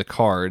on the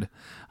card,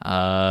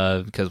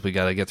 because we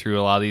got to get through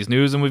a lot of these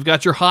news, and we've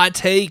got your hot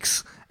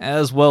takes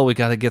as well. We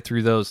got to get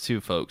through those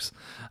too, folks,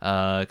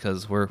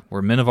 because we're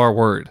men of our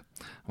word.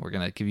 We're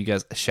going to give you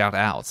guys a shout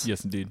outs.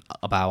 Yes, indeed.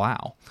 A bow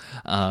wow.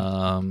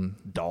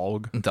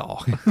 Dog.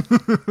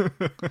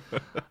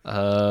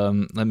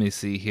 Let me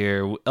see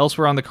here.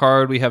 Elsewhere on the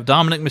card, we have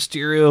Dominic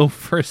Mysterio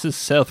versus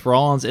Seth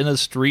Rollins in a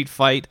street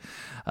fight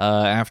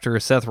after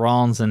Seth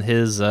Rollins and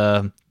his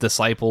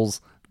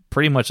disciples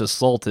pretty much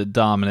assaulted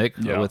Dominic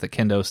with a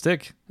kendo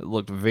stick. It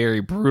looked very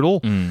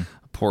brutal.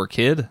 Poor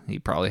kid. He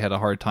probably had a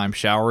hard time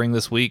showering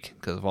this week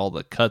because of all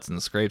the cuts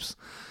and scrapes.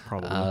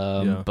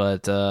 Probably.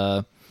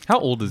 But how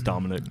old is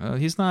Dominic?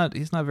 He's not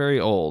very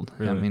old.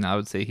 Really? I mean, I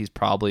would say he's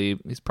probably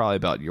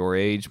about your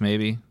age,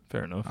 maybe.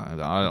 Fair enough. I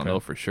don't know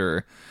for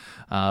sure.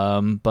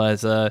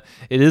 But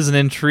it is an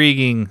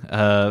intriguing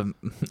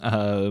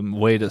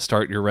way to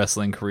start your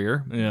wrestling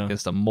career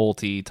against a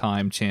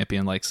multi-time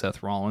champion like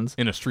Seth Rollins.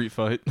 In a street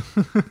fight.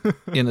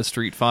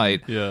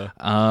 Yeah.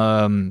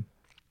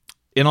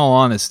 In all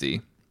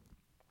honesty,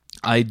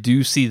 I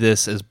do see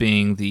this as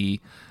being the,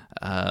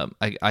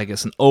 I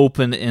guess, an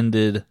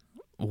open-ended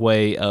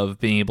way of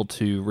being able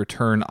to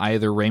return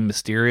either Rey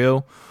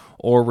Mysterio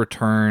or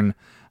return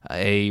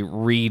a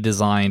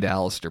redesigned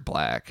Aleister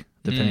Black,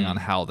 depending on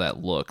how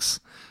that looks.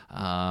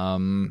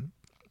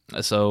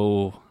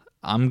 So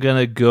I'm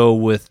gonna go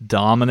with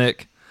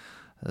Dominic,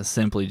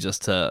 simply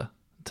just to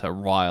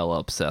rile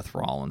up Seth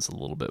Rollins a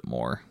little bit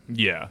more.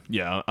 Yeah.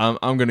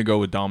 I'm gonna go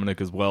with Dominic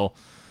as well.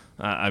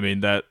 I mean,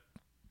 that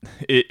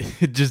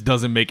it just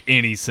doesn't make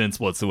any sense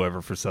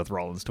whatsoever for Seth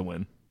Rollins to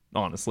win,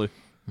 honestly.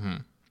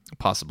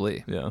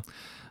 Possibly. Yeah.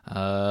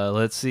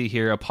 Let's see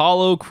here.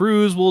 Apollo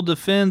Crews will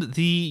defend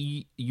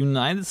the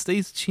United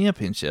States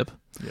Championship.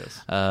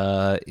 Yes.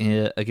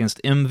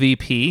 Against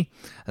MVP.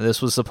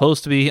 This was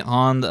supposed to be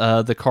on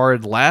the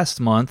card last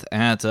month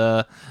at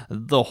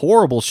the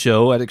horrible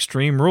show at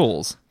Extreme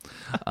Rules.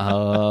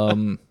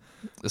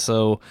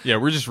 So Yeah,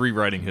 we're just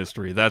rewriting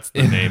history. That's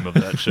the name of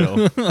that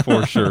show,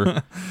 for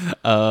sure.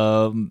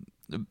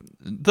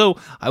 Though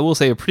I will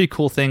say a pretty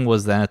cool thing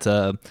was that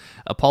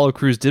Apollo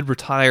Crews did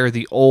retire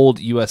the old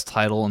U.S.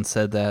 title and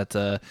said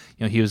that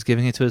he was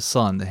giving it to his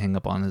son to hang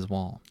up on his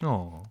wall.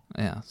 Oh.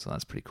 Yeah, so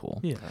that's pretty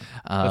cool. Yeah.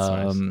 That's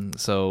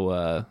nice. So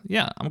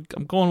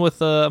I'm going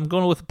with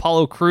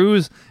Apollo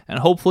Crews, and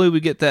hopefully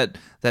we get that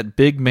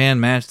big man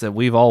match that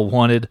we've all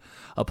wanted.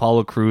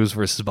 Apollo Crews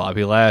versus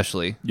Bobby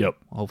Lashley. Yep.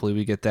 Hopefully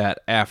we get that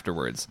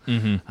afterwards.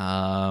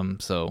 Mm-hmm.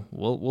 So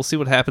we'll see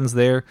what happens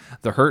there.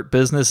 The Hurt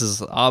Business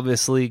has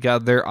obviously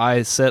got their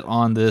eyes set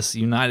on this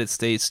United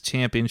States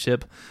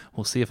Championship.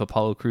 We'll see if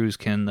Apollo Crews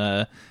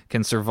can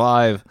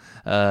survive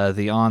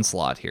the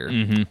onslaught here.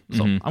 Mm-hmm.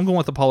 So I'm going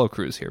with Apollo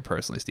Crews here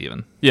personally,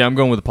 Steven. Yeah, I'm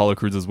going with Apollo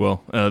Crews as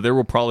well. There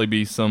will probably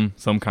be some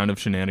kind of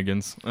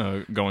shenanigans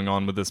going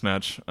on with this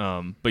match.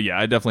 But yeah,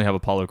 I definitely have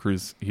Apollo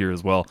Crews here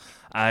as well.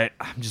 I'm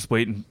just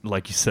waiting,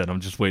 like you said,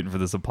 I'm just waiting for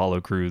this Apollo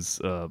Crews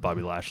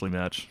Bobby Lashley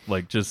match.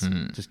 Like, just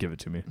give it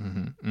to me.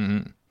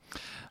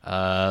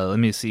 Let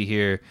me see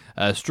here.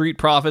 Street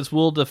Profits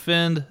will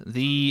defend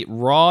the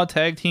Raw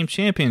Tag Team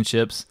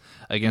Championships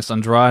against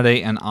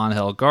Andrade and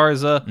Angel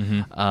Garza.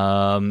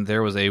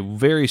 There was a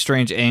very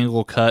strange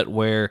angle cut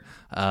where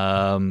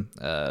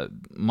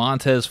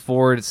Montez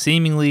Ford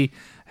seemingly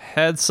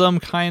had some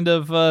kind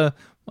of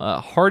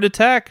heart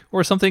attack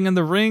or something in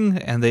the ring,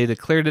 and they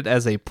declared it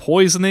as a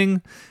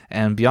poisoning,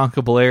 and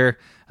Bianca Belair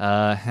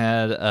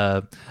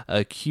had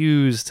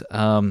accused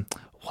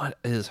what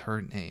is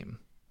her name?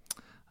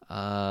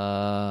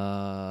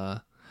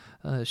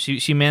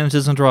 She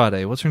manages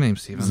Andrade. What's her name,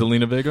 Steven?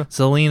 Zelina Vega?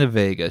 Zelina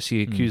Vega.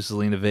 She accused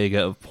Zelina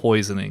Vega of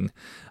poisoning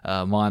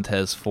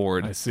Montez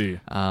Ford. I see.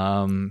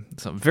 Some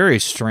very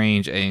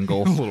strange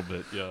angle. A little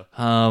bit, yeah.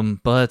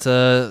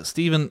 But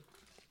Steven,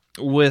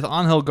 with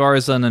Angel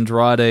Garza and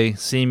Andrade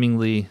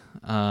seemingly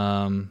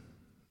at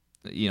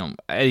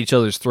each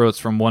other's throats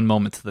from one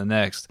moment to the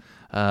next,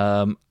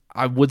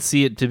 I would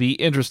see it to be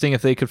interesting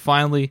if they could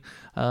finally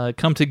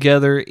come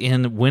together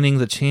in winning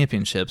the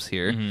championships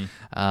here.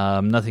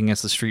 Nothing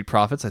against the Street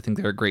Profits. I think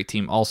they're a great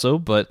team also,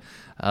 but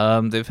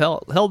they've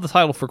held the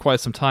title for quite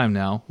some time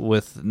now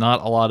with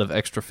not a lot of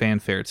extra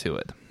fanfare to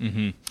it.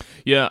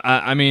 Yeah,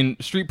 I mean,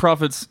 Street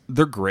Profits,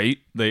 they're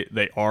great.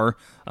 They are,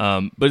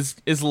 but it's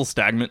a little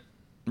stagnant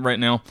right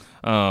now.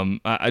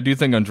 I do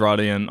think Andrade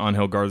and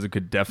Angel Garza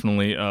could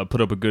definitely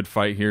put up a good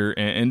fight here,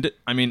 and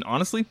I mean,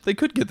 honestly, they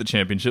could get the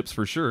championships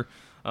for sure.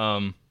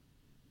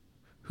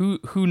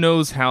 Who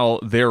knows how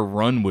their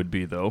run would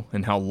be though,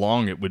 and how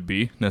long it would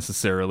be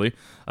necessarily.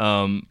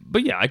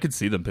 But yeah, I could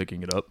see them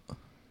picking it up.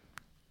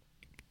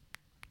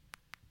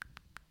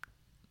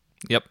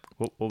 Yep.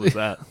 What was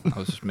that? I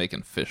was just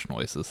making fish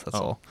noises. That's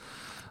all.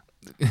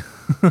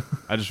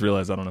 I just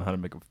realized I don't know how to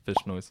make a fish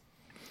noise.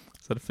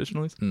 Is that a fish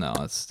noise? No,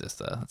 it's just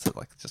a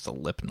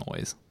lip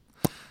noise.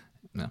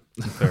 No,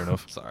 Fair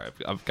enough. Sorry,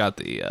 I've got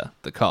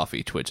the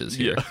coffee twitches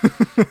here.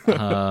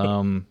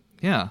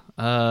 Yeah.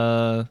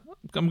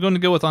 I'm going to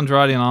go with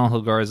Andrade and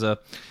Angel Garza,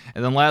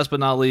 and then last but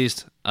not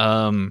least,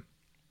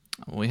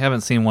 we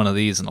haven't seen one of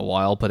these in a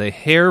while, but a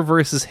hair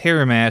versus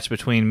hair match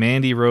between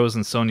Mandy Rose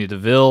and Sonya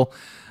Deville.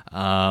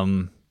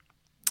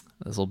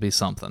 This will be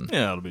something.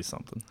 Yeah, it'll be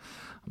something.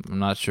 I'm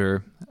not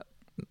sure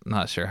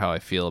how I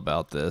feel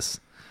about this.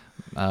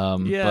 I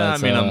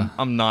mean,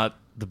 I'm not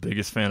the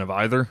biggest fan of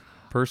either,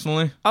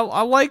 personally.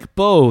 I like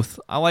both.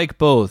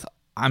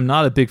 I'm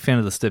not a big fan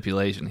of the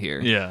stipulation here.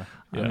 Yeah.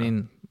 I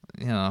mean,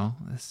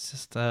 it's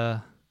just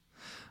I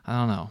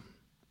don't know.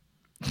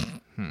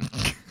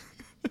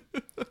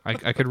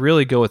 I could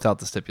really go without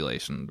the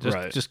stipulation.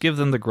 Just give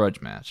them the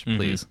grudge match,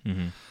 please.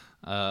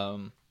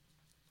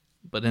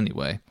 But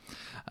anyway,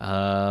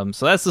 so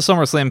that's the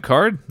SummerSlam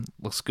card.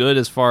 Looks good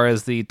as far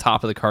as the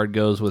top of the card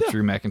goes with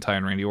Drew McIntyre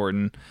and Randy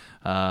Orton.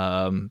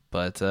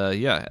 But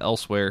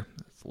elsewhere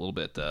it's a little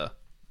bit.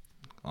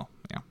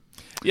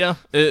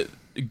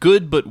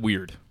 Good but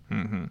weird.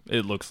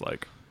 It looks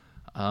like.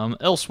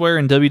 Elsewhere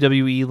in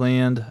WWE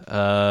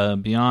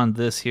land, beyond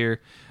this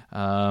here,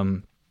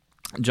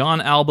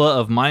 John Alba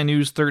of My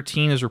News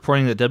 13 is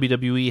reporting that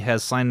WWE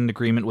has signed an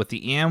agreement with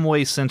the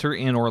Amway Center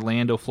in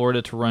Orlando,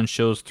 Florida to run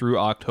shows through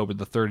October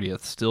the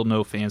 30th. Still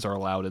no fans are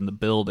allowed in the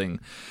building,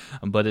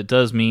 but it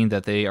does mean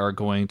that they are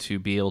going to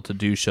be able to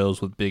do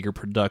shows with bigger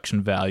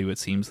production value, it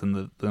seems,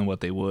 than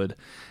what they would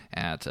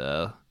at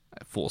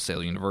Full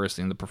Sail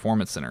University in the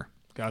Performance Center.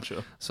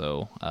 Gotcha.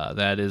 So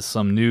that is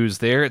some news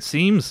there, it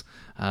seems.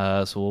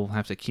 So we'll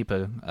have to keep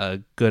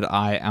a good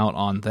eye out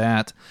on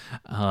that.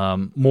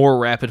 More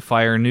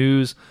rapid-fire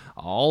news.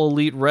 All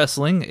Elite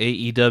Wrestling,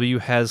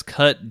 AEW, has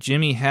cut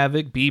Jimmy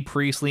Havoc, Bea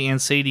Priestley,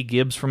 and Sadie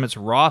Gibbs from its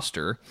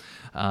roster.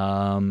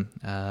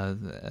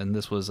 And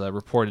this was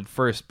reported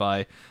first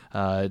by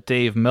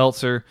Dave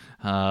Meltzer,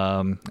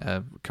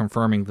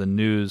 confirming the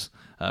news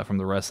from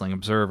the Wrestling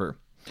Observer.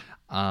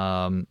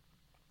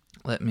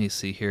 Let me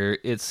see here.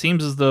 It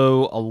seems as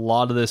though a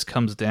lot of this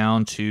comes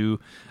down to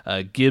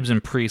Gibbs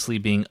and Priestley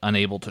being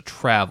unable to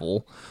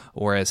travel,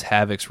 whereas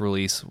Havoc's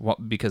release,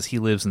 because he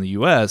lives in the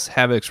U.S.,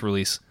 Havoc's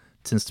release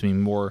tends to be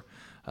more,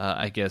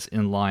 I guess,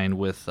 in line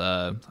with,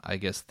 the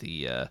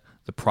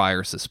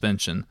prior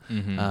suspension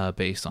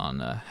based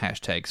on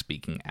hashtag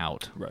speaking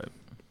out. Right.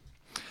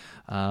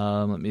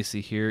 Let me see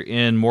here.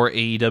 In more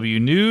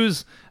AEW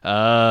news,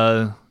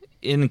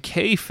 in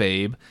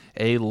kayfabe,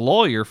 a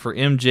lawyer for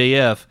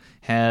MJF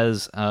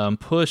has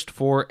pushed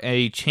for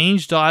a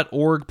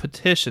Change.org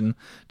petition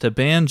to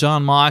ban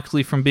Jon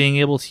Moxley from being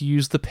able to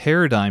use the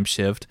Paradigm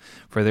Shift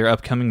for their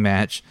upcoming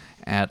match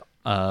at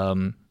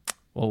what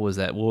was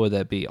that? What would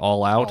that be?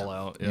 All Out? All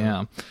Out,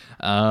 yeah.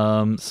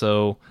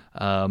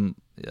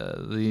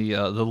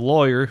 The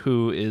lawyer,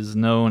 who is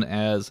known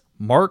as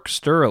Mark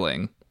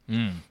Sterling.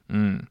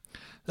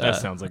 That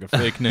sounds like a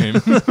fake name.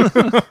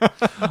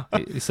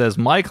 He says,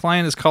 my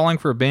client is calling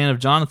for a ban of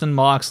Jonathan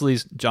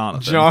Moxley's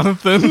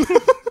move,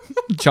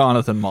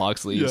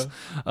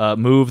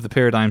 the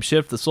Paradigm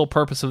Shift. The sole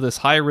purpose of this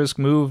high-risk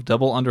move,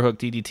 double underhook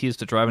DDT, is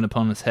to drive an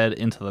opponent's head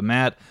into the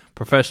mat.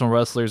 Professional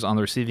wrestlers on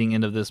the receiving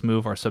end of this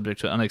move are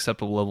subject to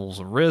unacceptable levels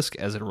of risk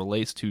as it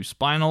relates to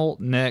spinal,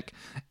 neck,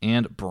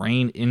 and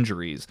brain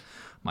injuries.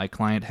 My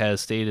client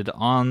has stated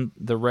on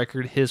the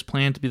record his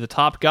plan to be the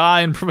top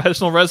guy in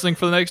professional wrestling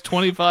for the next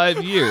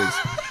 25 years.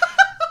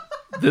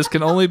 This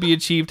can only be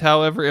achieved,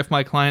 however, if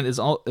my client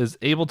is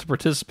able to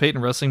participate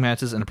in wrestling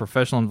matches in a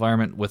professional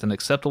environment with an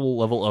acceptable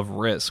level of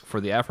risk.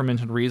 For the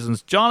aforementioned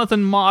reasons,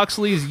 Jonathan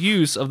Moxley's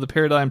use of the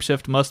Paradigm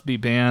Shift must be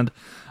banned,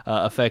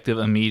 effective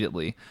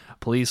immediately.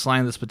 Please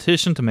sign this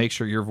petition to make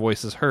sure your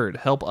voice is heard.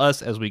 Help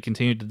us as we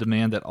continue to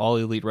demand that All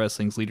Elite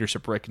Wrestling's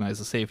leadership recognize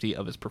the safety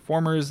of its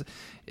performers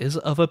is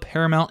of a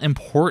paramount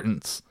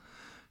importance.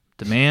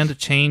 Demand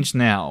change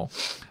now,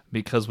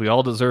 because we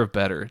all deserve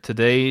better.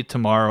 Today,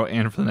 tomorrow,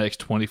 and for the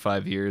next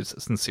 25 years.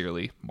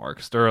 Sincerely,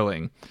 Mark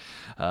Sterling.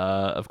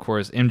 Of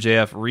course,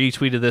 MJF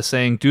retweeted this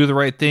saying, do the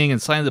right thing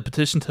and sign the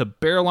petition to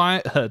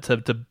ban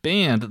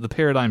the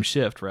Paradigm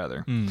Shift,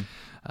 rather.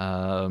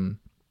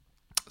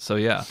 So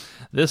yeah,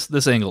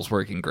 this angle's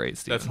working great,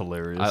 Steve. That's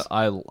hilarious.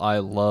 I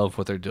love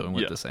what they're doing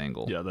with this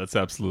angle. Yeah, that's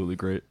absolutely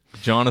great.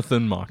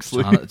 Jonathan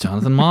Moxley.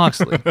 Jonathan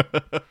Moxley.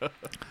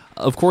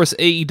 Of course,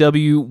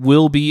 AEW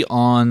will be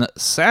on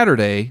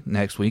Saturday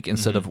next week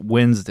instead of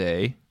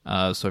Wednesday.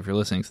 So if you're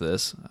listening to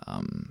this,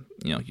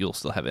 you'll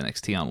still have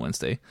NXT on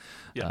Wednesday.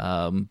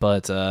 Yeah.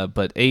 But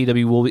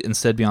AEW will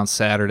instead be on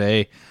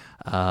Saturday.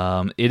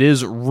 It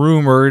is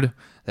rumored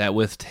that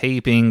with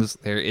tapings,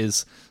 there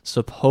is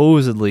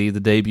supposedly the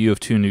debut of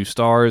two new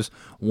stars.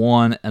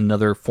 One,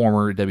 another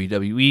former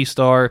WWE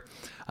star.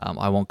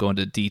 I won't go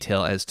into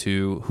detail as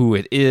to who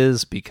it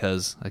is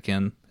because,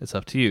 again, it's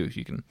up to you.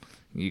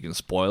 You can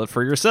spoil it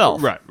for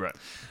yourself. Right.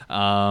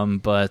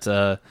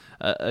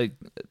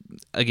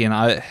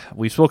 Again,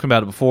 we've spoken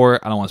about it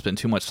before. I don't want to spend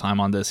too much time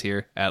on this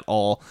here at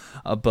all.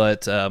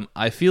 But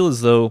I feel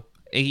as though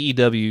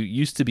AEW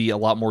used to be a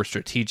lot more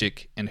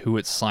strategic in who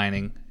it's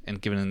signing and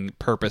giving it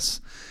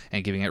purpose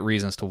and giving it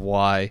reasons to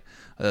why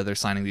they're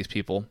signing these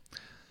people.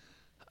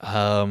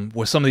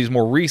 With some of these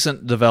more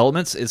recent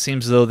developments, it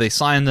seems as though they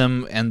sign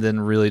them and then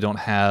really don't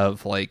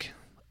have like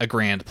a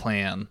grand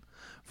plan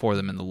for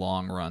them in the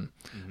long run.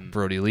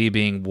 Brody Lee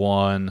being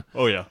one.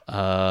 Oh yeah.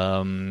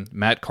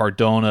 Matt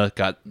Cardona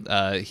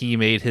he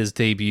made his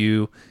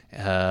debut,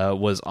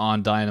 was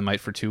on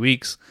Dynamite for 2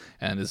 weeks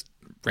and is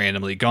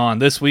randomly gone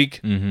this week.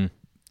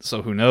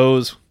 So who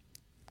knows?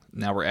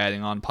 Now we're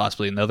adding on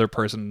possibly another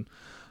person,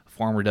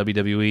 former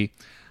WWE.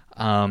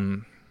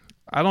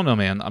 I don't know,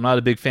 man. I'm not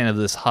a big fan of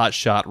this hot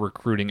shot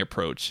recruiting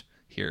approach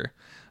here.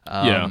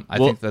 I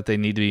think that they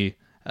need to be,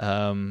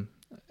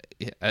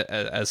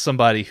 as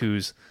somebody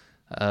who's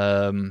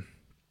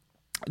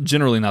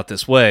generally not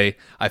this way,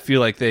 I feel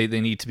like they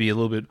need to be a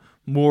little bit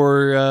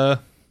more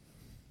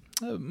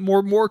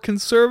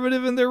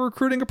conservative in their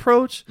recruiting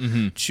approach,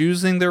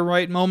 choosing their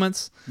right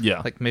moments.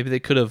 Yeah. Like maybe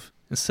they could have,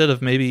 instead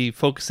of maybe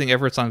focusing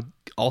efforts on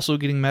also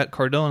getting Matt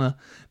Cardona,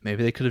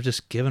 maybe they could have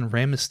just given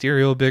Rey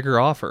Mysterio a bigger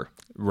offer.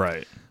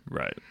 Right.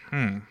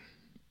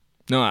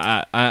 No,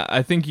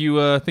 I think you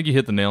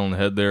hit the nail on the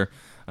head there.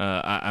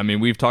 I mean,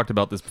 we've talked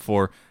about this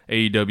before.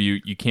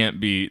 AEW, you can't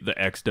be the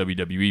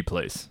ex-WWE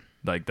place.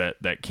 Like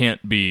that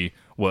can't be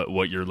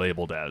what you're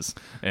labeled as.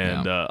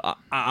 And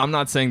I'm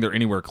not saying they're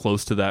anywhere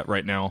close to that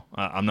right now.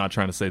 I'm not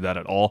trying to say that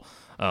at all.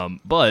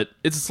 But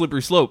it's a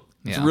slippery slope.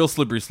 It's a real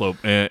slippery slope,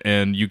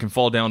 and you can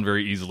fall down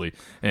very easily.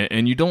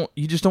 And you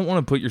just don't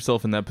want to put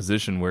yourself in that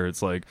position where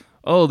it's like,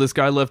 oh, this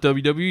guy left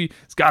WWE,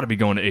 it's got to be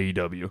going to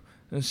AEW.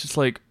 And it's just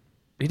like,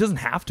 he doesn't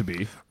have to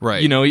be.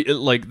 Right.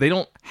 They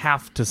don't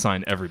have to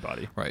sign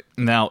everybody. Right.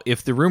 Now,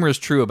 if the rumor is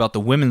true about the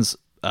women's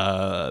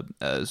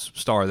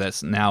star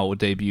that's now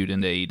debuted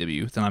into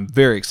AEW, then I'm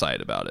very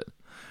excited about it.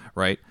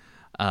 Right.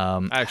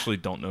 I actually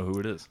don't know who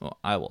it is. Well,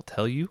 I will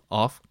tell you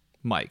off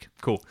mic.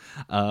 Cool.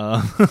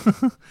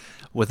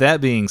 With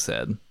that being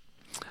said,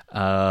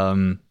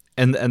 and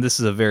this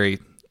is a very,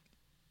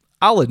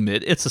 I'll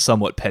admit, it's a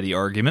somewhat petty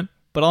argument,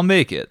 but I'll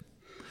make it.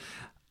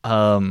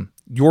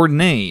 Your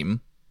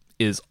name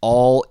is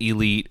All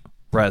Elite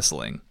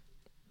Wrestling.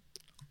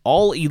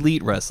 All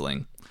Elite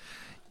Wrestling.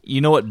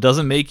 You know what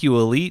doesn't make you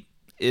elite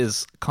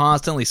is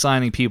constantly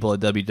signing people at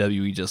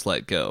WWE just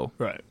let go.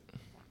 Right.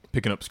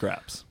 Picking up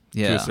scraps to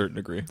Yeah. a certain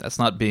degree. That's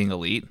not being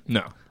elite.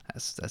 No.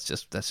 That's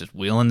just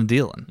wheeling and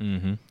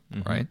dealing.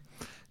 Right?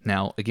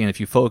 Now, again, if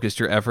you focused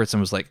your efforts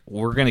and was like,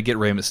 we're going to get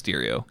Rey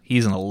Mysterio.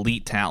 He's an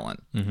elite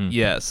talent.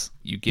 Yes,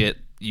 you get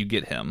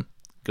him.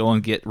 Go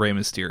and get Rey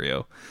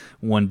Mysterio.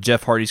 When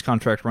Jeff Hardy's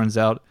contract runs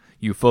out,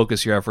 you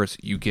focus your efforts,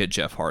 you get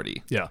Jeff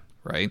Hardy. Yeah.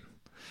 Right?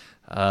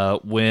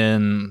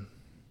 When,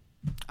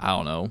 I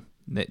don't know,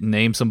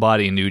 name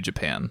somebody in New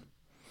Japan.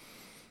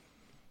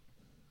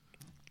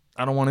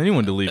 I don't want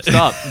anyone to leave.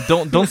 Stop.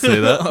 Don't say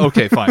that.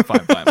 Okay, fine.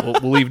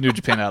 We'll leave New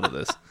Japan out of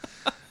this.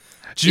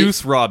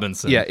 Juice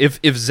Robinson. Yeah, if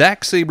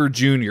Zack Sabre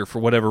Jr. for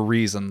whatever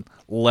reason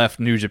left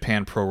New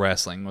Japan Pro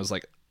Wrestling, was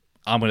like,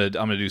 I'm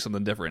gonna do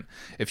something different.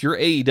 If you're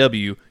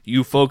AEW,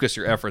 you focus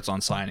your efforts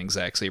on signing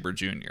Zack Sabre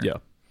Jr. Yeah.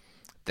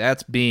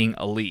 That's being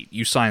elite.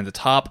 You sign the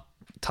top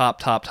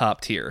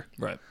tier.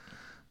 Right.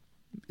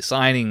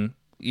 Signing,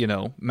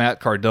 Matt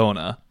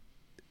Cardona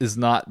is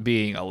not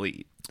being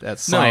elite.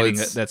 That's No, signing.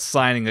 it's- That's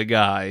signing a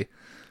guy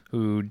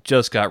who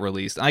just got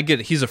released. I get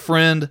it. He's a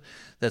friend.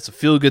 That's a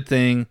feel good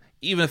thing.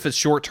 Even if it's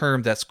short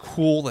term, that's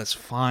cool. That's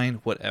fine.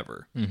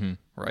 Whatever.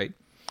 Right.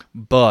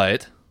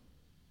 But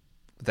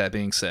that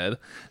being said,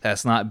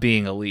 that's not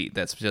being elite.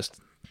 That's just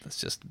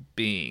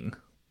being.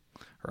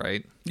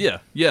 Right. Yeah.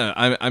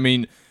 I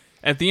mean,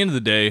 at the end of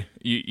the day,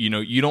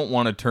 you don't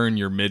want to turn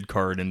your mid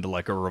card into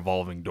like a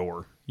revolving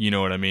door. You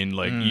know what I mean?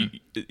 Like,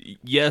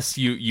 yes,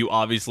 you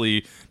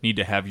obviously need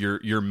to have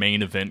your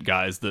main event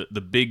guys, the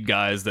big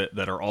guys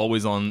that are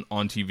always on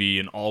TV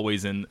and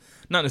always in,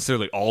 not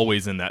necessarily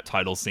always in that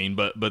title scene,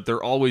 but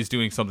they're always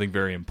doing something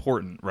very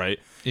important, right?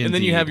 Indeed. And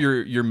then you have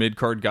your mid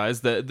card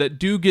guys that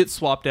do get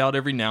swapped out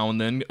every now and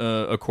then,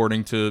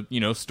 according to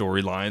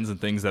storylines and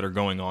things that are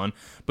going on.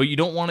 But you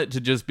don't want it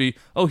to just be,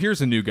 oh,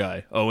 here's a new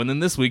guy. Oh, and then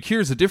this week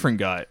here's a different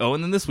guy. Oh,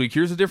 and then this week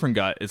here's a different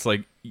guy. It's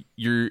like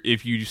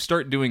if you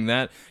start doing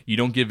that, you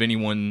don't give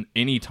anyone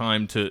any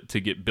time to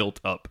get built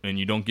up, and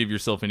you don't give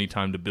yourself any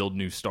time to build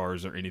new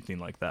stars or anything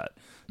like that.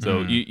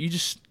 So you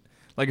just,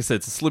 like I said,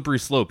 it's a slippery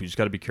slope. You just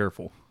got to be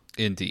careful.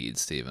 Indeed,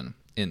 Stephen.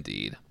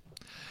 Indeed.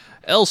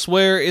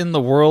 Elsewhere in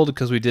the world,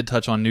 because we did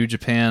touch on New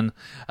Japan,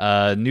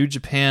 New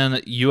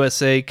Japan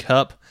USA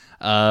Cup,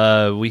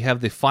 we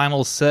have the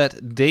final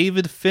set.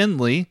 David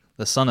Finlay,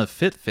 the son of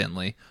Fit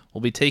Finlay, will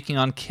be taking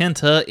on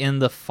Kenta in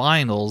the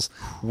finals.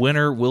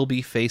 Winner will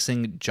be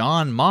facing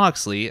Jon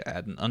Moxley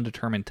at an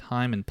undetermined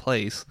time and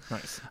place.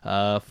 Nice.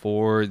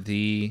 For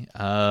the,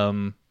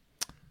 the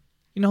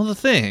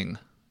thing.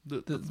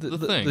 The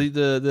thing. thing.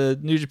 The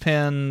New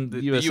Japan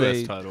USA the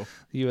US title.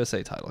 The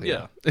USA title,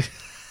 Yeah.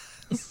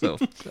 So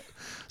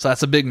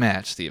that's a big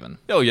match, Steven.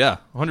 Oh yeah,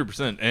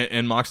 100%.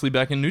 And Moxley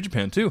back in New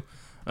Japan too.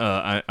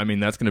 I mean,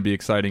 that's going to be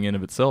exciting in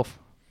of itself.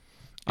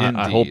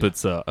 I hope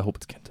it's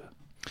Kenta.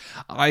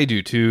 I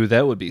do too.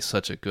 That would be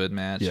such a good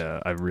match.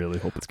 Yeah, I really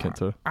hope it's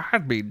Kenta.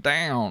 I'd be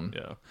down.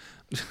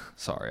 Yeah.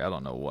 Sorry, I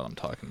don't know what I'm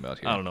talking about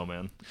here. I don't know,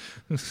 man.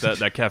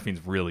 That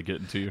caffeine's really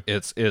getting to you.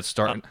 It's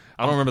starting.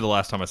 I don't remember the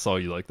last time I saw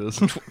you like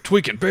this.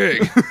 Tweaking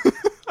big.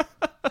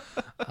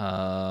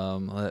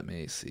 Let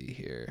me see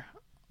here.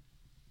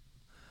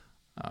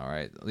 All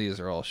right, these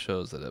are all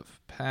shows that have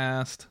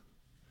passed.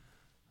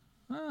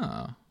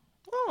 Oh,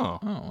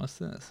 what's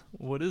this?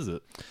 What is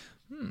it?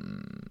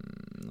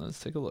 Let's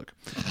take a look.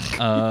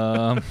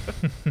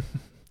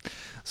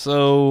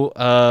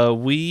 So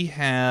we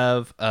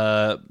have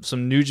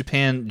some New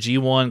Japan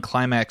G1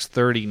 Climax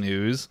 30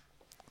 news.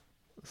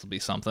 This will be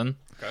something.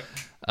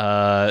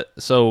 Okay.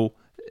 So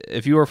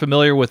if you are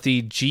familiar with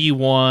the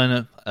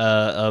G1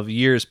 of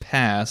years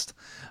past,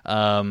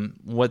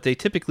 what they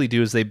typically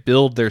do is they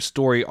build their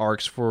story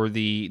arcs for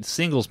the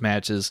singles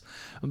matches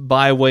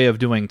by way of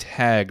doing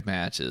tag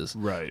matches,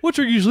 Right. Which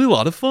are usually a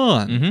lot of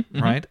fun,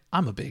 right?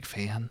 I'm a big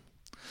fan.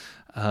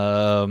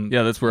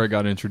 Yeah, that's where I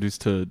got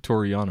introduced to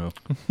Toriano,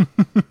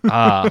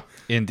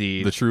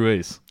 Indeed, the true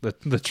ace.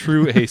 the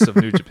true ace of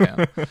New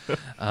Japan.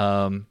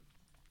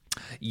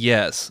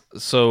 Yes,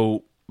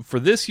 so for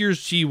this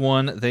year's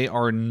G1, they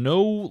are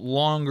no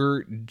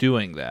longer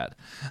doing that.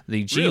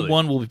 The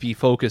G1 will be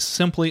focused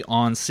simply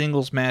on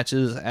singles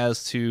matches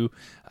as to,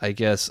 I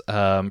guess,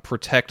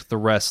 protect the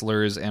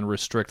wrestlers and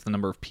restrict the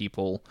number of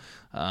people,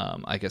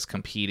 I guess,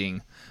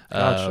 competing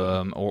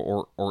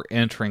or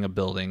entering a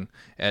building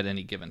at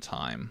any given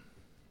time.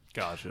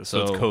 Gotcha.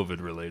 So it's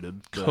COVID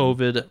related.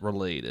 COVID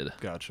related.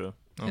 Gotcha.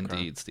 Okay.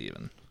 Indeed,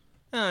 Stephen.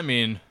 I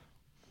mean,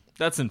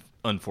 that's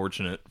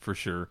unfortunate for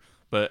sure.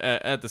 But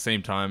at the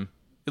same time,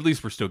 at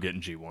least we're still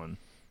getting G1,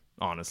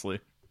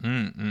 honestly.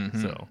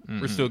 So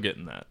we're still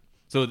getting that.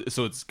 So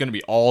it's going to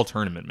be all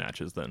tournament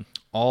matches then.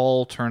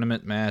 All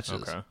tournament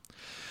matches.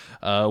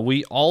 Okay.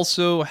 We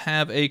also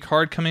have a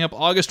card coming up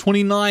August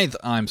 29th.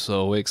 I'm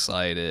so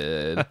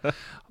excited.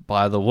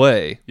 By the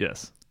way,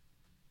 Yes.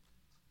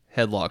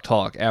 Headlock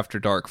Talk After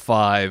Dark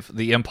 5,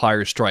 The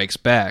Empire Strikes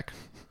Back,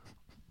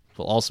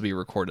 will also be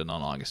recorded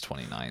on August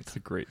 29th. It's a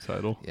great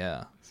title.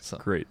 Yeah. So,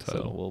 great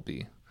title. So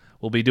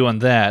we'll be doing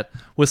that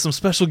with some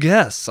special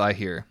guests, I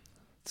hear.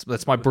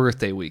 That's my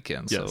birthday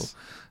weekend, Yes. so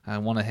I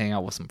want to hang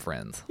out with some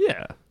friends.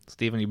 Yeah.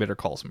 Steven, you better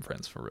call some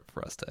friends for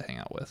us to hang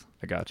out with.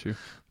 I got you.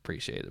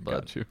 Appreciate it, bud.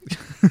 Got you.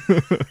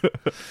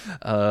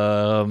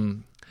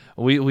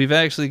 We've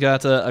actually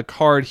got a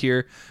card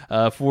here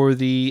for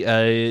the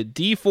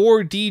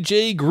D4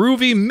 DJ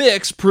Groovy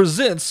Mix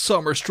presents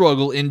Summer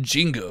Struggle in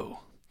Jingo.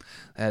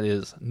 That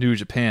is New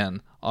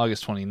Japan,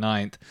 August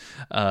 29th.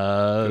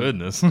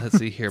 Goodness. Let's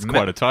see here. It's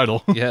quite a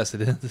title. Yes,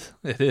 it is.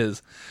 It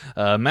is.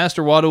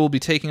 Master Wado will be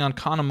taking on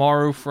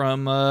Kanemaru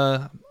from,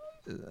 I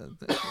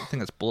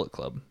think that's Bullet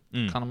Club.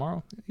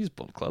 Kanemaru? He's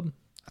Bullet Club.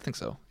 I think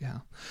so, yeah.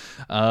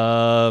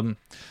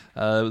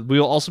 We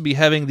will also be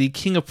having the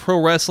King of Pro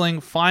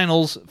Wrestling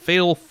Finals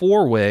Fatal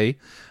 4-Way,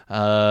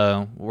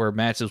 where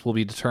matches will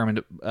be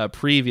determined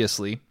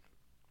previously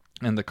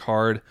in the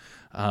card.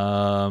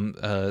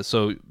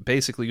 So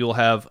basically you'll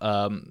have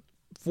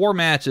 4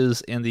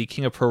 matches in the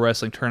King of Pro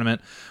Wrestling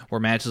tournament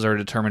where matches are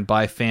determined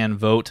by fan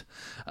vote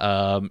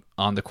on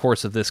the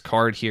course of this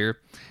card here.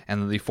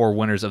 And the 4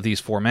 winners of these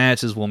 4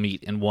 matches will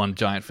meet in one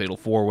giant Fatal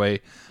 4-Way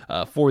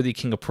for the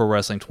King of Pro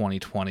Wrestling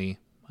 2020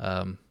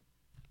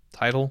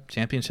 title,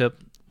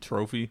 championship,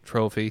 trophy,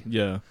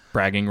 Yeah.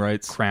 Bragging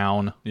rights.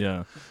 crown.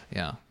 Yeah.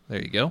 Yeah,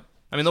 there you go.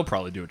 I mean, they'll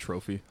probably do a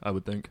trophy, I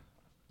would think.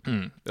 They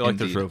like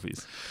their Indeed.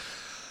 trophies.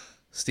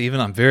 Steven,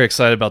 I'm very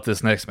excited about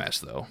this next match,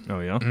 though.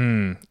 Oh, yeah?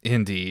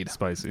 Indeed.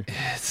 Spicy.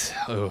 It's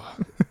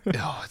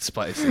it's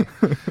spicy.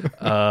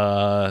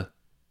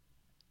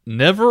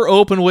 Never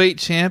open weight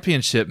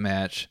championship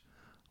match.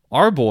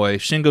 Our boy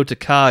Shingo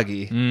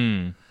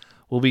Takagi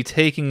will be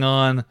taking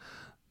on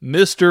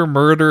Mr.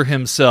 Murder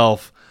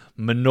himself,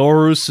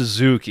 Minoru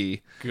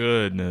Suzuki,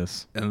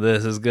 Goodness. and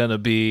this is gonna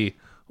be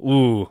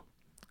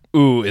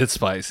it's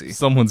spicy.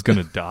 Someone's going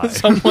to die.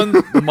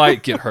 Someone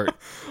might get hurt.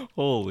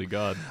 Holy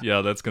God.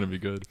 Yeah, that's going to be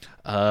good.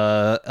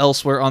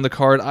 Elsewhere on the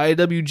card,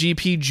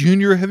 IWGP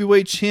Junior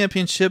Heavyweight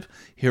Championship,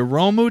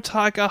 Hiromu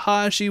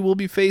Takahashi will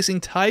be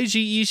facing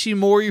Taiji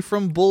Ishimori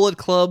from Bullet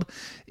Club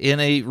in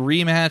a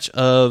rematch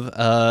of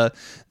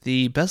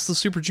the Best of the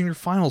Super Junior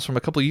Finals from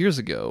a couple years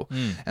ago.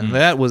 And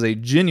that was a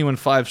genuine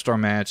 5-star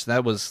match.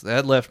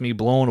 That left me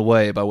blown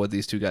away by what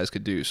these two guys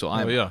could do. So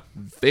I'm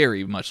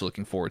very much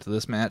looking forward to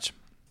this match.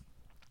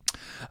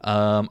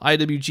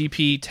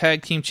 IWGP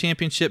Tag Team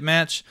Championship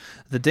match,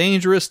 the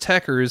Dangerous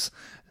Techers,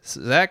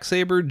 Zack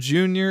Sabre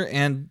Jr.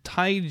 and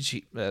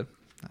Taichi. I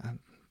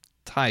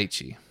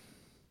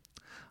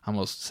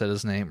almost said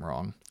his name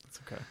wrong. It's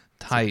okay.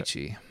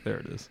 Taichi. Okay. There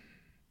it is.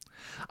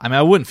 I mean,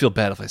 I wouldn't feel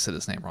bad if I said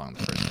his name wrong in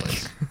the first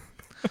place.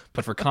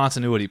 But for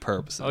continuity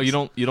purposes. Oh, you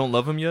don't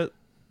love him yet?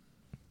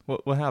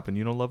 What happened?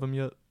 You don't love him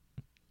yet?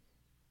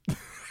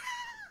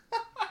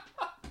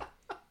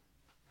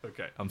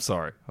 Okay, I'm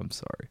sorry.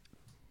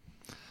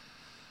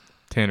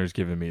 Tanner's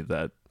giving me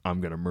that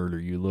I'm gonna murder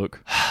you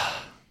look.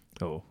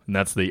 Oh, and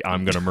that's the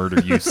I'm gonna murder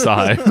you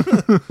sigh.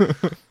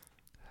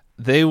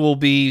 They will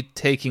be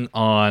taking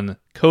on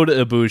Kota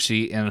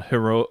Ibushi and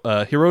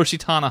Hiroshi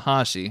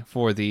Tanahashi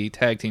for the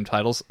tag team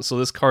titles. So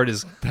this card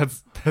is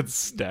That's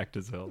stacked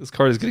as hell.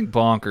 getting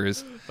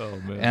bonkers. Oh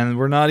man. And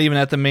we're not even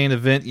at the main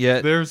event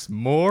yet. There's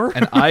more?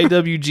 An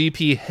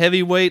IWGP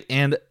Heavyweight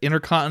and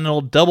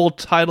Intercontinental double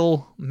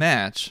title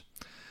match.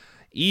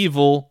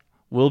 Evil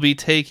will be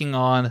taking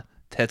on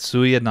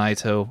Tetsuya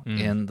Naito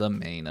in the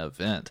main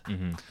event.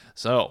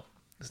 So,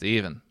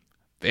 Steven,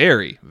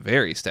 very,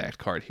 very stacked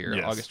card here.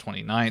 Yes. August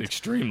 29th.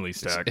 Extremely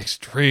stacked.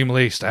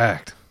 Extremely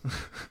stacked.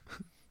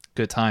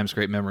 Good times,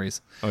 great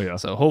memories. Oh yeah.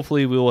 So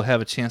hopefully we will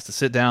have a chance to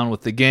sit down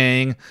with the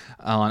gang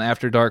on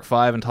After Dark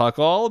 5 and talk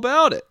all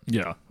about it.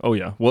 Yeah. Oh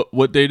yeah.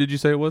 What day did you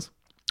say it was?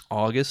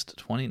 August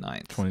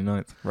 29th.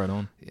 29th. Right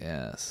on.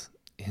 Yes,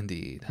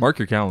 indeed. Mark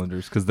your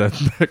calendars because that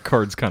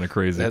card's kind of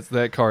crazy.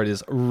 That card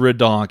is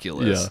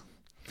redonkulous. Yeah.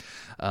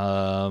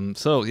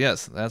 So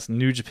yes, that's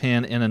New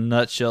Japan in a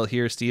nutshell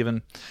here,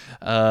 Steven.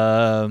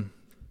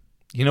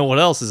 You know what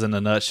else is in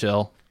a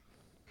nutshell?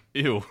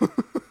 Ew.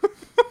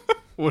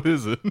 What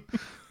is it?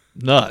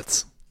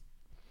 Nuts.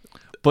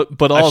 But I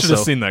should have also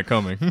seen that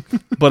coming.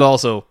 but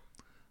also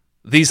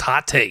these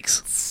hot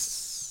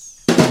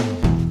takes.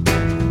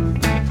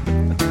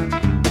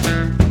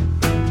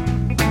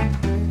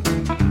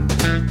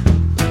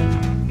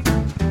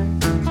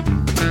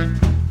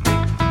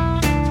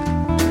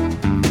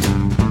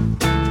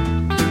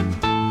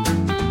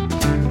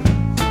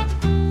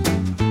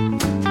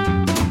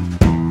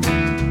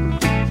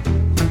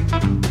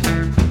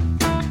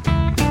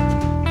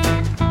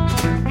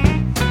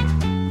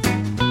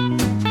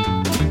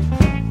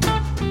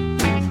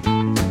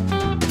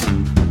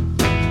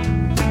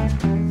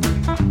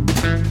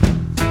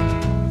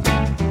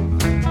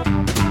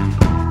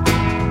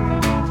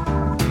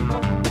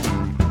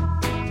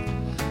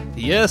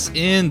 Yes,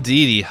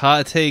 indeedy.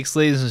 Hot takes,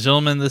 ladies and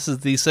gentlemen. This is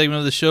the segment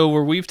of the show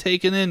where we've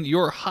taken in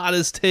your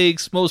hottest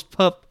takes, most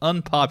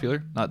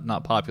unpopular,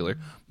 not popular,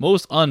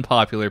 most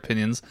unpopular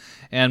opinions,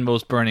 and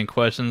most burning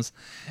questions.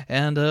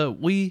 And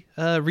we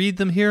read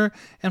them here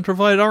and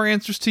provide our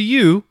answers to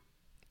you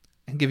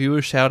and give you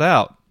a shout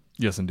out.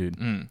 Yes, indeed.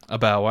 A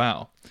bow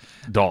wow.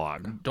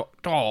 Dog.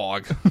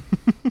 Dog.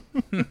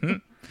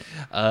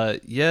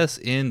 Yes,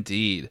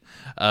 indeed.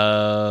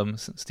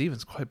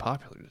 Steven's quite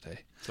popular today.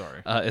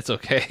 Sorry. It's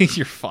okay.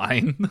 You're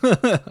fine.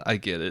 I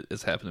get it.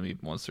 It's happened to me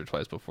once or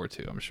twice before,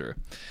 too, I'm sure.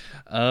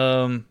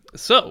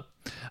 So,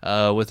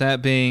 with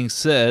that being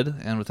said,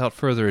 and without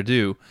further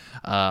ado,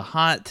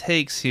 hot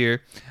takes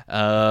here.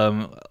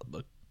 A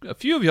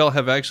few of y'all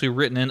have actually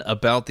written in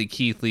about the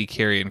Keith Lee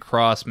Karrion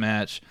Kross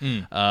match,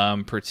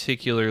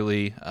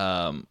 particularly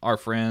our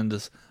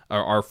friends,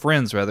 Mike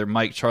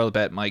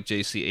Charlebat, Mike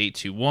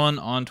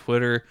JC821 on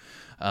Twitter,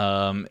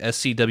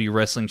 SCW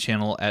Wrestling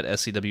Channel at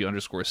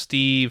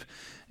SCW_Steve,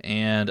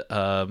 and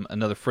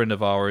another friend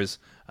of ours,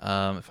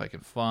 if I can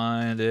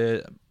find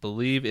it, I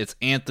believe it's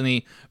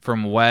Anthony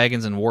from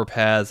Wagons and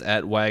Warpaths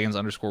at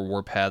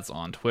Wagons_Warpaths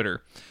on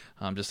Twitter.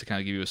 Just to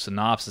kind of give you a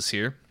synopsis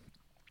here.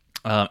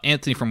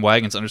 Anthony from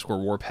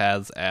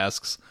Wagons_Warpaths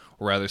asks,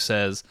 or rather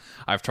says,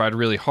 I've tried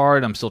really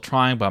hard. I'm still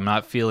trying, but I'm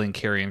not feeling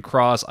Karrion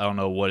Kross. I don't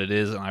know what it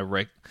is, and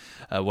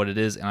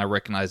I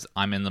recognize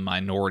I'm in the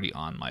minority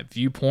on my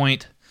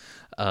viewpoint.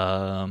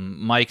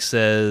 Mike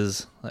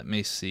says, let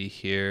me see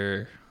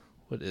here.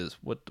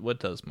 What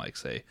does Mike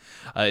say?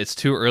 It's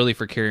too early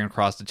for Karrion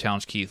Kross to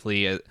challenge Keith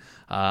Lee.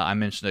 I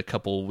mentioned a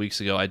couple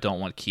weeks ago I don't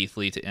want Keith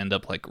Lee to end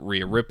up like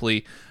Rhea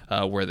Ripley,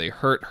 where they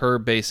hurt her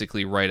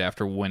basically right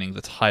after winning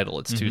the title.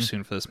 It's too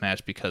soon for this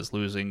match because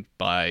losing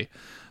by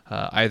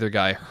either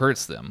guy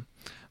hurts them.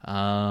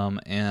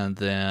 And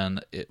then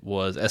it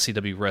was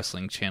SCW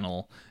Wrestling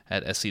Channel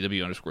at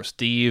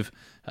SCW_Steve.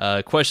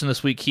 Question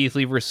this week, Keith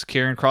Lee versus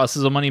Karrion Kross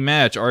is a money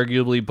match.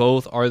 Arguably,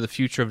 both are the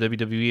future of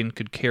WWE and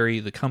could carry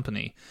the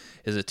company.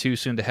 Is it too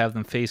soon to have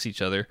them face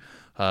each other?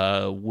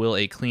 Will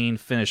a clean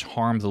finish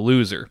harm the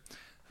loser?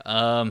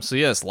 So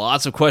yes,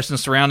 lots of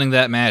questions surrounding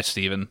that match,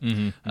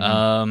 Steven.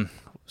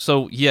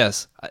 So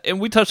yes, and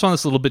we touched on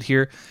this a little bit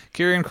here.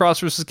 Karrion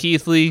Kross versus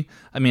Keith Lee.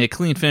 I mean, a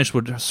clean finish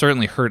would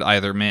certainly hurt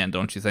either man,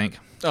 don't you think?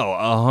 Oh,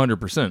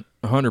 100%.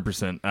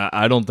 100%.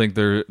 I don't think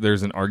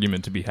there's an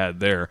argument to be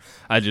had there.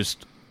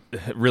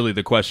 Really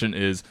the question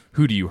is,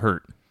 who do you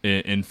hurt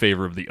in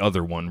favor of the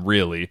other one,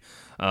 really?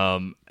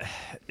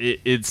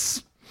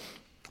 It's...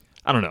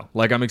 I don't know.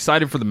 Like, I'm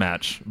excited for the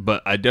match,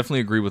 but I definitely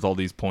agree with all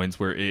these points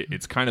where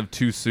it's kind of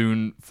too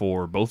soon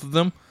for both of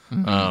them.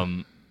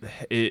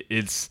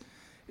 It's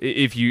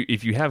if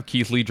you have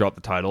Keith Lee drop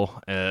the title,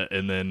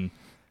 and then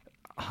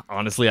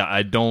honestly,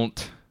 I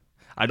don't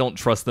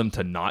trust them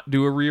to not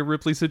do a Rhea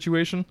Ripley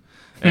situation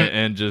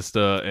and just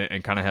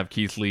and kind of have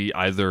Keith Lee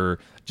either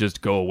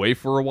just go away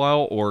for a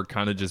while or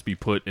kind of just be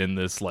put in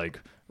this like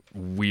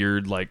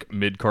weird like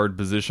mid-card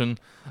position.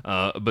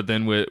 But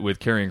then with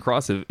Karrion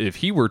Kross, if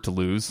he were to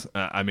lose,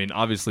 I mean,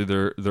 obviously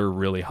they're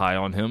really high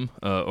on him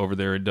over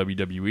there in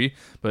WWE,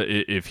 but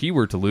if he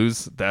were to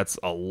lose, that's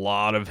a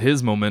lot of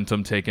his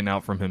momentum taken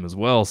out from him as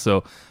well.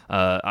 So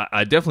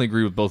I definitely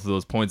agree with both of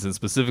those points, and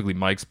specifically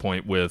Mike's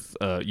point with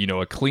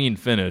a clean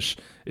finish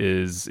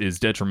is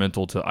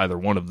detrimental to either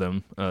one of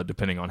them,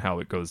 depending on how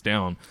it goes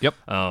down. Yep.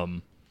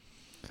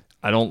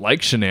 I don't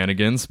like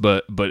shenanigans,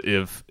 but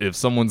if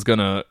someone's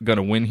gonna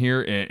win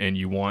here and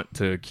you want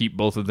to keep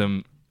both of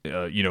them,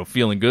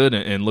 feeling good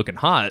and looking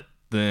hot,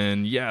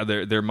 then yeah,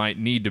 there might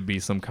need to be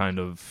some kind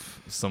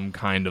of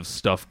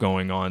stuff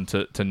going on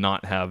to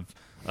not have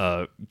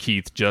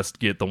Keith just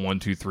get the 1,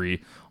 2,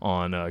 3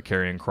 on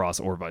Karrion Kross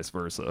or vice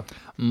versa.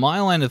 My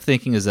line of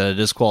thinking is that a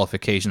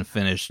disqualification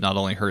finish not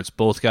only hurts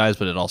both guys,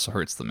 but it also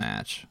hurts the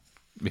match.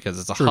 Because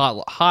it's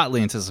a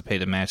hotly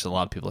anticipated match that a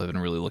lot of people have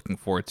been really looking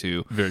forward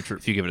to. Very true.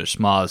 If you give it a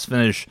schmoz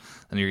finish,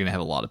 then you're going to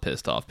have a lot of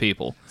pissed off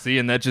people. See,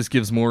 and that just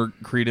gives more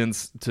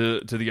credence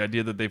to the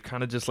idea that they've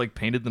kind of just like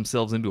painted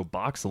themselves into a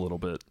box a little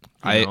bit.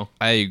 I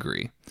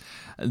agree.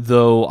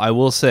 Though I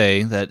will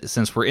say that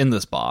since we're in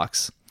this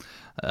box,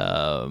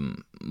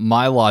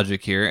 my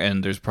logic here,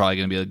 and there's probably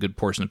going to be a good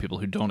portion of people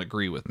who don't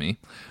agree with me,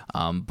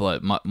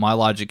 but my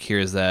logic here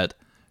is that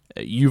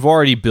you've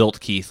already built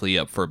Keith Lee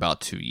up for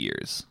about 2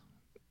 years.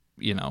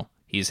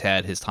 He's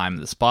had his time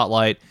in the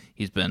spotlight.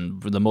 He's been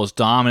the most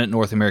dominant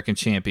North American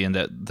champion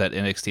that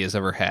NXT has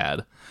ever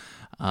had.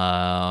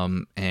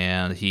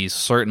 And he's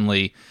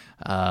certainly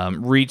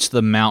reached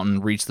the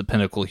mountain, reached the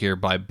pinnacle here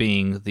by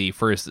being the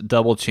first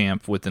double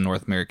champ with the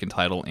North American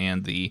title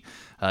and the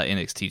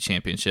NXT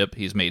championship.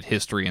 He's made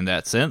history in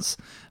that sense.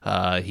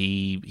 I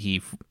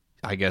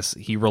guess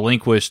he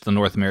relinquished the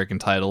North American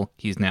title.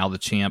 He's now the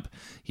champ.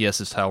 Yes,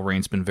 his title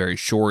reign's been very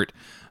short,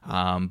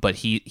 but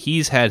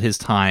he's had his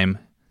time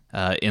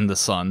in the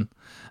sun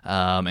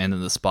and in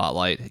the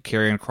spotlight.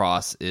 Karrion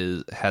Kross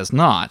has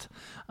not.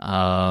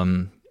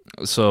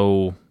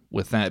 So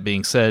with that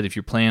being said, if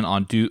you're planning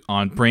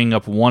on bringing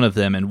up one of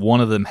them and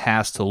one of them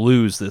has to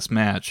lose this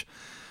match,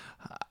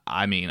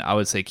 I mean, I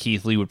would say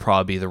Keith Lee would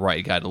probably be the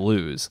right guy to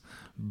lose.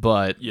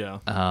 But Yeah.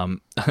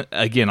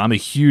 Again, I'm a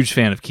huge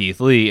fan of Keith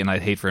Lee, and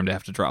I'd hate for him to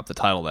have to drop the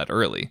title that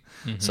early.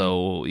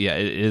 So yeah,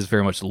 it is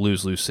very much a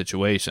lose-lose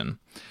situation.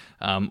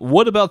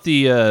 What about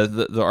the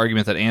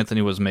argument that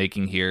Anthony was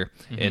making here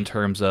in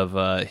terms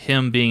of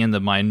him being in the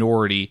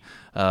minority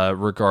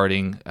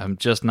regarding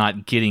just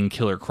not getting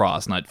Killer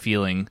Kross, not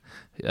feeling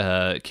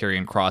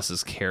Karrion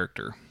Kross's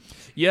character?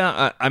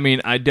 Yeah, I mean,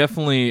 I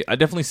definitely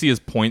see his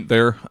point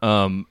there.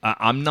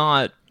 I'm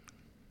not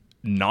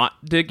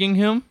digging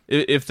him,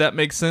 if that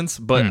makes sense.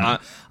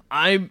 But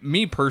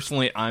me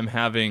personally, I'm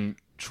having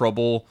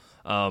trouble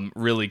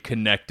really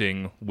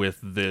connecting with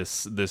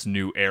this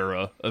new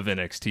era of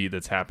NXT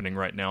that's happening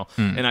right now.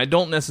 And I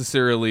don't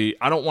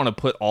want to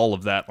put all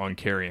of that on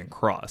Karrion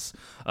Kross.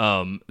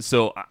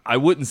 So I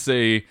wouldn't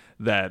say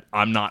that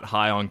I'm not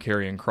high on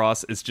Karrion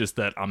Kross. It's just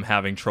that I'm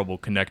having trouble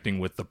connecting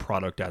with the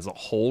product as a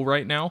whole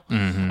right now.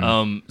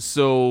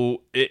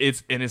 So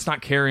it's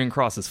not Karrion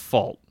Kross's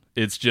fault.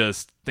 It's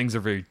just things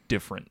are very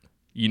different.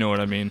 You know what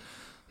I mean?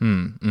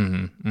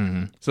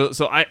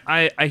 So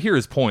I hear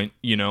his point,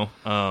 you know.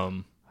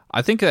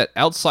 I think that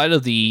outside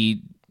of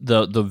the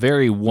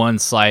very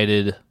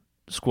one-sided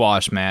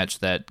squash match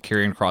that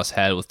Karrion Kross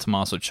had with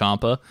Tommaso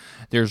Ciampa,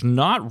 there's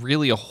not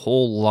really a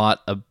whole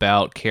lot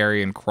about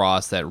Karrion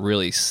Kross that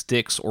really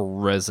sticks or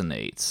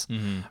resonates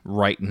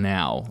right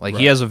now. Like,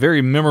 he has a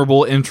very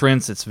memorable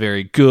entrance. It's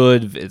very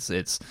good.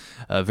 It's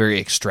a very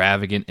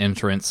extravagant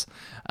entrance.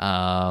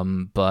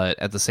 But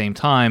at the same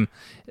time,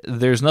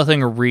 there's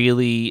nothing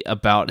really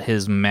about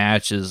his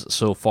matches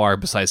so far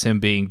besides him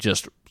being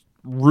just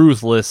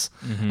ruthless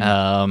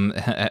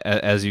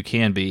as you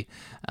can be.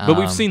 But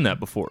we've seen that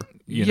before.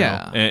 You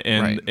know?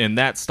 Right. And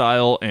that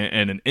style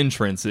and an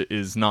entrance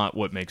is not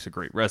what makes a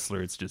great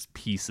wrestler. It's just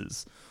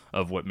pieces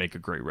of what make a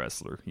great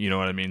wrestler. You know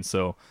what I mean?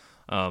 So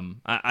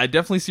I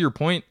definitely see your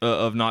point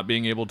of not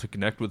being able to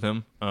connect with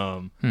him.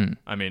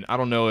 I mean, I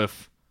don't know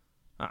if...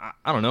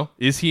 I don't know.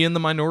 Is he in the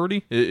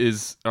minority?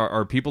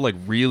 Are people like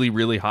really,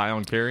 really high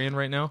on Karrion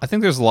right now? I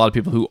think there's a lot of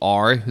people who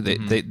are.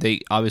 They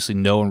obviously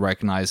know and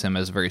recognize him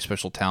as a very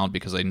special talent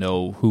because they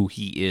know who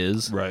he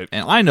is. Right.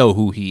 And I know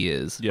who he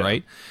is,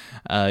 right?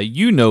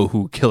 You know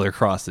who Killer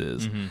Kross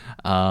is.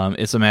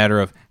 It's a matter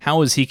of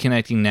how is he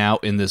connecting now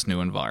in this new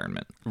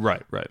environment.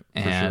 Right.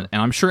 And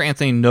I'm sure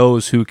Anthony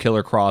knows who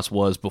Killer Kross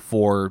was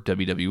before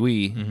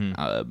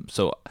WWE.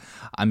 So,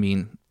 I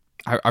mean...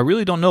 I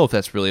really don't know if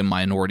that's really a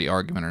minority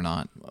argument or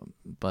not,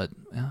 but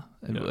yeah,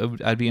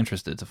 I'd be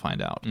interested to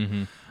find out.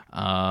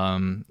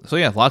 So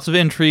yeah, lots of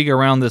intrigue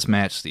around this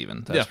match,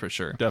 Steven. That's for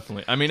sure.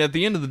 Definitely. I mean, at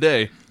the end of the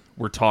day,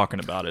 we're talking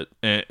about it,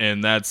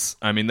 and that's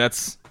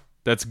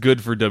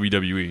good for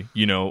WWE.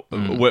 You know,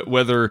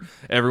 whether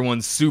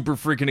everyone's super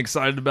freaking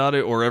excited about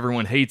it or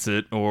everyone hates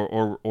it,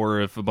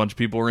 or if a bunch of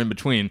people are in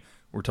between,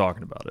 we're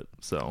talking about it.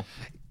 So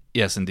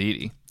yes,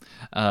 indeedy.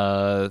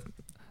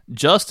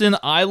 Justin,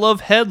 I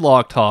love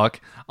Headlock Talk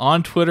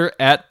on Twitter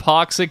at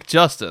Poxic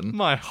Justin.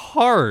 My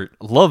heart.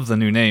 Love the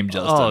new name,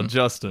 Justin. Oh,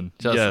 Justin.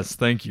 Yes,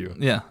 thank you.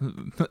 Yeah.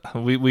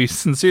 We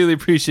sincerely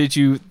appreciate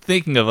you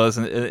thinking of us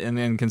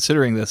and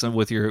considering this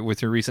with your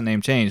recent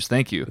name change.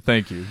 Thank you.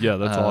 Thank you. Yeah,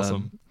 that's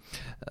awesome.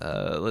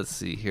 Let's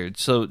see here.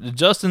 So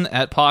Justin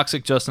at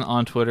Poxic Justin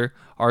on Twitter,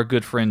 our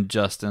good friend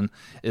Justin,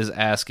 is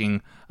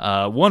asking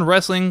one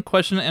wrestling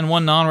question and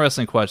one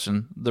non-wrestling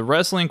question. The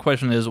wrestling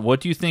question is, what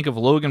do you think of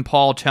Logan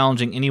Paul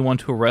challenging anyone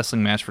to a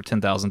wrestling match for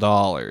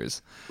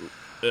 $10,000?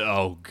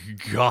 Oh,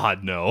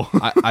 God, no.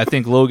 I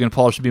think Logan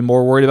Paul should be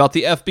more worried about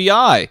the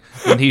FBI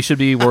than he should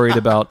be worried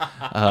about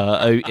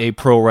a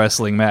pro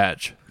wrestling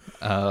match.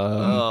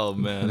 Oh,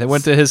 man. They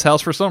went to his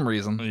house for some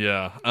reason.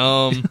 Yeah.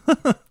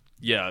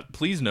 Yeah,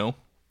 please no.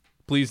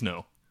 Please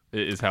no,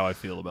 is how I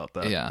feel about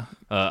that. Yeah.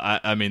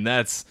 I mean,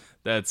 that's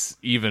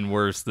even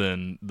worse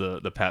than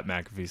the Pat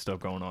McAfee stuff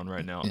going on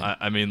right now. Yeah.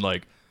 I mean,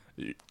 like,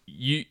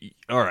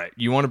 all right,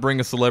 you want to bring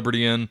a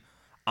celebrity in?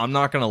 I'm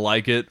not going to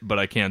like it, but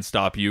I can't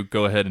stop you.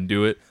 Go ahead and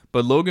do it.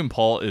 But Logan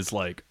Paul is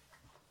like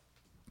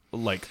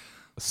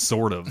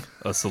sort of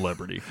a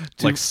celebrity.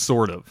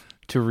 Sort of.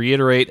 To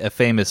reiterate a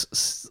famous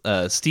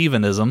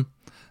Stevenism,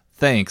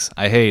 thanks,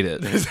 I hate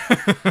it.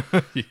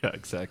 Yeah,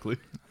 exactly.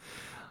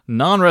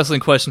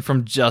 Non-wrestling question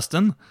from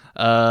Justin.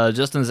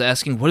 Justin is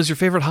asking, what is your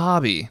favorite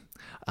hobby?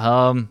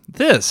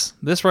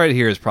 This right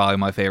here is probably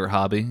my favorite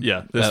hobby.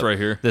 Yeah, this right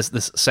here.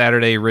 This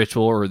Saturday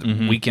ritual or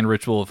weekend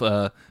ritual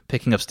of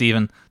picking up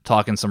Steven,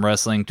 talking some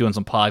wrestling, doing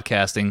some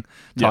podcasting,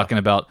 talking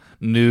about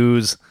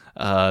news,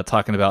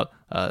 talking about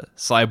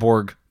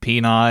Cyborg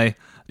Peni,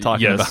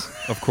 talking about,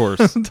 of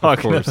course,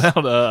 talking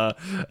about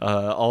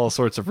all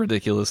sorts of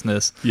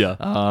ridiculousness. Yeah.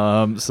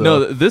 So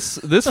no, this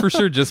for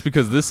sure. Just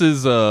because this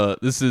is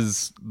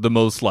the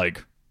most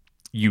like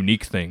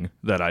unique thing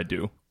that I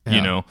do. Yeah.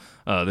 You know,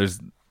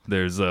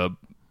 there's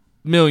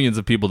millions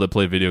of people that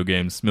play video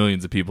games,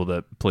 millions of people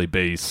that play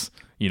bass,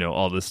 you know,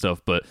 all this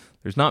stuff. But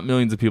there's not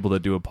millions of people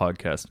that do a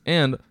podcast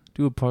and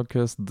do a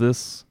podcast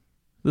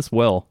this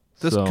well.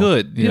 That's So,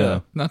 good.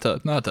 Yeah. yeah.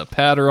 Not to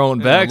pat our own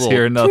backs a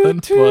here, little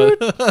nothing. toot,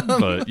 But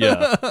but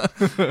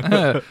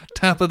yeah.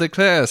 top of the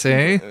class,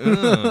 eh?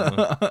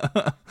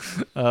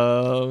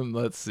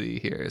 Let's see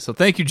here. So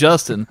thank you,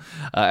 Justin,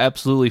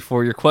 absolutely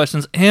for your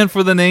questions and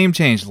for the name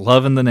change.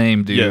 Loving the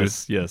name, dude.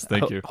 Yes,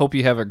 thank you. Hope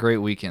you have a great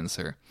weekend,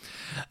 sir.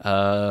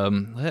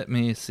 Let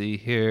me see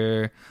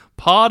here.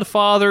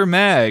 Podfather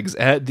Mags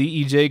at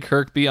DEJ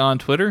Kirkby on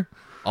Twitter.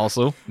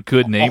 Also,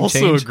 good name Also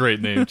change. a great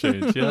name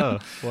change. Yeah.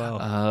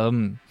 Wow.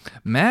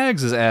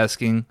 Mags is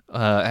asking,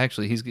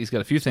 actually, he's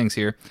got a few things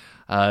here.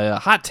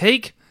 Hot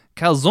take,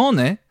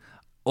 calzone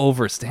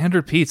over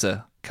standard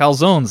pizza.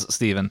 Calzones,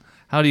 Steven.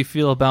 How do you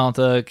feel about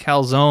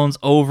calzones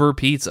over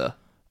pizza?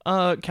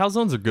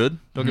 Calzones are good.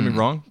 Don't get me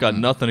wrong. Got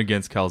nothing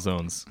against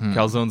calzones.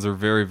 Calzones are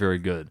very, very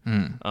good.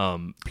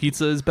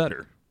 Pizza is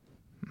better.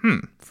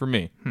 For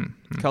me.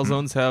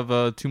 Calzones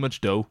have too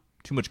much dough,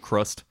 too much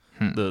crust.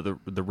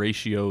 The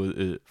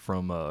ratio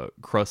from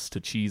crust to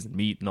cheese and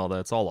meat and all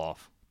that's all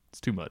off. It's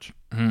too much.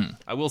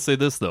 I will say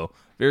this though,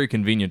 very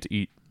convenient to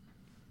eat.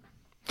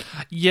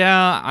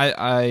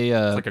 Yeah,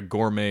 It's like a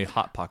gourmet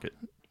hot pocket.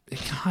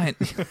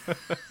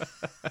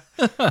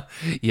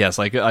 Yes,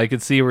 I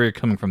could see where you're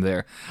coming from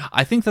there.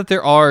 I think that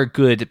there are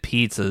good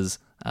pizzas,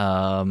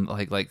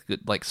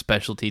 like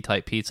specialty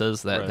type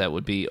pizzas that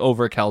would be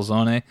over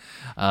calzone.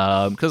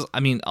 Because I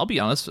mean, I'll be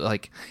honest,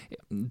 like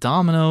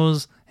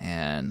Domino's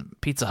and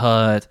Pizza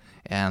Hut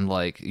and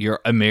like your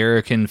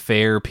American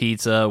fare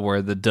pizza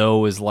where the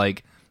dough is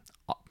like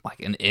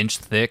an inch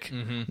thick.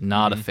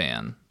 Not a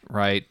fan.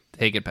 Right?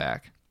 Take it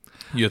back.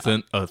 You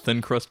a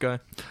thin crust guy?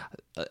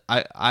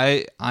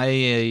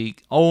 I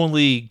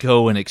only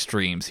go in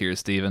extremes here,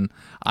 Steven.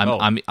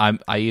 I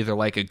either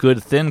like a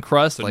good thin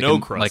crust, So like no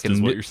crust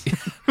is what you're saying.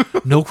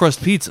 no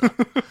crust pizza.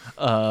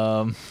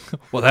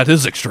 Well, that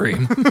is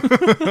extreme.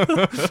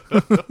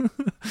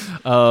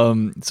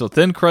 So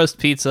thin crust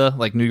pizza,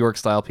 like New York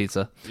style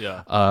pizza,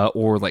 Yeah.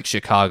 or like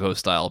Chicago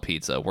style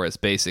pizza, where it's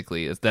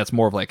basically that's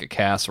more of like a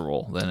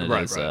casserole than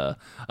it is Right.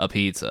 A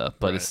pizza,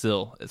 but Right. it's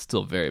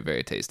still very,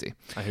 very tasty.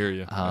 I hear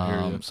you.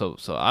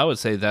 So I would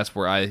say that's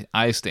where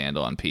I stand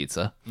on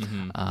pizza.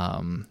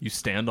 You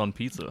stand on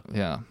pizza.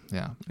 Yeah.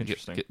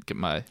 Interesting. Get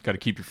my Got to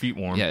keep your feet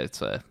warm. yeah.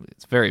 It's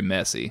very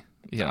messy.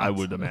 Yeah, I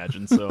would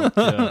imagine so.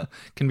 Yeah.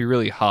 can be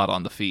really hot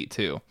on the feet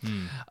too.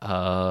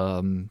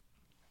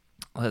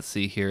 Let's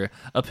see here.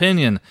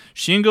 Opinion: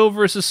 Shingo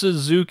versus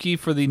Suzuki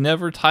for the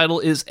Never title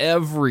is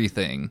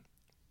everything.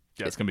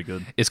 Yeah, it's gonna be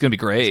good. It's gonna be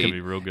great. It's gonna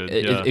be real good.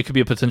 It, Yeah. it could be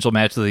a potential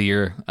match of the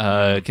year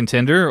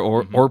contender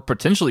or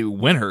potentially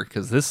winner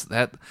because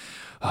that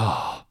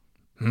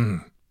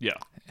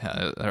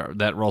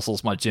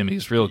rustles my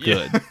jimmies real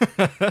good.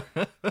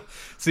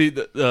 See,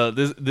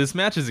 this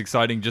match is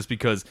exciting just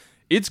because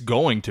it's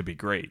going to be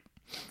great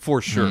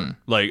for sure.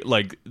 Like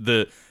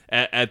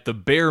at the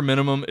bare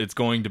minimum, it's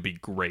going to be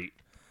great.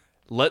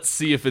 Let's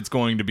see if it's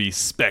going to be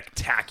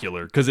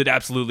spectacular because it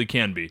absolutely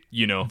can be.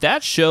 You know,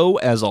 That show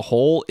as a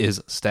whole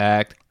is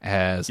stacked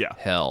as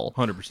hell.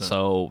 100%.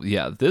 So,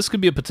 yeah, this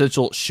could be a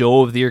potential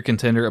show of the year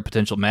contender, a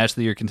potential match of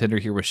the year contender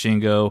here with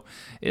Shingo.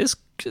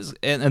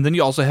 And then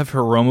you also have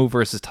Hiromu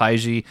versus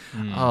Taiji.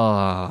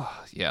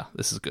 Yeah,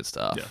 this is good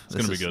stuff. Yeah, it's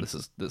going to be good.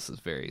 This is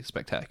very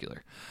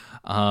spectacular.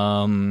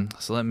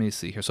 So let me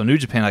see here. So New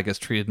Japan, I guess,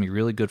 treated me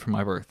really good for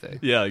my birthday.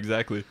 Yeah,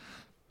 exactly.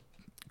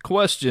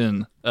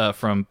 Question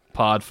from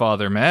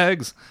Podfather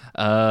Mags.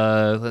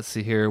 Let's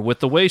see here.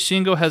 With the way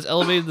Shingo has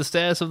elevated the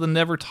status of the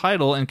Never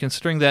title, and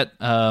considering that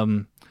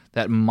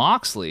that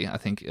Moxley, I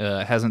think,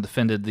 hasn't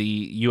defended the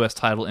U.S.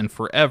 title in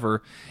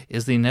forever,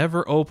 is the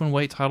Never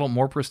Openweight title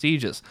more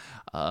prestigious?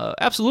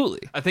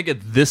 Absolutely. I think at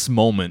this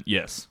moment,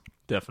 yes,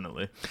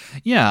 definitely.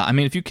 Yeah, I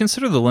mean, if you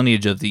consider the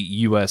lineage of the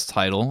U.S.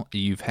 title,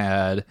 you've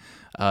had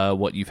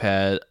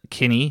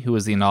Kenny, who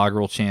was the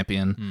inaugural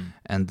champion,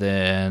 and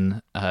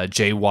then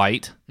Jay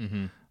White,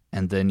 and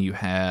then you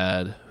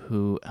had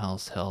who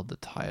else held the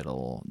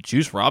title?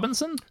 Juice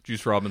Robinson.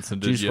 Juice Robinson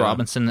did. Juice yeah.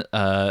 Robinson.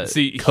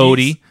 See,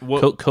 Cody.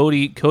 he's-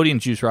 Cody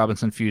and Juice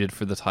Robinson feuded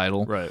for the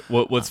title. Right.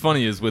 What's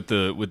funny is with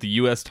the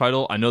U.S.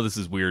 title, I know this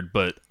is weird,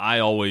 but I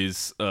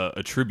always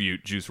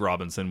attribute Juice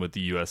Robinson with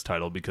the U.S.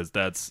 title because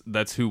that's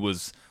who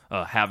was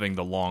having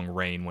the long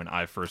reign when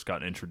I first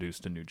got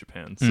introduced to New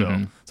Japan.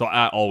 So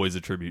I always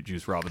attribute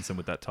Juice Robinson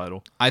with that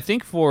title. I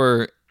think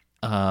for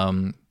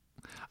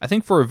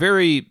a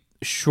very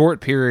short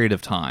period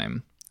of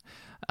time,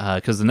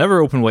 because the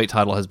Never Openweight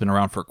title has been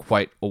around for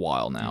quite a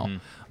while now,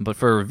 but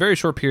for a very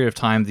short period of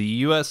time, the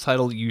U.S.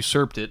 title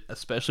usurped it,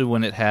 especially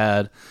when it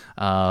had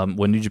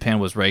when New Japan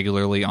was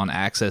regularly on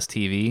Access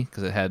TV,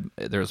 because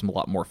there was a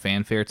lot more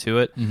fanfare to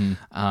it.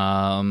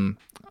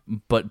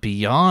 But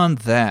beyond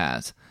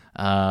that,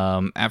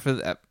 after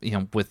that,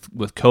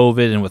 with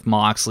COVID and with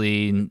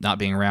Moxley not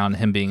being around,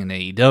 him being in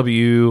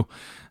AEW,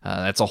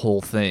 that's a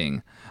whole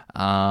thing.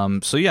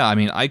 So yeah, I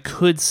mean, I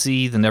could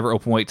see the Never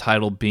Openweight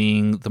title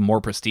being the more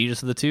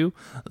prestigious of the two,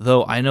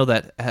 though I know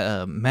that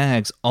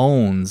Mags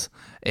owns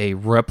a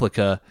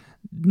replica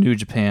New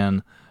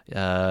Japan,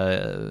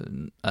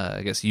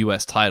 I guess,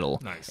 U.S. title,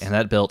 Nice. and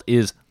that belt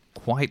is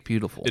quite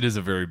beautiful. It is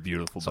a very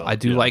beautiful belt. I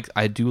do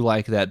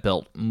like that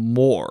belt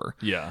more.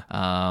 Yeah.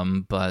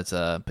 But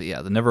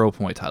yeah, the never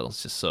open weight title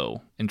is just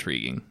so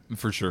intriguing.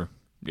 For sure.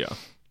 Yeah.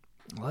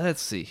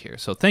 Let's see here.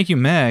 So thank you,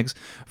 Mags,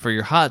 for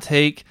your hot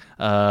take,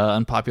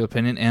 unpopular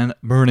opinion, and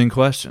burning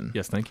question.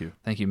 Yes, thank you.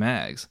 Thank you,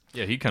 Mags.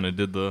 Yeah, he kind of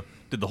did the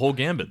whole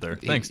gambit there.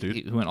 Thanks, dude.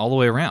 He went all the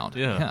way around.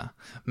 Yeah.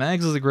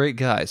 Mags is a great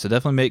guy, so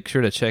definitely make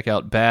sure to check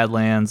out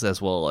Badlands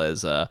as well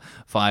as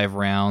 5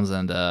 Rounds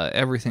and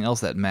everything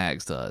else that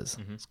Mags does.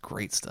 It's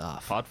great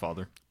stuff.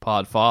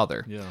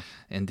 Podfather. Yeah.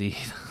 Indeed.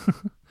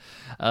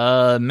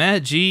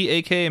 Matt G,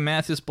 aka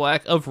Matthias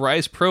Black of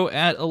Rise Pro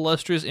at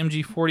Illustrious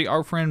MG40,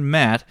 our friend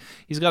Matt.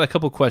 He's got a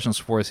couple questions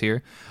for us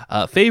here.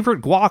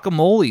 Favorite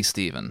guacamole,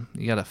 Steven?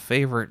 You got a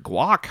favorite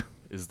guac?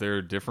 Is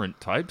there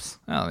different types?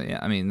 Oh yeah,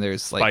 I mean,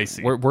 there's like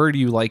Spicy. Where do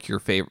you like your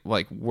favorite?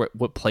 Like,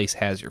 what place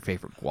has your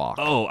favorite guac?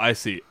 Oh, I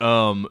see.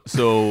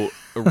 So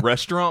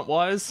restaurant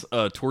wise,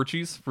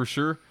 Torchy's for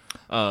sure.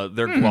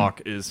 Their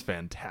guac is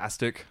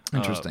fantastic.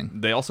 Interesting.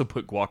 They also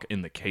put guac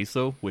in the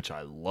queso, which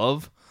I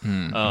love.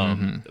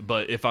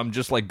 But if I'm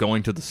just like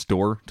going to the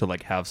store to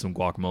like have some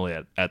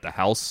guacamole at the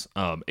house,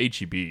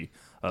 HEB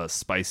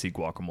spicy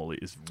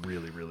guacamole is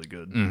really, really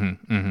good.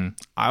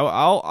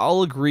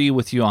 I'll agree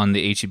with you on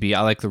the HEB.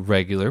 I like the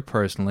regular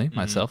personally.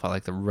 Myself, I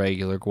like the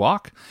regular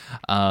guac.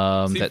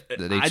 That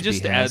HEB I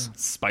just has. add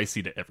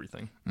spicy to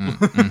everything.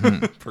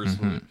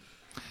 Personally.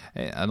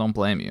 Hey, I don't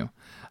blame you.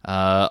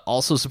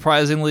 Also,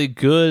 surprisingly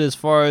good as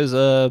far as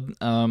guac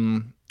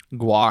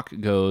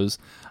goes.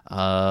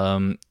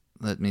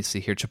 Let me see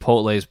here.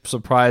 Chipotle is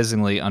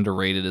surprisingly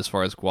underrated as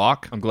far as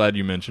guac. I'm glad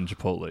you mentioned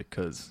Chipotle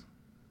because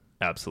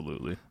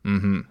absolutely.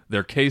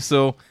 Their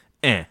queso,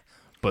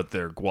 but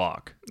their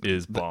guac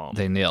is bomb.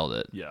 They nailed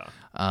it. Yeah.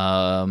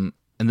 And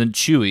then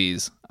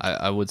Chewy's.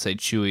 I would say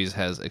Chewy's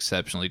has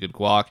exceptionally good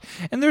guac.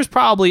 And there's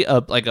probably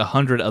like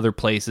 100 other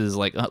places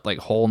like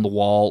Hole in the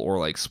Wall or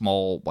like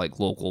small like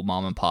local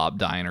mom and pop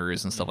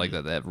diners and stuff like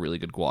that have really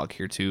good guac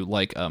here too.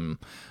 Like what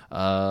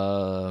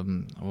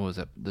was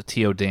that? The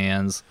Tio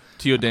Dan's.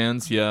 Tio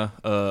Dan's, yeah.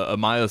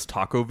 Amaya's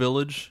Taco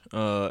Village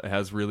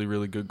has really,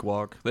 really good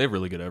guac. They have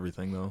really good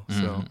everything though.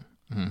 So.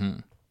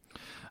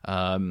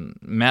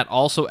 Matt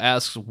also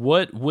asks,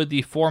 what would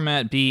the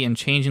format be in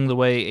changing the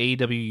way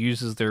AEW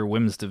uses their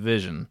women's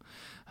division?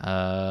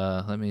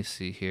 Let me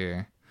see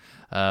here.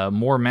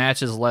 More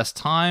matches, less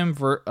time,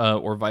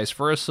 or vice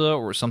versa,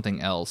 or something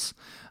else.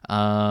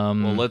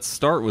 Well, let's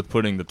start with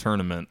putting the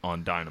tournament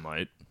on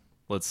Dynamite.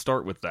 Let's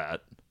start with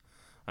that.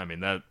 I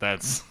mean,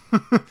 that's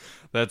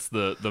that's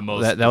the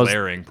most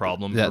glaring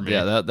problem for me.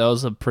 Yeah, that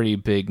was a pretty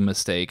big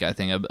mistake, I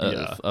think,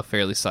 a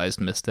fairly sized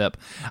misstep.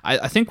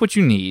 I think what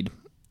you need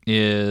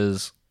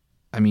is,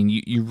 I mean,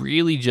 you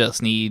really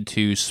just need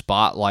to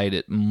spotlight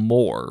it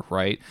more,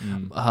 right?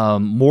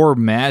 More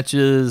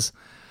matches.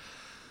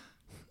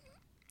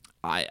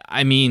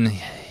 I mean,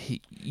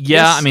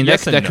 yeah, I mean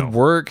that could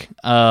work.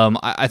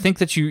 I think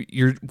that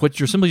what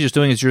you're simply just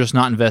doing is you're just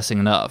not investing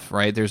enough,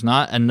 right? There's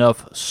not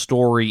enough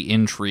story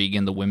intrigue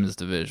in the women's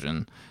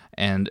division,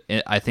 and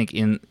I think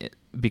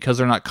because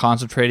they're not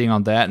concentrating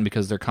on that, and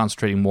because they're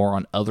concentrating more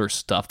on other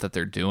stuff that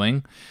they're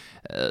doing.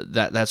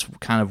 That's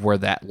kind of where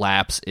that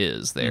lapse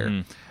is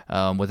there.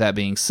 With that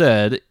being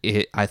said,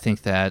 I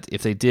think that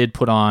if they did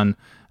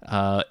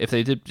if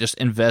they did just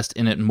invest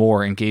in it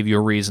more and gave you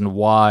a reason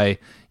why,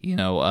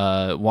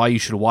 why you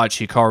should watch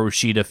Hikaru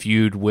Shida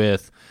feud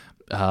with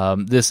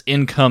this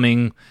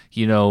incoming,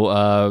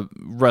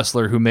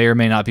 wrestler who may or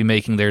may not be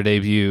making their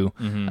debut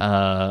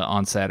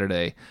on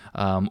Saturday,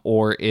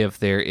 or if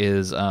there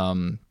is.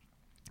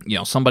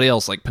 Somebody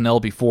else like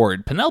Penelope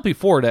Ford. Penelope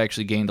Ford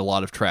actually gained a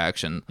lot of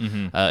traction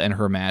in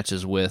her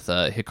matches with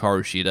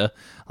Hikaru Shida.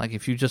 Like,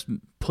 if you just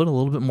put a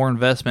little bit more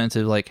investment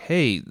into, like,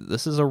 hey,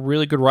 this is a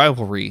really good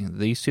rivalry.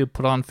 These two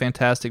put on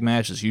fantastic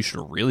matches. You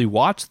should really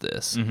watch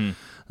this.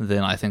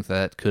 Then I think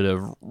that could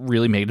have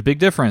really made a big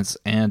difference.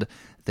 And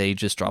they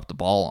just dropped the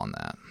ball on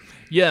that.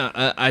 Yeah,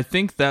 I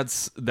think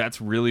that's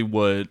really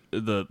what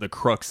the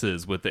crux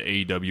is with the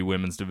AEW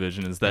women's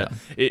division is that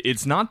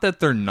it's not that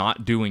they're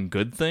not doing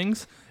good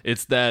things,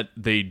 it's that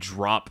they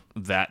drop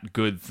that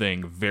good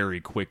thing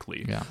very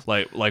quickly. Yeah.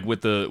 Like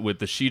with the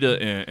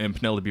Shida and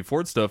Penelope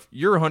Ford stuff,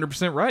 you're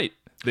 100% right.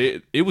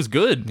 It was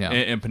good,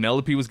 and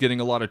Penelope was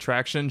getting a lot of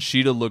traction.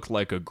 Shida looked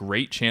like a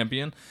great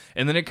champion,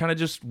 and then it kind of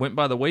just went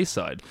by the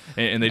wayside,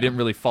 and they didn't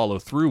really follow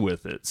through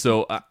with it.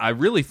 So I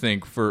really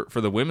think for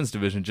the women's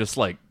division, just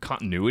like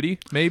continuity,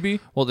 maybe.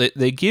 Well,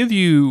 they give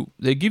you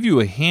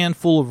a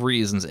handful of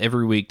reasons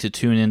every week to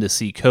tune in to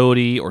see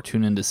Cody, or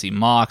tune in to see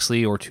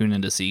Moxley, or tune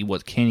in to see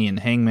what Kenny and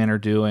Hangman are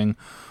doing,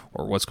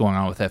 or what's going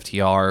on with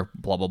FTR,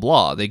 blah, blah,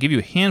 blah. They give you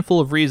a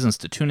handful of reasons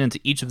to tune into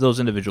each of those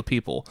individual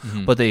people,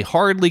 but they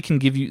hardly can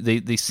give you,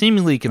 they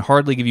seemingly can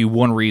hardly give you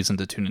one reason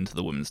to tune into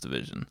the women's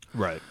division.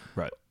 Right.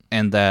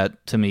 And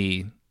that, to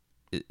me,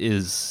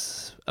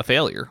 is a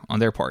failure on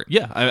their part.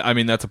 Yeah, I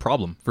mean, that's a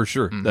problem, for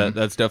sure.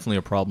 That's definitely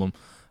a problem.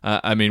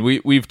 I mean,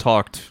 we've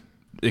talked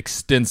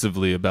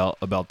extensively about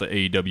the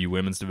AEW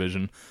women's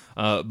division.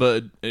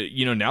 But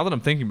now that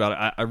I'm thinking about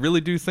it, I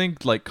really do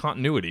think like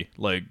continuity,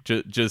 like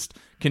just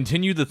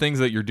continue the things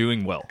that you're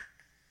doing well.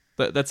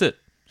 That's it.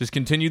 Just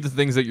continue the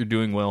things that you're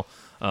doing well,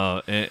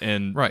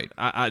 and right.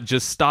 I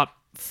just stop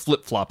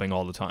flip-flopping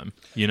all the time,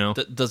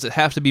 Does it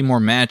have to be more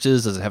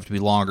matches? Does it have to be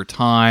longer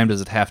time?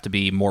 Does it have to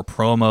be more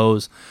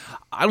promos?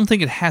 I don't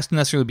think it has to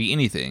necessarily be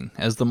anything.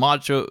 As the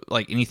macho,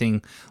 like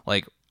anything,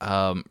 like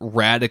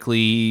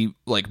radically,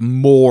 like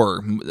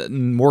more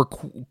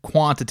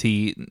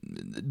quantity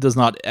does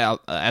not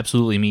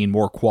absolutely mean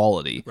more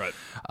quality. Right.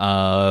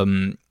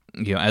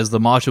 As the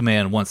Macho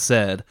Man once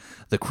said,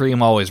 the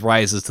cream always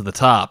rises to the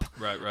top.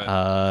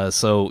 Right.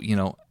 So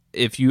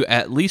if you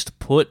at least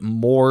put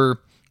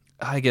more,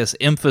 I guess,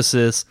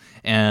 emphasis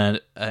and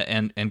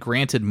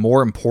granted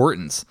more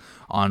importance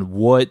on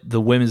what the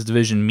women's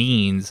division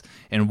means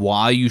and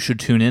why you should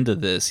tune into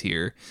this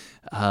here,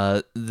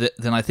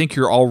 then I think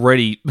you're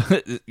already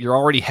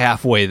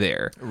halfway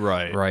there.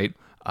 Right.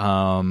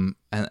 And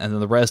then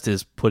the rest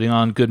is putting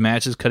on good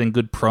matches, cutting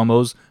good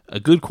promos. A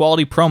good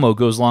quality promo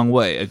goes a long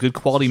way. A good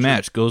quality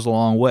match goes a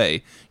long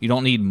way. You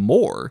don't need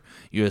more.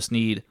 You just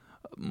need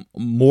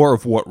more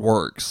of what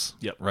works.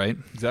 Yep. Right?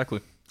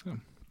 Exactly.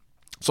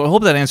 So I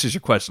hope that answers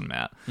your question,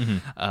 Matt.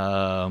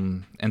 Mm-hmm.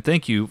 And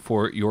thank you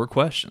for your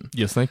question.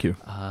 Yes, thank you.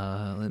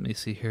 Let me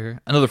see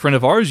here. Another friend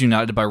of ours,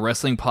 United by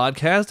Wrestling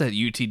podcast at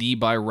UTD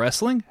by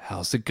Wrestling.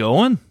 How's it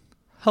going?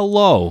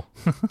 Hello.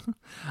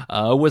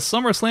 With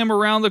SummerSlam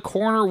around the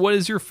corner, what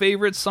is your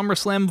favorite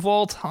SummerSlam of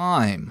all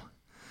time?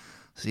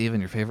 Steven,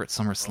 your favorite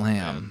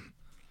SummerSlam?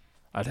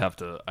 I'd have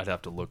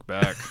to look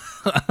back.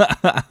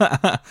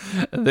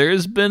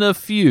 There's been a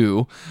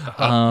few.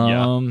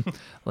 Yeah.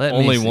 Let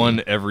Only me see.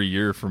 one every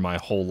year for my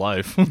whole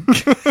life.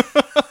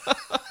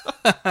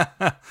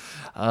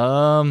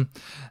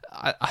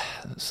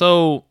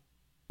 So,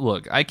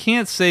 look, I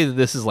can't say that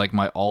this is like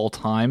my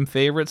all-time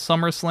favorite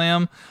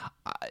SummerSlam.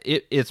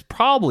 It's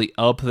probably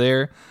up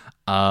there,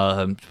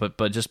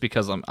 but just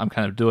because I'm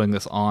kind of doing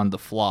this on the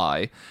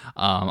fly,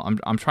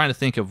 I'm trying to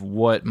think of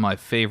what my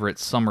favorite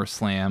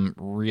SummerSlam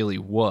really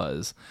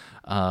was.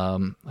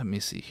 Let me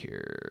see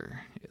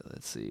here.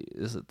 Let's see.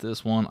 Is it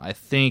this one? I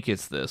think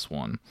it's this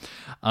one.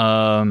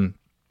 And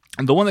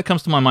the one that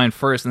comes to my mind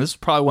first, and this is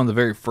probably one of the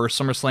very first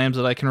SummerSlams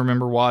that I can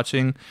remember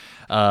watching,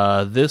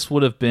 this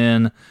would have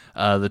been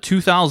the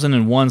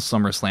 2001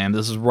 SummerSlam.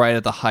 This is right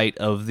at the height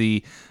of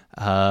the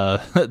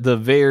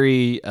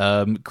very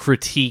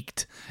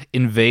critiqued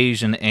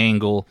invasion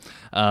angle.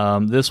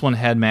 This one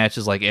had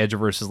matches like Edge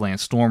versus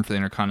Lance Storm for the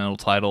Intercontinental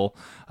title,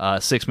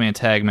 6-man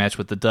tag match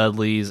with the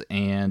Dudleys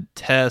and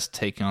Test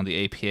taking on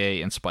the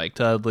APA and Spike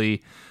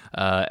Dudley,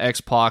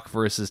 X-Pac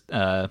versus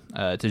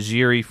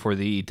Tajiri for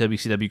the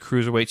WCW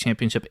Cruiserweight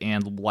Championship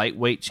and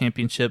Lightweight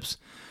Championships,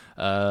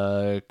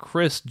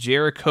 Chris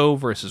Jericho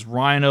versus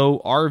Rhino,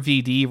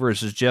 RVD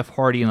versus Jeff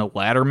Hardy in a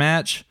ladder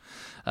match,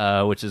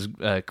 which is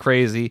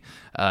crazy.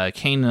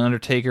 Kane and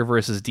Undertaker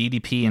versus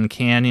DDP and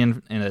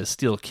Kanyon in a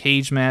steel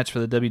cage match for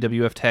the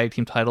WWF Tag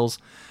Team titles.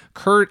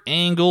 Kurt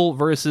Angle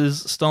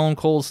versus Stone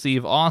Cold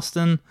Steve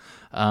Austin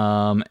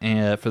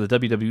and for the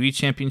WWE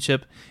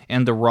Championship.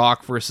 And The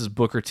Rock versus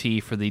Booker T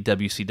for the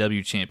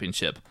WCW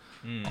Championship.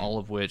 All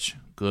of which,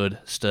 good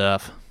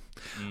stuff.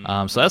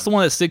 So that's the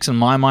one that sticks in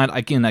my mind.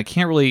 Again, I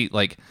can't really,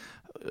 like...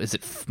 Is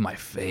it my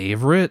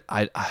favorite?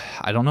 I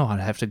don't know.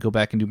 I'd have to go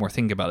back and do more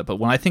thinking about it. But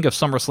when I think of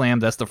SummerSlam,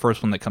 that's the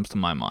first one that comes to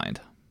my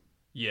mind.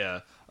 Yeah.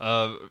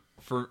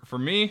 For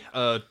me,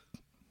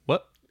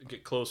 what?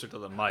 Get closer to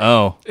the mic.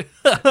 Oh.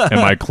 Am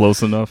I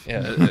close enough?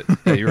 Yeah,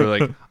 you were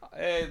like,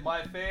 hey,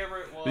 my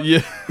favorite one.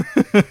 Yeah.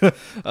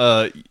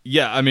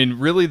 Yeah, I mean,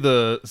 really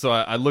so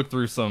I looked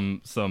through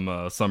some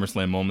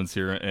SummerSlam moments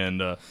here,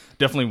 and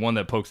definitely one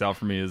that pokes out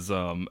for me is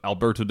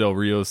Alberto Del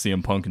Rio,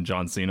 CM Punk, and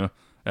John Cena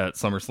at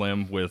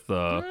SummerSlam with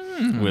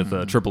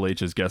Triple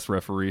H as guest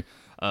referee.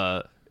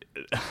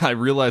 I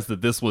realized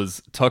that this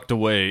was tucked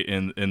away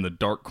in the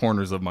dark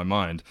corners of my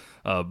mind,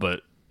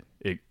 but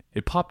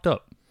it popped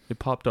up. It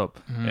popped up,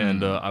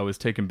 and I was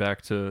taken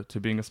back to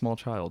being a small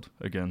child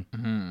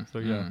again. So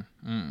yeah.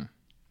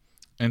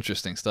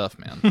 Interesting stuff,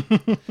 man.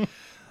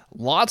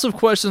 Lots of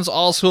questions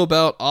also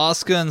about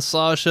Asuka and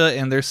Sasha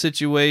and their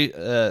situation.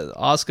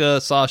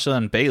 Asuka, Sasha,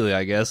 and Bayley,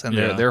 I guess, and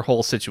their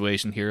whole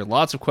situation here.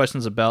 Lots of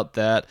questions about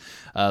that.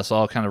 So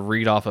I'll kind of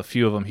read off a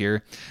few of them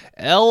here.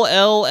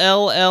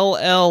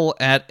 LLLLL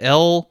at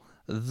L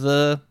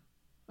the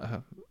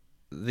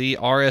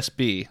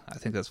RSB. I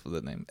think that's for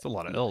the name. It's a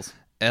lot of L's.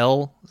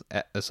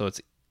 So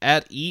it's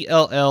at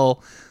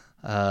ELL.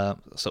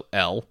 So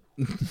L.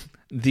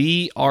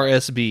 The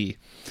RSB.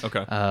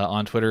 Okay.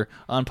 On Twitter.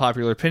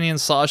 Unpopular opinion: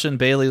 Sasha and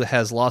Bayley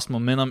has lost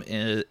momentum,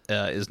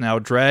 is now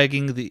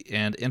dragging,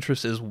 and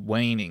interest is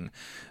waning.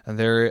 And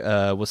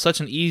there was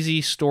such an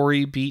easy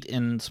story beat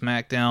in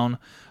SmackDown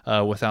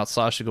without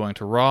Sasha going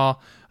to Raw.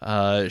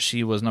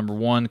 She was number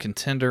one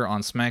contender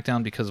on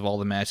SmackDown because of all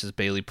the matches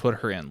Bayley put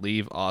her in.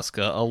 Leave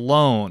Asuka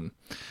alone.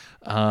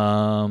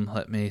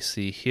 Let me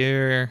see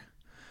here.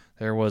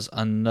 There was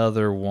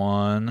another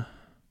one.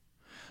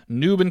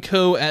 Noob and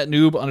Co. at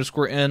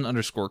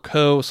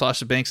noob_n_co.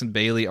 Sasha Banks and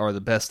Bailey are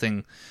the best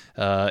thing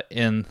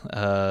in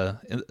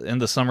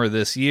the summer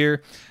this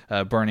year.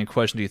 Burning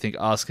question: do you think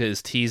Asuka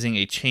is teasing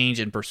a change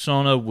in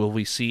persona? Will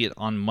we see it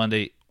on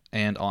Monday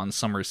and on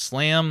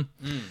SummerSlam?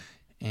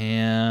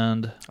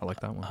 And I like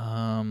that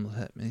one.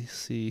 let me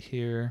see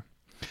here.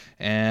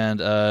 And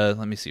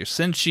let me see here.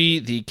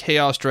 Senshi, the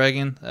Chaos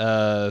Dragon,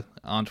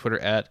 on Twitter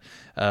at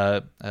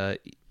let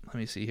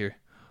me see here.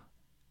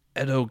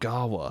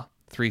 Edogawa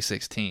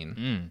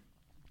 316.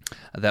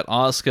 That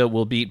Asuka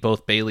will beat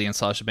both Bailey and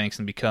Sasha Banks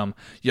and become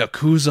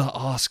Yakuza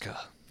Asuka.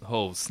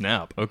 Oh,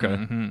 snap.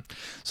 Okay.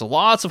 So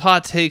lots of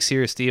hot takes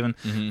here, Steven,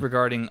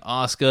 regarding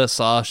Asuka,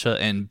 Sasha,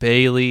 and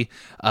Bailey.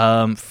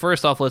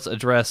 First off, let's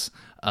address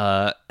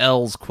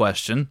L's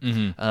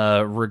question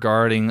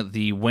regarding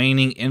the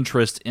waning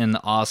interest in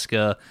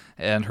Asuka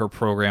and her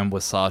program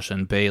with Sasha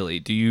and Bailey.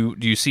 Do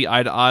you see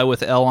eye to eye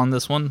with L on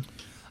this one?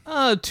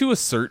 To a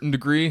certain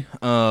degree.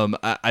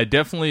 I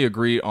definitely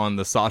agree on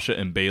the Sasha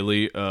and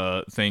Bailey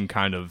thing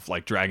kind of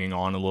like dragging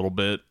on a little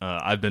bit.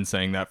 I've been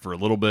saying that for a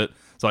little bit.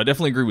 So I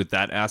definitely agree with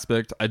that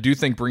aspect. I do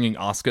think bringing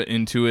Asuka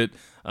into it,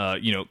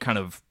 kind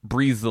of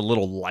breathes a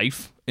little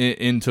life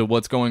into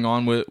what's going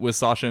on with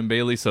Sasha and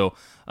Bailey. So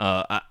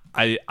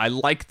I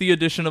like the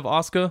addition of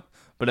Asuka,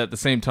 but at the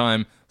same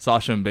time,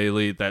 Sasha and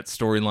Bailey, that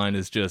storyline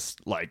is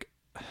just like,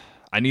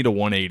 I need a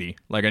 180.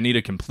 Like, I need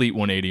a complete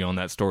 180 on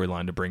that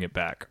storyline to bring it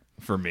back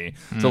for me.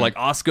 So like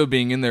Asuka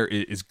being in there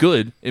is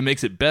good. It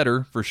makes it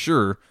better for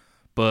sure,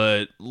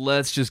 but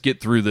let's just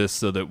get through this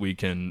so that we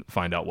can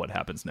find out what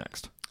happens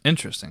next.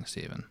 Interesting,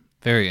 Steven.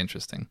 Very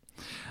interesting.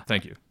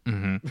 Thank you.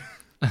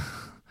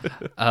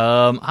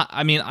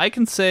 I mean, I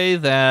can say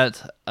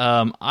that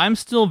I'm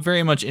still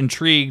very much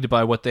intrigued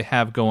by what they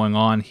have going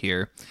on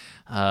here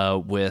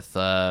with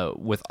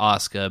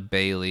Asuka,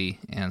 Bailey,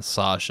 and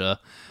Sasha.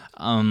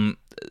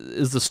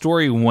 Is the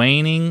story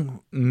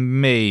waning?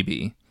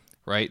 Maybe,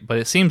 right? But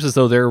it seems as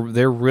though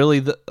they're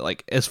really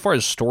like, as far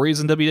as stories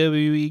in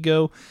WWE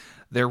go,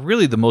 they're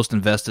really the most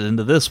invested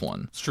into this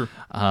one. It's true.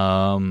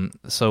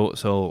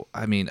 So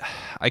I mean,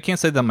 I can't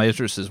say that my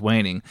interest is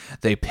waning.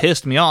 They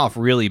pissed me off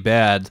really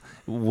bad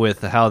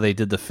with how they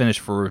did the finish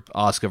for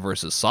Asuka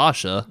versus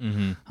Sasha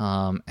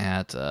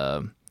at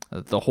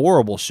the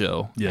horrible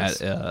show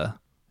at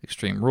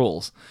Extreme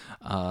Rules.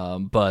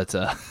 But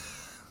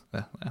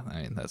I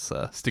mean, that's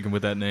Sticking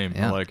with that name.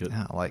 yeah, I like it.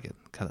 Yeah, I like it.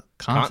 Kind of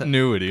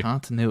Continuity.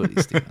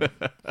 Continuity, Steven.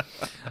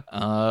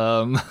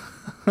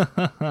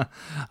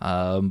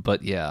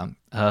 But yeah.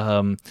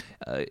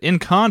 In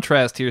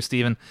contrast here,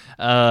 Steven,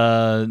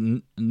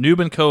 Noob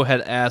and Co.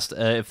 had asked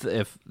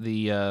if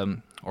the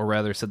or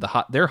rather said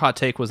their hot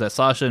take was that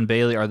Sasha and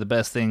Bailey are the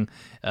best thing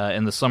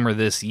in the summer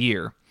this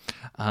year.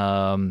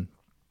 I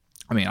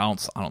mean, I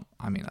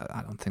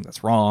don't think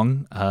that's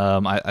wrong.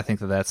 I think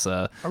that's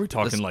Are we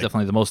talking like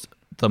definitely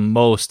the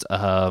most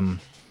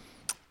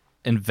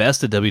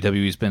invested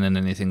WWE's been in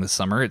anything this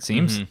summer, it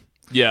seems.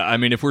 Yeah, I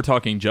mean, if we're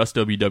talking just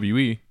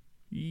WWE,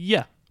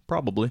 yeah,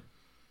 probably.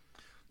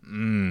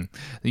 You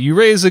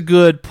raise a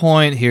good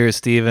point here,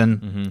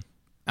 Steven.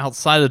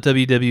 Outside of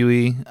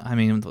WWE, I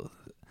mean,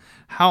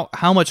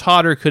 how much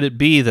hotter could it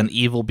be than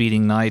Evil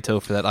beating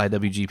Naito for that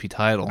IWGP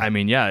title? I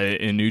mean, yeah,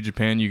 in New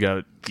Japan, you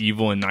got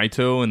Evil and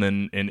Naito, and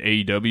then in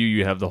AEW,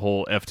 you have the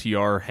whole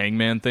FTR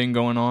Hangman thing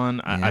going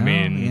on. I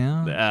mean,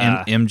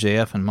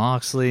 MJF and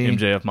Moxley.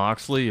 MJF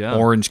Moxley, yeah.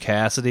 Orange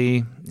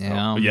Cassidy,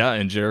 yeah. Yeah,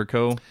 and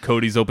Jericho.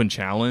 Cody's Open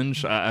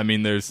Challenge. I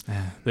mean,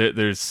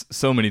 there's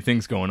so many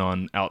things going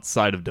on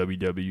outside of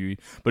WWE.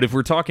 But if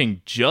we're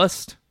talking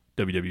just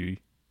WWE,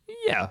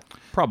 yeah,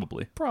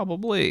 probably.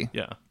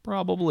 Yeah.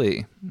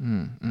 Probably.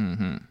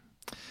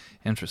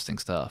 Interesting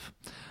stuff.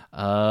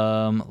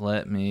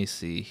 Let me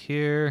see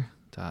here.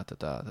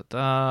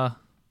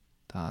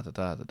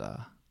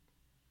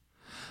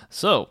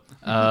 So,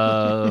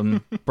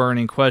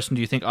 burning question.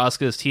 Do you think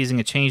Asuka is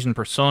teasing a change in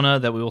persona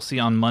that we will see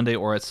on Monday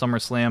or at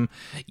SummerSlam?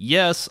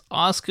 Yes,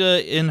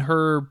 Asuka in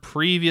her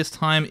previous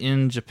time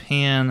in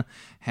Japan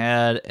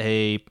had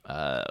a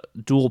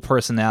dual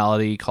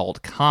personality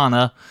called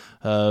Kana,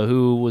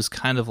 who was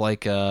kind of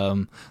like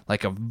an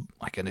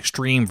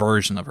extreme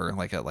version of her,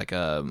 like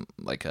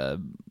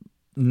a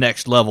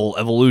next level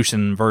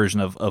evolution version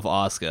of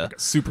Asuka, Like a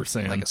Super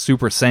Saiyan. like a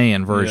Super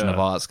Saiyan version of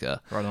Yeah. Asuka.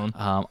 Right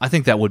on. I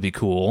think that would be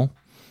cool.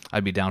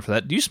 I'd be down for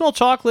that. Do you smell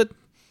chocolate?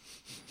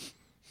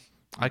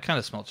 I kind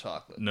of smell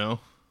chocolate. No,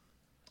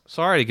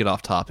 Sorry to get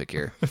off topic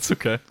here. it's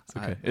okay. It's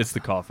okay. It's the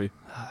coffee.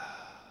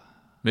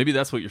 Maybe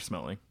that's what you're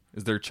smelling.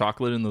 Is there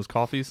chocolate in those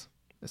coffees?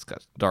 It's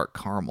got dark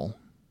caramel.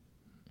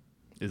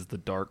 Is the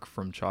dark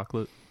from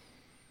chocolate?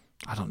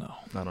 I don't know.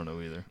 I don't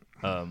know either.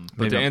 But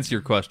Maybe to I'm- answer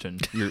your question,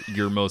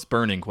 your most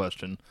burning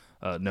question,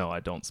 no, I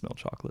don't smell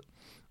chocolate.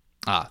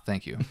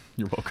 Thank you.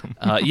 You're welcome.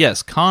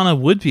 Yes, Kana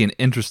would be an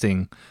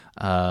interesting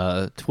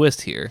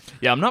twist here.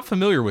 Yeah, I'm not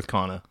familiar with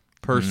Kana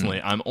personally.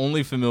 I'm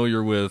only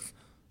familiar with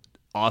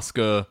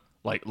Asuka,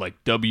 like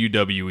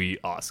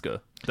WWE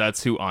Asuka.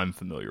 That's who I'm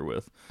familiar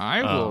with.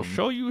 I will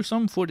show you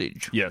some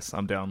footage. Yes,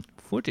 I'm down.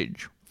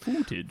 Footage.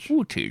 Footage.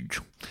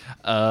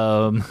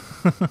 And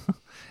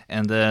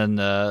then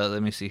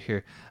let me see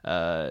here.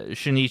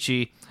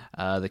 Shinichi,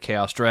 the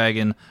Chaos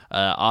Dragon.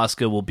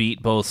 Asuka will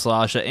beat both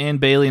Sasha and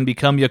Bailey and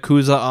become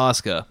Yakuza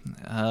Asuka.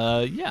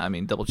 Yeah, I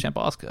mean double champ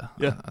Asuka.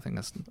 Yeah. I think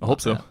that's. I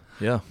hope so.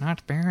 Yeah.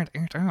 Not bad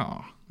at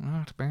all.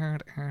 Not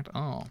bad at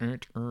all.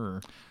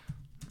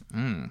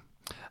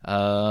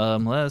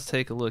 Let's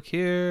take a look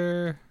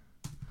here.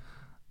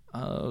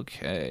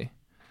 Okay.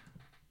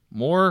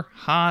 More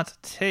hot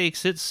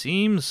takes, it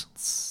seems.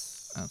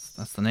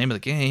 That's the name of the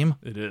game.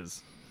 It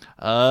is.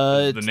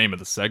 The name of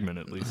the segment,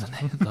 at least.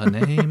 The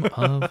name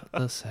of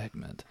the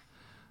segment.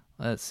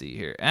 Let's see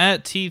here.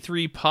 At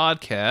T3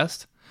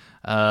 Podcast.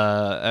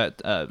 At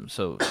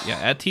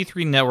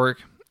T3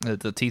 Network. The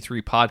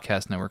T3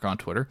 Podcast Network on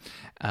Twitter.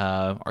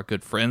 Our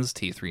good friends,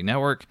 T3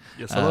 Network.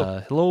 Yes,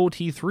 hello. Hello,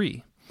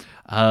 T3.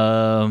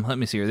 Let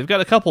me see here. They've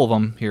got a couple of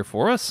them here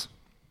for us.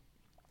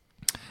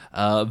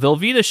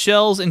 Velveeta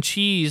shells and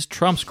cheese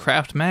trumps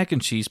Kraft mac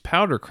and cheese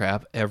powder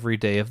crap every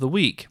day of the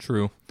week.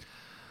 True.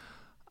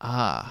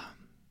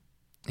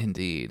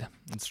 Indeed.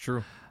 It's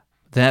true.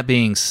 That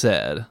being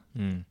said,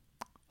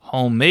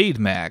 homemade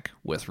mac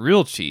with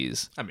real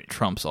cheese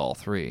trumps all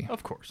three.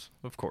 Of course.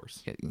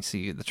 Yeah, you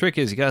see, the trick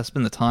is you got to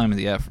spend the time and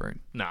the effort.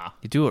 Nah.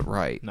 You do it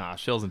right. Nah,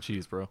 shells and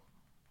cheese, bro.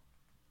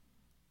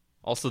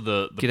 Also,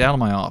 the Get out of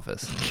my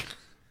office.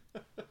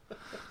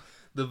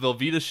 the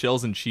Velveeta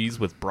shells and cheese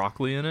with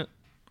broccoli in it,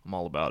 I'm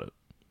all about it.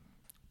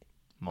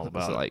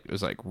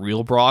 Is it like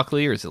real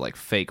broccoli or is it like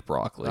fake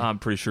broccoli? I'm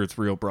pretty sure it's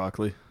real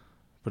broccoli,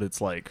 but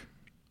it's like,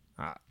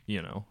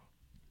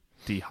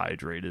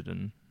 dehydrated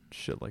and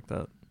shit like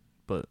that.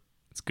 But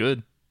it's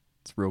good.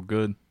 It's real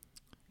good.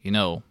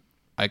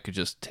 I could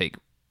just take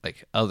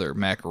like other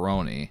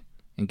macaroni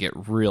and get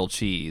real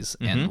cheese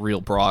and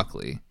real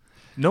broccoli.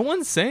 No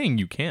one's saying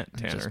you can't,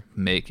 Just Tanner.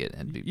 make it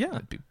and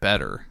it'd be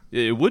better.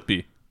 It would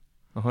be.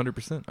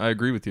 100%. I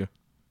agree with you.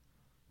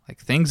 Like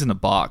things in a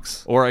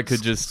box. Or I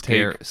could just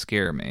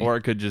scare me. Or I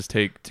could just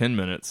take 10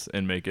 minutes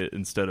and make it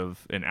instead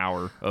of an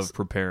hour of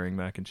preparing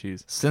mac and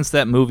cheese. Since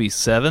that movie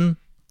 7,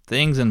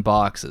 things in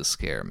boxes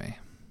scare me.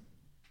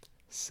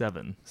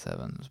 7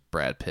 is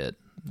Brad Pitt.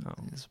 Oh,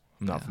 I'm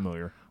not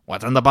familiar.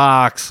 What's in the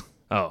box?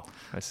 Oh,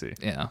 I see.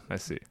 Yeah. I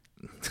see.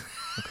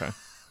 Okay.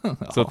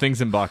 So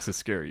things in boxes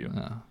scare you.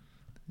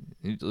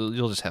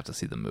 You'll just have to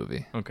see the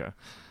movie. Okay.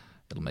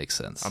 It'll make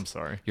sense. I'm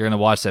sorry. You're going to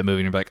watch that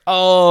movie and you're like,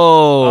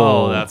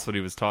 oh, that's what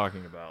he was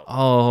talking about.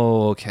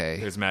 Oh, okay.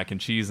 There's mac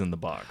and cheese in the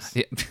box.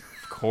 Yeah.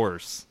 Of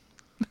course.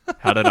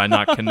 How did I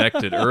not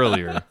connect it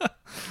earlier?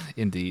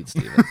 Indeed,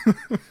 Steven.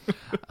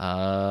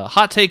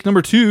 Hot take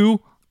number 2.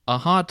 A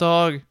hot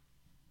dog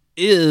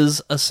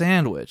is a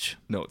sandwich.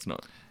 No, it's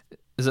not.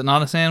 Is it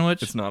not a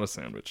sandwich? It's not a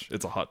sandwich.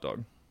 It's a hot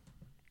dog.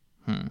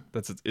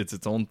 It's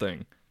its own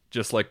thing.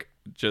 Just like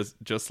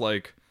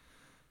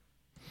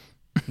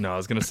no, I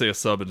was gonna say a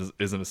sub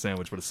isn't a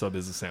sandwich, but a sub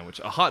is a sandwich.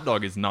 A hot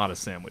dog is not a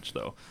sandwich,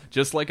 though.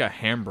 Just like a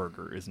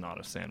hamburger is not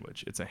a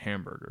sandwich. It's a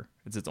hamburger.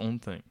 It's its own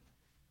thing.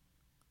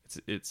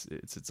 It's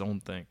its own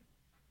thing.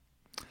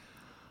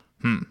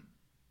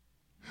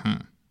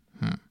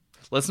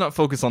 Let's not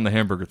focus on the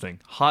hamburger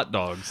thing. Hot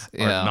dogs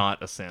are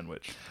not a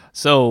sandwich.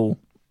 So,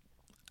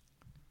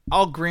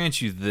 I'll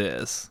grant you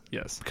this.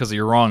 Yes. Because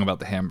you're wrong about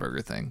the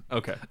hamburger thing.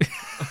 Okay.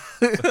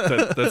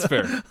 That's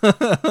fair.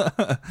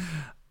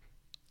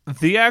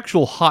 The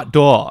actual hot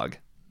dog.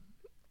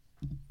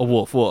 A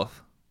woof.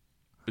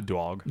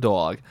 Dog.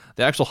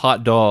 The actual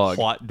hot dog.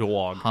 Hot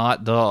dog.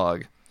 Hot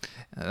dog.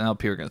 And now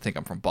people are going to think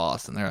I'm from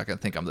Boston. They're not going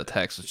to think I'm the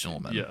Texas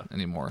gentleman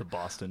anymore. The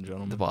Boston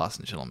gentleman. The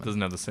Boston gentleman.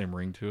 Doesn't have the same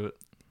ring to it.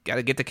 Got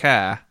to get the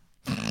car.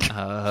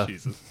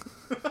 Jesus.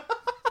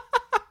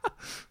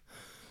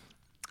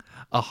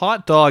 A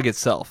hot dog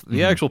itself,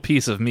 the actual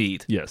piece of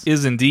meat,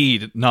 is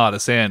indeed not a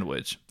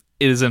sandwich.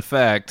 It is, in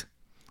fact,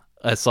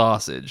 a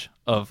sausage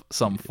of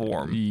some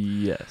form.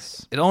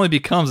 Yes. It only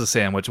becomes a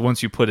sandwich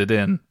once you put it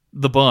in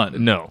the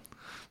bun. No,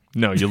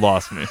 you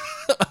lost me.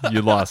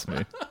 You lost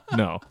me.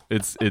 No,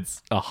 it's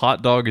a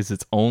hot dog is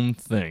its own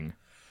thing.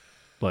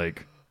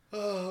 Like,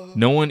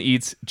 no one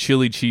eats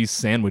chili cheese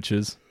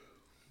sandwiches.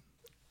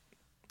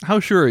 How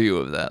sure are you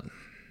of that?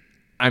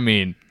 I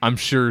mean, I'm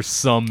sure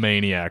some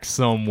maniac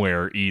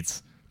somewhere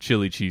eats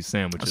chili cheese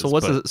sandwiches. So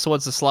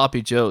what's the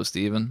sloppy Joe,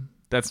 Steven?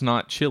 That's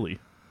not chili.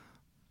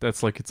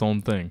 That's like its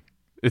own thing.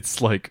 It's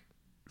like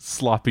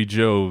sloppy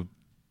Joe.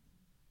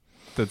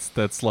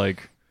 That's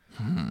like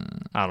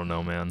I don't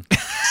know, man.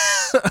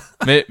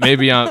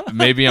 maybe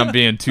I'm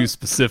being too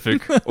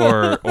specific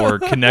or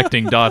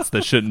connecting dots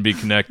that shouldn't be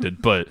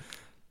connected. But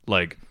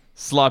like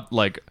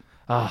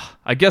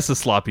I guess a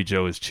sloppy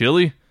Joe is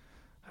chili.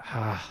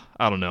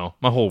 I don't know.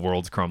 My whole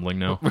world's crumbling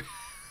now.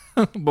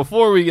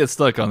 Before we get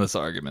stuck on this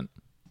argument,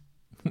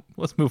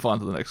 let's move on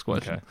to the next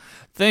question. Okay.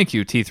 Thank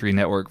you, T3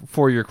 Network,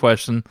 for your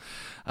question.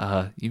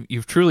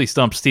 You've truly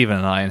stumped Steven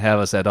and I and have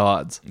us at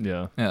odds.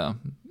 Yeah. Yeah.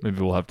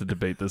 Maybe we'll have to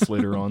debate this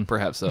later on.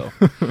 Perhaps so.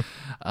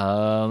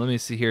 Let me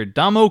see here.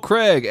 Damo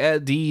Craig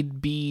at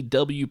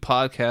DBW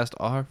Podcast.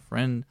 Our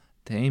friend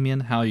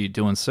Damien. How are you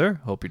doing, sir?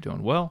 Hope you're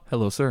doing well.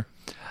 Hello, sir.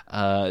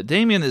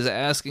 Damien is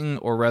asking,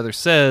 or rather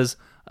says,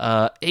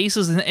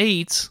 Aces and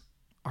Eights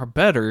are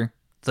better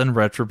than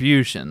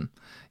Retribution.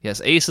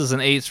 Yes, Aces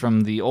and Eights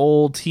from the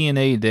old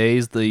TNA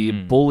days, the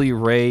Bully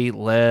Ray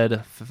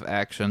led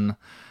faction.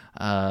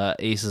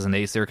 Aces and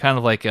Eights, they were kind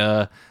of like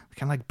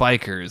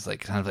bikers,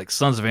 like kind of like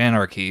Sons of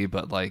Anarchy,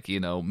 but like, you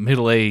know,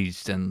 middle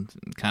aged and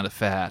kind of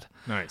fat.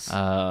 Nice.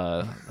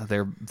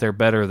 They're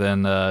better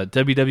than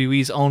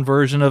WWE's own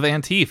version of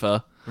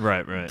Antifa.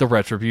 Right. The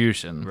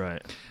Retribution.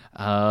 Right.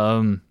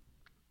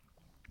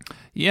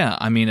 Yeah,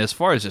 I mean, as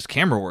far as just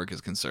camera work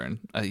is concerned,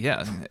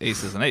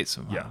 Aces and Eights,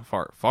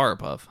 far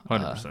above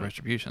 100%.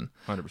 Retribution.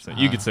 100%.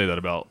 You could say that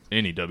about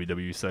any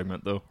WWE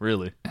segment, though.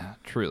 Really,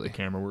 truly,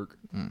 camera work.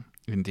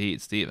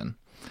 Indeed, Steven.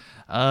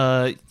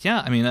 I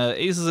mean,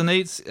 Aces and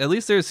Eights. At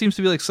least there seems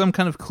to be like some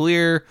kind of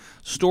clear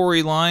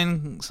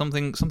storyline,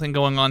 something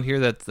going on here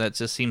that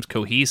just seems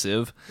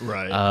cohesive.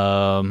 Right.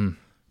 Well,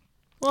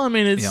 I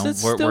mean, it's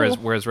still...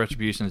 whereas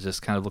Retribution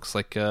just kind of looks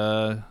like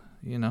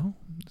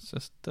it's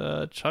just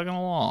chugging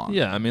along.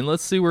 Yeah, I mean,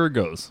 let's see where it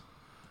goes.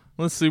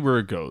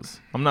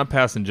 I'm not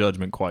passing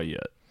judgment quite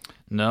yet.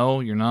 No,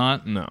 you're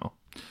not? No.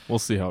 We'll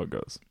see how it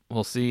goes.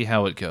 We'll see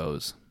how it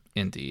goes.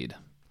 Indeed.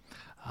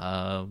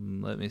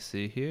 Let me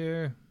see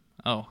here.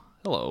 Oh,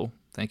 hello.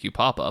 Thank you,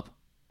 pop-up.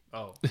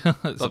 Oh.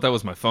 I thought that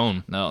was my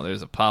phone. No,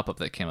 there's a pop-up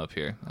that came up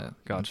here.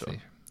 Gotcha.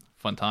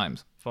 Fun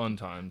times.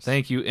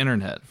 Thank you,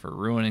 Internet, for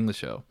ruining the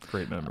show.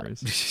 Great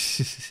memories.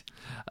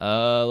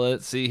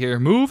 Let's see here.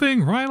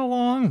 Moving right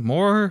along.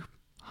 More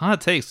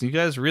hot takes. You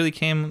guys really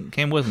came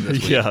with them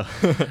this week. Yeah.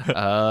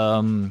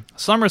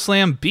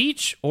 SummerSlam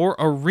Beach or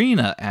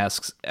Arena,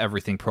 asks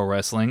Everything Pro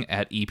Wrestling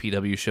at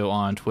EPW Show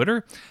on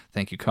Twitter.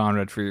 Thank you,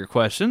 Conrad, for your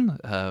question.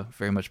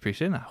 Very much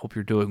appreciated. I hope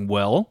you're doing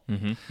well.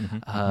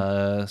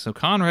 So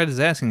Conrad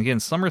is asking again,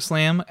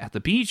 SummerSlam at the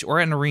beach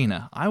or at an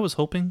arena? I was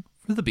hoping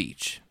for the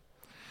beach.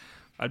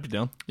 I'd be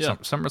down. Yeah.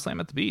 SummerSlam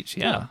at the beach.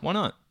 Yeah. Why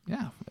not?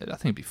 Yeah, I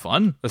think it'd be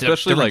fun.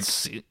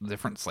 Especially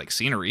different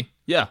scenery.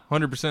 Yeah,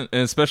 100%.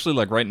 And especially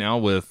like right now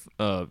with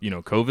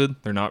COVID,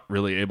 they're not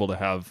really able to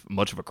have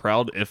much of a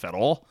crowd, if at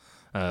all.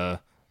 I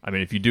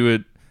mean, if you do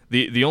it,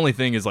 the only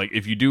thing is like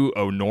if you do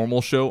a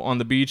normal show on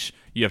the beach,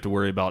 you have to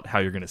worry about how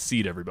you're going to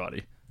seat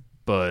everybody.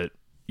 But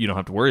you don't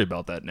have to worry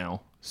about that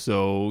now.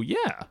 So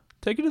yeah,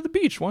 take it to the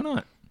beach. Why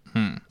not?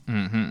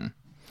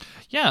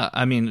 Yeah,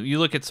 I mean, you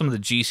look at some of the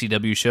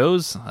GCW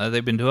shows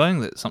they've been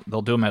doing.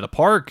 They'll do them at a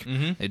park.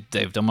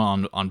 They've done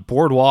them on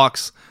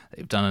boardwalks.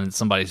 They've done it in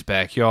somebody's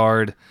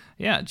backyard.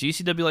 Yeah,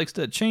 GCW likes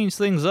to change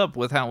things up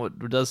with how it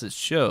does its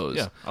shows.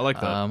 Yeah, I like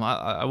that.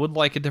 I would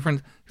like a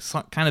different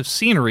kind of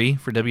scenery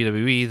for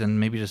WWE than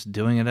maybe just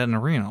doing it at an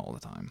arena all the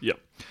time. Yep.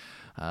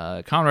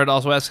 Conrad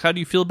also asks, how do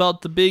you feel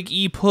about the Big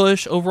E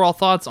push? Overall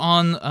thoughts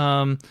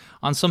on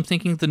some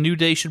thinking the New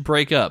Day should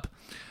break up?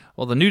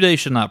 Well, the New Day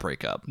should not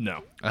break up.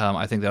 No.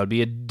 I think that would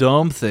be a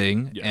dumb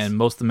thing, yes. And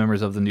most of the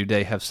members of the New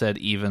Day have said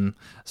even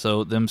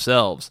so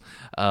themselves.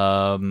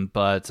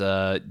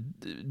 But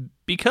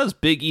because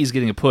Big E's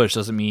getting a push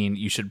doesn't mean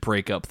you should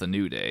break up the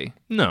New Day.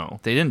 No.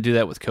 They didn't do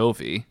that with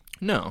Kofi.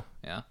 No.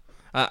 Yeah.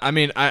 I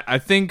mean, I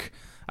think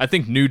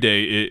New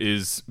Day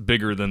is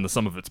bigger than the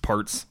sum of its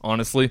parts,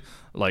 honestly.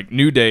 Like,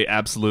 New Day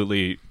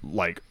absolutely,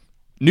 like,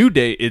 New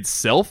Day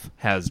itself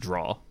has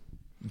draw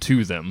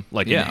to them,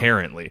 like,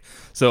 inherently.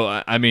 So,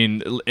 I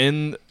mean,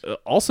 and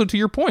also to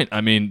your point,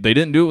 I mean, they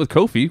didn't do it with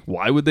Kofi.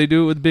 Why would they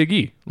do it with Big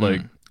E?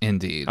 Like,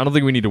 indeed. I don't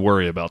think we need to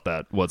worry about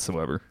that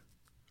whatsoever.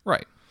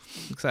 Right.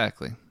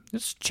 Exactly.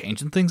 Just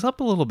changing things up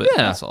a little bit,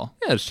 that's all.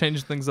 Yeah, just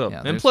changing things up.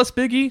 Yeah, and plus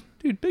Big E,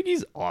 dude, Big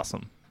E's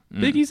awesome.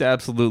 Big E's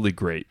absolutely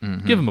great.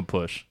 Give him a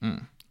push.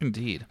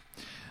 Indeed.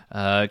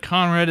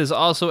 Conrad is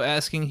also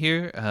asking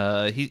here,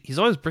 he's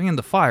always bringing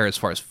the fire as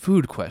far as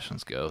food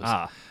questions goes.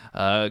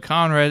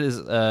 Conrad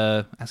is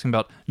asking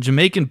about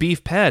Jamaican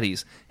beef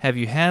patties. Have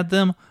you had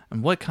them,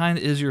 and what kind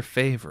is your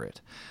favorite?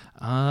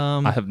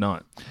 I have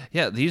not.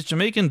 Yeah, these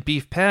Jamaican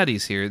beef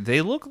patties here,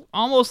 they look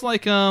almost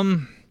like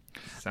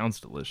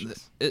sounds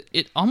delicious.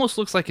 It almost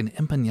looks like an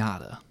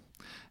empanada.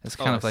 It's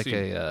kind of like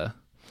a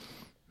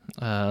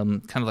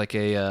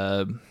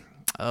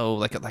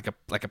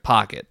like a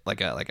pocket,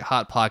 like a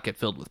hot pocket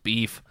filled with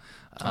beef.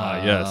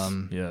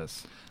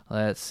 Yes.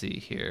 Let's see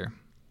here.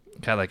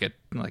 Kind of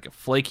like a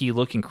flaky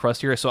looking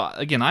crust here. So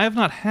again, I have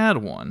not had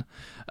one.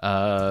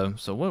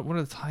 So what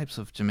are the types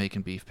of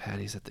Jamaican beef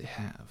patties that they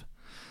have?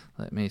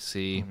 Let me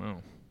see. I don't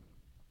know.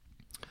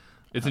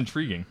 It's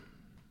intriguing.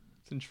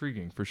 It's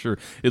intriguing for sure.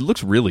 It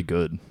looks really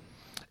good.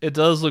 It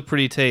does look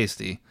pretty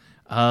tasty.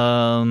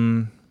 I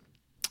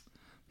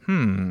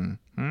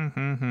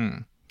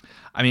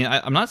mean,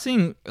 I'm not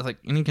seeing like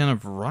any kind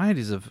of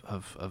varieties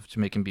of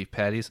Jamaican beef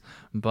patties,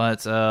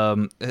 but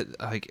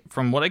like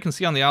from what I can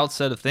see on the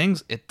outset of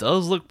things, it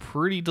does look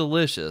pretty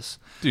delicious.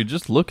 Dude,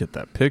 just look at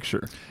that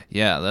picture.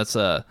 Yeah, that's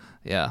I'm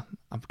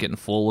getting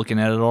full looking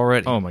at it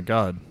already. Oh my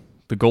god,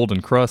 the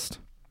golden crust,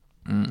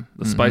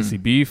 the spicy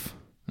beef.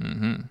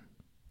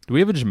 Do we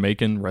have a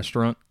Jamaican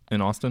restaurant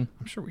in Austin?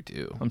 I'm sure we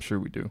do.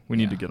 We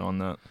need to get on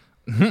that.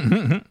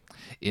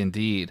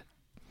 Indeed.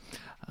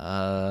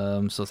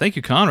 So thank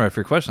you, Conrad, for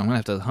your question. I'm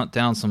going to have to hunt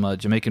down some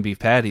Jamaican beef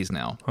patties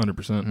now.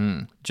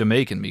 100%.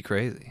 Jamaican me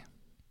crazy.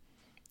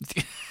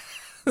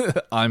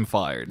 I'm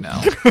fired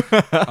now.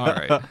 All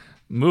right.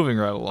 Moving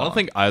right along. I don't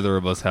think either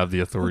of us have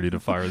the authority to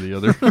fire the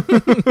other.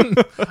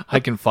 I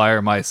can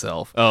fire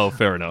myself. Oh,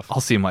 fair enough.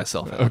 I'll see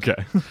myself out. Okay.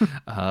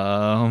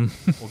 Well,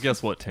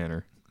 guess what,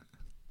 Tanner?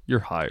 You're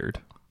hired.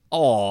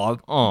 Aw.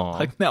 Aw.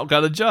 I now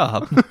got a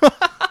job.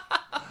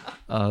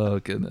 Oh,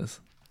 goodness.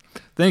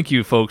 Thank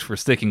you, folks, for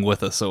sticking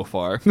with us so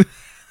far.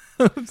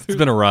 It's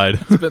been a ride.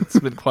 It's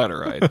been quite a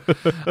ride.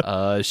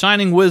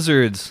 Shining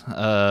Wizards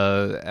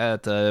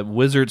at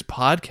Wizards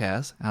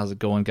Podcast. How's it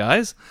going,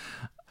 guys?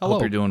 Hello.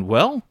 Hope you're doing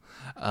well.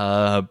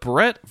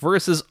 Brett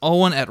versus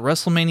Owen at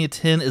WrestleMania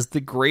 10 is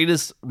the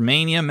greatest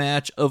Mania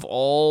match of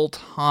all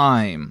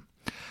time.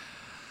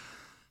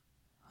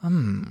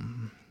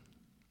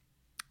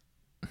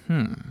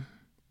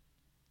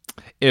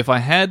 If I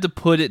had to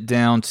put it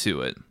down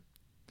to it,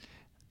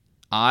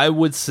 I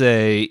would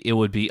say it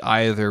would be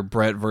either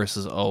Brett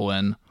versus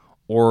Owen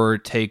or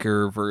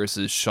Taker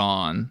versus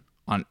Shawn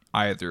on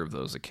either of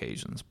those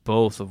occasions,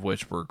 both of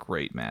which were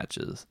great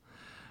matches.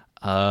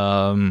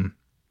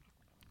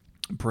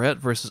 Brett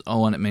versus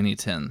Owen at Mania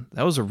 10.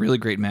 That was a really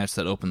great match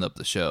that opened up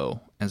the show,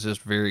 and it's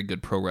just very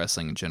good pro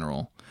wrestling in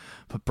general.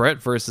 But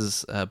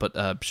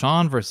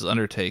Shawn versus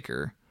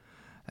Undertaker,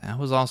 that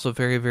was also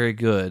very, very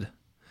good.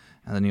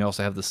 And then you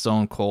also have the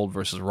Stone Cold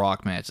versus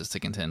Rock matches to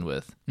contend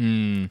with.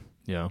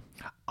 Yeah.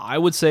 I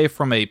would say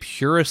from a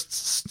purist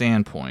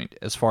standpoint,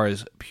 as far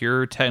as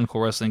pure technical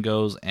wrestling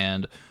goes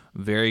and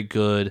very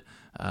good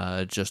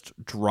just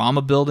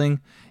drama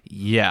building,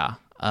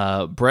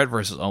 Brett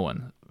versus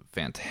Owen.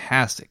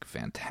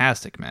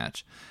 Fantastic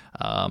match.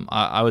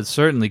 I would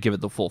certainly give it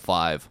the full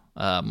 5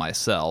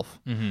 myself.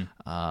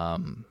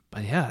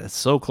 But yeah, it's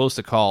so close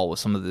to call with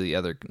some of the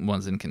other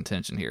ones in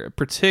contention here.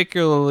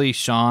 Particularly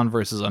Shawn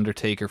versus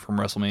Undertaker from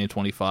WrestleMania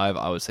 25.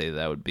 I would say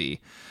that'd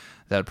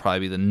probably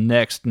be the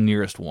next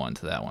nearest one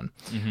to that one.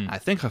 I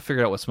think I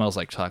figured out what smells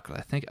like chocolate.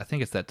 I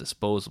think it's that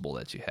disposable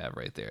that you have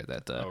right there.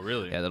 That oh,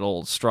 really? Yeah, that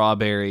old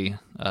strawberry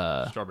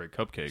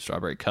cupcake.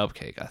 Strawberry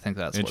cupcake. I think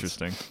that's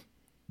interesting.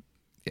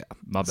 Yeah,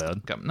 my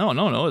bad.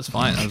 No, it's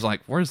fine. I was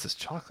like, where's this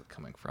chocolate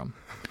coming from?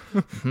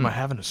 Am I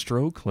having a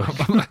stroke?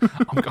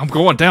 I'm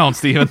going down,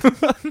 Steven.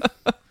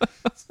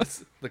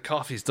 The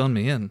coffee's done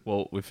me in.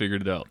 Well, we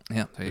figured it out.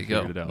 Yeah, there you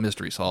go.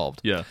 Mystery solved.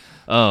 Yeah.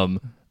 I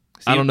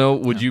don't know.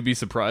 Would you be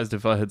surprised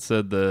if I had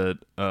said that?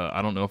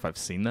 I don't know if I've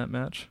seen that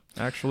match,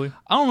 actually.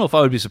 I don't know if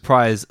I would be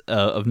surprised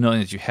of knowing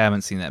that you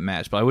haven't seen that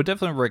match, but I would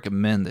definitely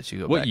recommend that you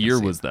go back. What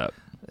year was that?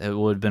 It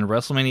would have been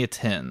WrestleMania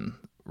 10.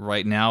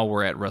 Right now,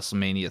 we're at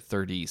WrestleMania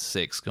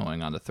 36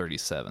 going on to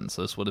 37.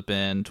 So this would have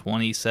been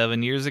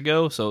 27 years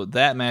ago. So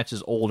that match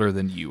is older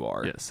than you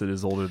are. Yes, it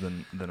is older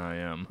than I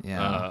am.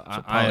 Yeah.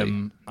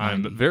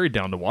 I'm very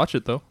down to watch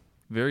it, though.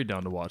 Very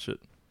down to watch it.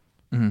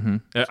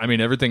 I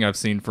mean, everything I've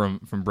seen from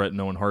Bret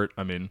and Owen Hart,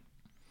 I mean,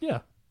 yeah.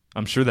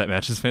 I'm sure that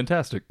match is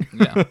fantastic.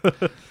 Yeah.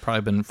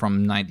 Probably been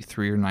from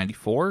 93 or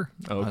 94,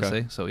 I'd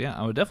say. So, yeah,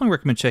 I would definitely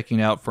recommend checking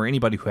it out for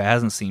anybody who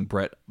hasn't seen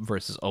Brett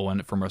versus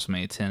Owen from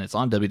WrestleMania 10. It's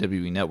on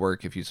WWE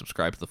Network if you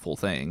subscribe to the full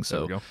thing.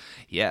 So,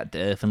 yeah,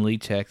 definitely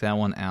check that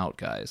one out,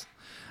 guys.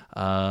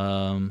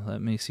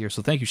 Let me see here.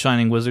 So, thank you,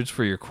 Shining Wizards,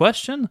 for your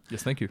question.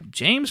 Yes, thank you.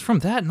 James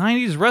from That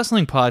 90s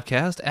Wrestling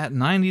Podcast at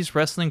 90s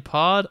Wrestling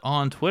Pod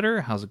on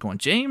Twitter. How's it going,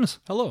 James?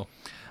 Hello.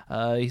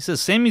 He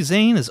says, Sami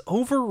Zayn is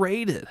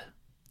overrated.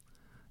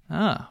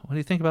 What do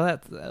you think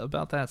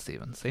about that,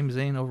 Steven? Sami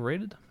Zayn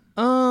overrated?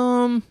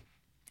 I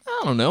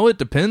don't know. It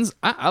depends.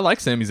 I like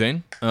Sami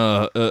Zayn.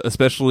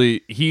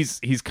 Especially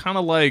he's kind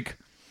of like,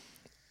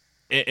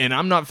 and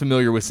I'm not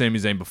familiar with Sami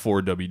Zayn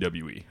before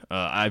WWE.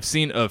 I've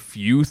seen a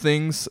few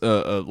things,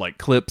 like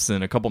clips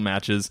and a couple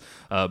matches,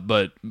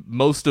 but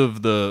most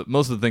of the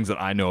things that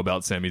I know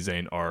about Sami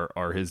Zayn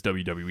are his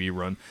WWE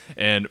run.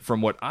 And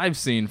from what I've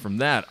seen from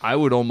that, I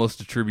would almost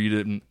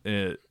attribute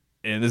it.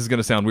 And this is going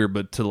to sound weird,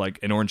 but to like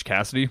an Orange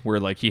Cassidy, where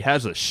like he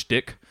has a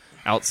shtick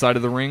outside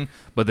of the ring,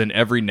 but then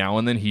every now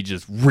and then he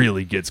just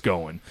really gets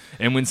going.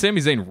 And when Sami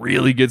Zayn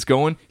really gets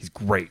going, he's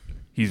great.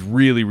 He's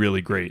really,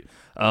 really great.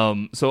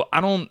 So I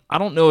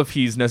don't know if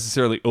he's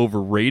necessarily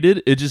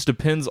overrated. It just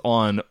depends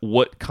on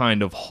what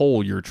kind of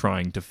hole you're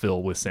trying to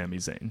fill with Sami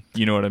Zayn.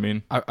 You know what I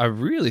mean? I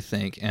really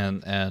think,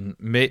 and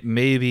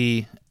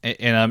maybe,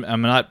 and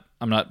I'm not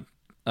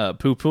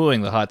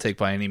poo-pooing the hot take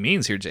by any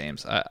means here,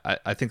 James.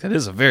 I think that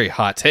is a very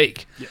hot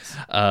take. Yes.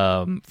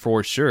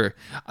 For sure.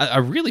 I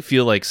really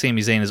feel like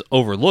Sami Zayn is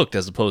overlooked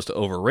as opposed to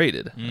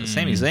overrated.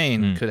 Sami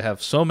Zayn could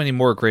have so many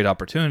more great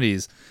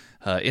opportunities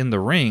in the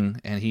ring,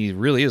 and he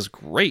really is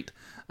great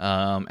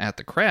at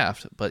the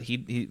craft, but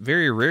he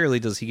very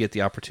rarely does he get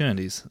the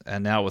opportunities.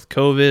 And now with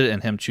COVID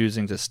and him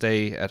choosing to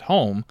stay at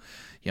home,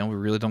 we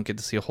really don't get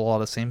to see a whole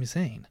lot of Sami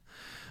Zayn.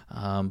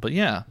 But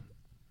yeah.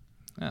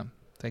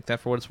 Take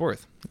that for what it's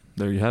worth.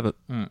 There you have it.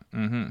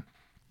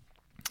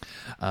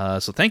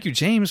 So thank you,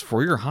 James,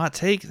 for your hot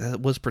take.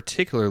 That was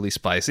particularly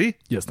spicy.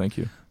 Yes, thank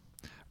you.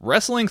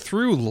 Wrestling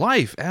Through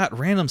Life at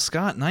Random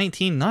Scott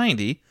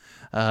 1990.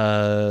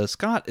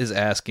 Scott is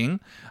asking,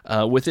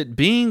 with it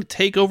being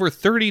TakeOver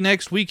 30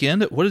 next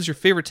weekend, what is your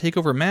favorite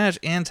TakeOver match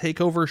and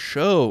TakeOver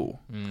show?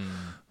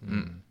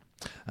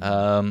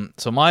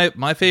 So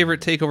my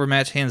favorite TakeOver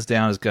match, hands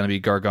down, is going to be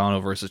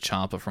Gargano versus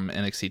Ciampa from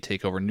NXT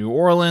TakeOver New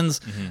Orleans.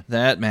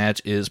 That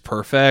match is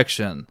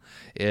perfection.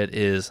 It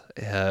is,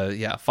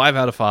 5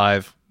 out of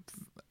 5.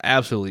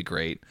 Absolutely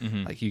great.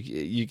 Like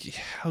you,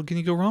 how can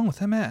you go wrong with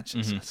that match?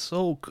 It's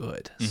so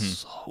good,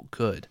 so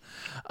good.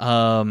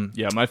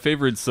 My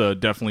favorite's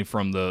definitely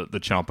from the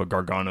Ciampa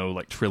Gargano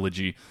like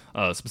trilogy.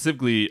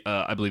 Specifically,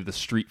 I believe the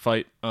street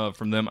fight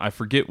from them. I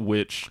forget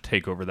which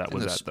TakeOver that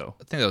was at though.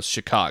 I think that was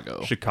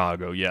Chicago.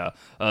 Chicago, yeah.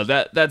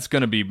 That's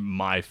gonna be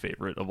my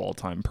favorite of all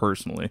time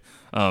personally.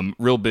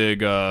 Real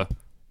big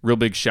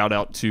shout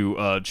out to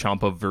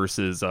Ciampa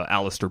versus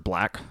Aleister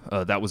Black.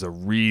 That was a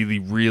really,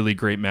 really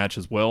great match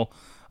as well.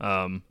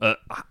 I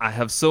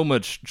have so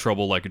much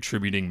trouble like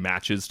attributing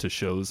matches to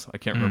shows. I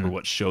can't remember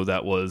what show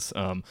that was.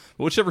 But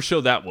whichever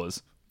show that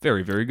was,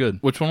 very, very good.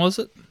 Which one was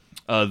it?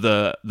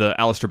 The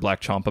Aleister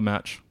Black Ciampa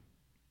match.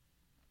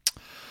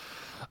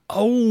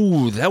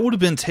 Oh, that would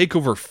have been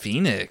TakeOver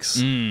Phoenix.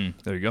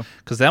 There you go.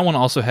 Because that one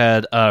also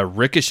had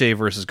Ricochet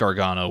versus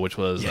Gargano, which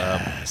was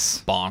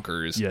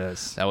bonkers.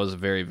 Yes. That was a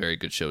very, very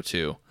good show,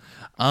 too.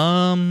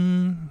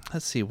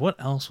 Let's see. What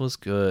else was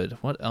good?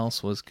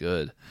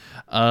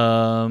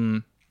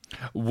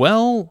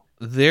 Well,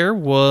 there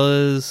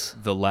was...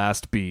 The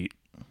Last Beat.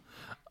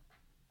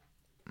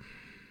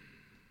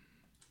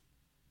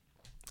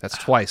 That's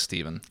twice,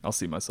 Steven. I'll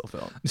see myself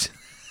out.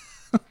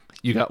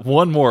 You got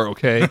one more,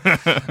 okay?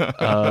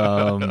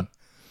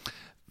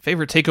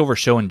 Favorite TakeOver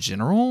show in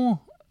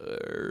general?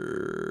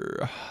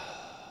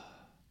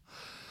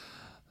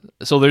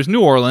 So there's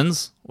New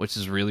Orleans, which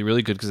is really,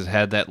 really good because it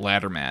had that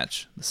ladder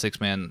match, the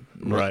 6-man,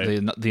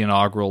 right. the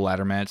inaugural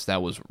ladder match.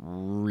 That was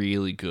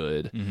really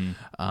good.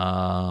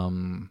 Let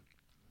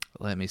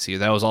me see.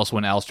 That was also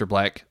when Aleister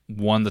Black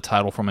won the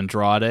title from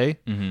Andrade,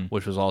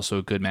 which was also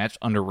a good match.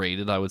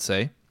 Underrated, I would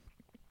say.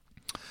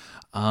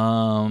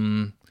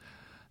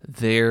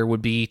 There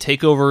would be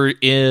TakeOver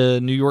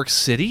in New York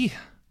City,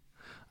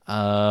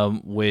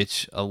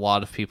 which a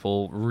lot of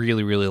people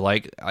really, really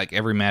like. Like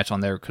every match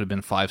on there could have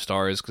been 5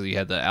 stars because you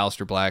had the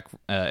Aleister Black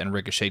and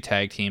Ricochet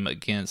tag team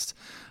against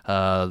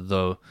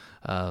the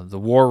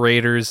War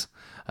Raiders.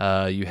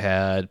 You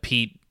had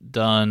Pete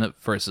Dunne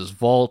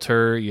versus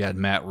Walter. You had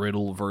Matt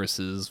Riddle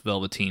versus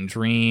Velveteen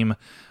Dream.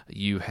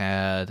 You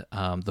had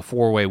the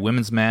 4-way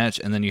women's match,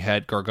 and then you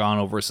had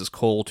Gargano versus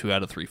Cole, 2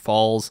 out of 3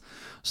 falls.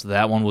 So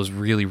that one was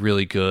really,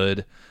 really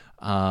good.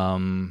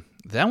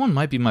 That one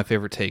might be my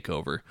favorite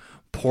TakeOver.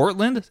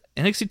 Portland,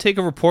 NXT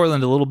TakeOver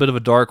Portland, a little bit of a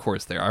dark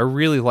horse there. I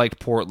really liked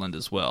Portland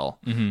as well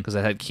because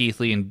that had Keith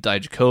Lee and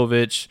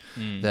Dijakovic.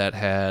 That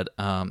had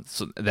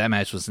so that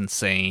match was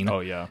insane.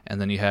 Oh yeah,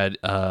 and then you had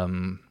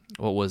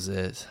what was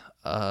it?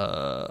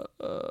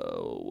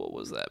 What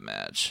was that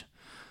match?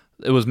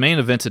 It was main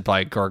evented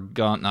by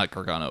not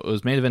Gargano. It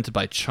was main evented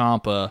by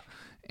Ciampa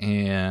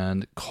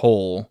and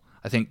Cole.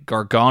 I think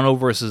Gargano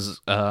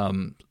versus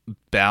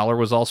Balor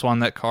was also on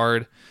that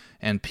card,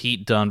 and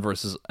Pete Dunne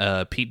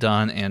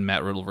and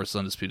Matt Riddle versus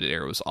Undisputed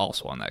Era was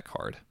also on that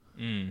card.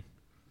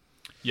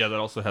 Yeah, that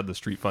also had the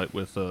street fight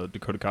with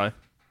Dakota Kai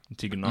and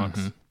Tegan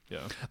Nox.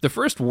 Yeah, the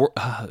first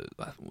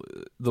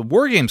the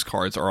War Games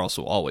cards are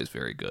also always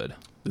very good.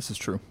 This is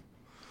true.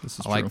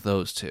 I like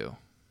those too.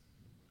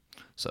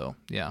 So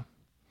yeah.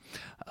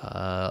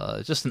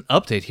 Just an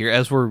update here.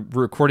 As we're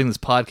recording this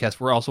podcast,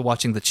 we're also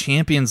watching the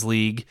Champions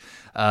League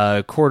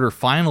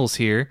quarterfinals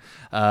here.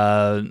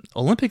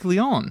 Olympique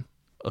Lyon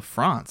of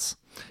France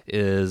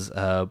is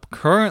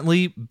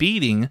currently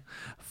beating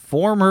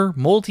former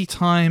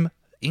multi-time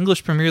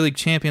English Premier League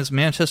champions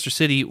Manchester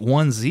City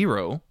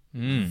 1-0.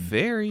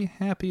 Very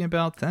happy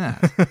about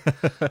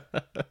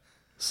that.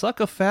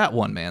 Suck a fat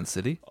one, Man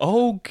City.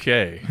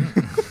 Okay.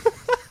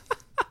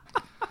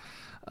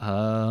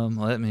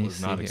 Let me was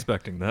see. not here.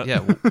 expecting that.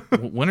 Yeah,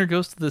 winner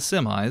goes to the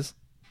semis.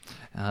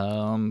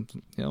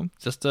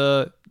 Just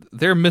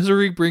their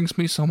misery brings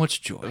me so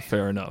much joy.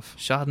 Fair enough.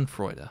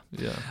 Schadenfreude.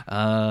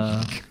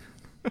 Yeah.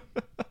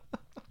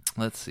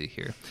 Let's see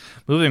here.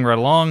 Moving right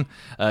along,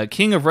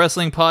 King of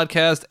Wrestling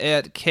podcast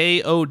at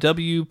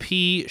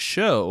KOWP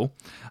Show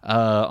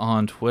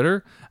on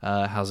Twitter.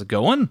 How's it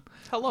going?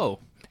 Hello.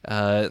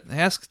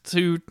 Ask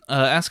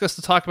us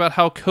to talk about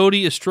how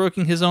Cody is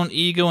stroking his own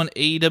ego and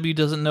AEW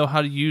doesn't know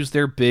how to use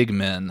their big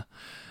men.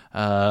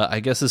 I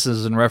guess this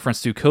is in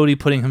reference to Cody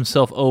putting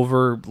himself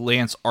over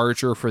Lance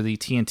Archer for the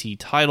TNT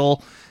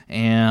title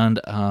and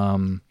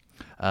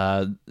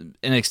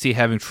NXT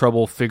having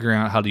trouble figuring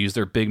out how to use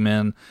their big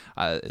men.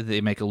 They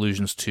make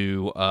allusions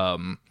to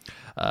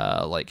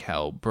like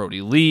how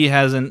Brody Lee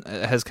has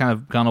kind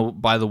of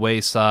gone by the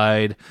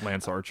wayside.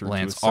 Lance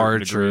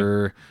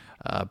Archer.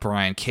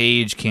 Brian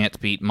Cage can't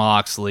beat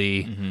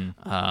Moxley.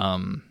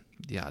 Yada,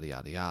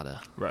 yada, yada.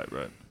 Right.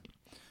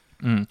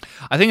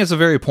 I think it's a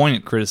very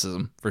poignant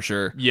criticism, for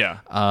sure. Yeah.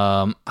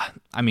 I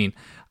mean,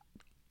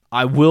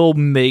 I will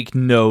make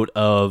note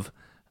of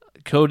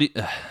Cody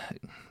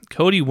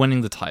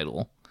winning the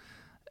title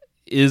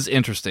is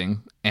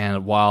interesting,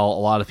 and while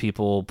a lot of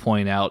people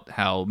point out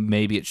how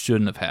maybe it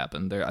shouldn't have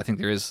happened, I think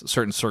there is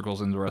certain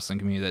circles in the wrestling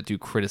community that do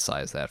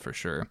criticize that for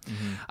sure.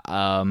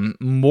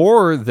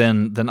 More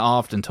than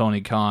often,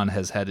 Tony Khan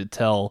has had to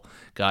tell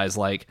guys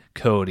like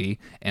Cody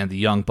and the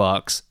Young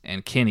Bucks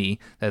and Kenny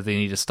that they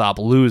need to stop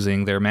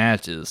losing their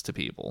matches to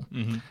people.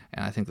 And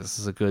I think this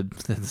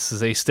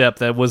is a step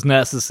that was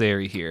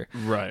necessary here.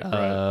 Right.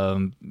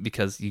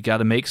 Because you got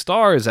to make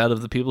stars out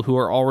of the people who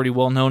are already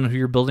well known and who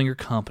you're building your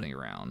company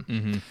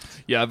around.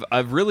 Yeah,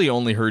 I've really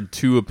only heard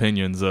two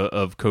opinions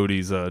of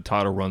Cody's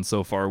title run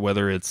so far.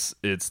 Whether it's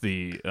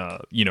the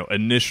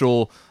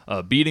initial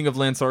beating of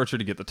Lance Archer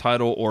to get the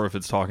title, or if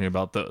it's talking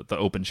about the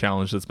open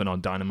challenge that's been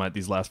on Dynamite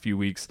these last few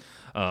weeks.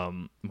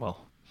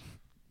 Well,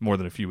 more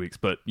than a few weeks,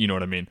 but you know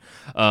what I mean.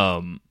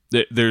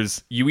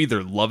 There's you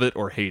either love it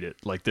or hate it.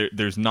 Like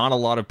there's not a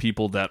lot of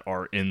people that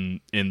are in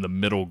the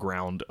middle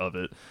ground of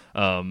it.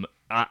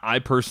 I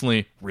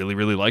personally really,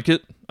 really like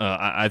it.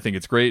 I think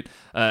it's great.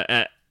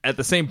 At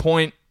the same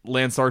point,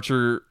 Lance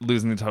Archer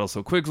losing the title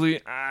so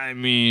quickly, I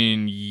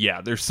mean,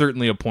 yeah, there's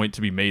certainly a point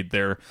to be made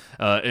there.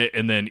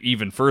 And then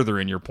even further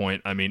in your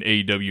point, I mean,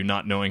 AEW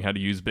not knowing how to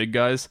use big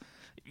guys.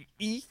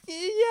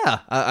 Yeah,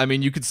 I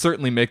mean, you could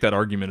certainly make that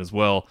argument as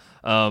well.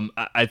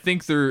 I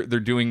think they're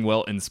doing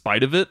well in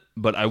spite of it,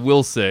 but I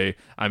will say,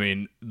 I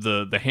mean,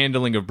 the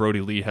handling of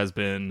Brody Lee has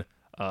been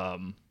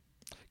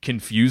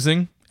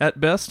confusing at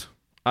best.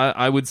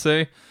 I would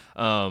say.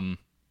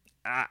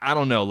 I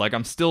don't know. Like,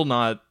 I'm still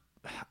not.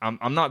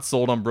 I'm not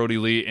sold on Brody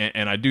Lee,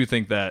 and I do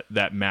think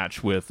that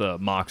match with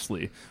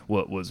Moxley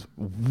was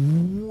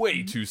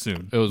way too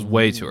soon. It was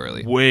way too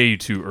early. Way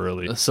too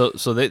early. So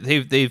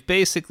they've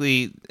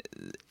basically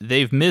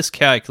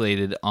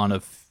miscalculated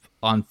on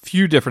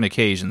few different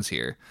occasions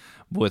here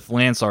with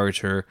Lance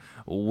Archer,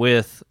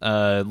 with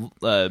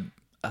Brian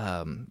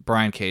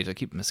Cage. I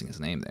keep missing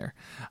his name there,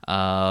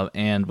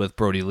 and with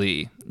Brody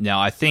Lee. Now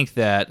I think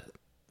that.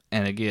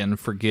 And again,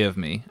 forgive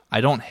me,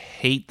 I don't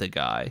hate the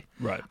guy.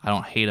 Right. I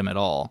don't hate him at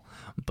all.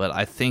 But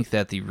I think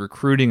that the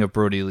recruiting of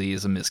Brody Lee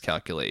is a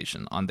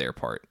miscalculation on their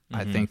part.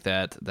 I think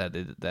that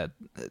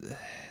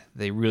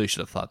they really should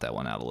have thought that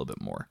one out a little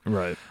bit more.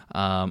 Right.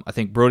 I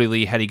think Brody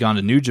Lee, had he gone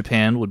to New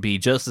Japan, would be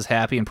just as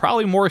happy and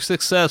probably more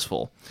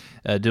successful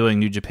doing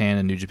New Japan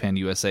and New Japan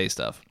USA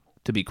stuff,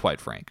 to be quite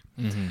frank.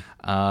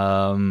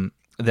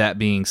 That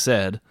being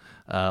said,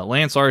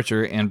 Lance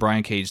Archer and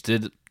Brian Cage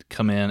did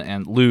come in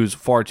and lose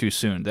far too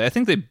soon. I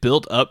think they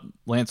built up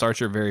Lance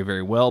Archer very,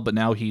 very well, but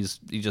now he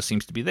just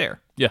seems to be there.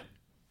 Yeah.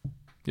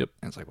 Yep.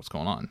 And it's like, what's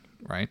going on,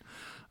 right?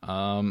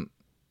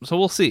 So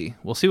we'll see.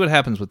 We'll see what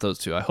happens with those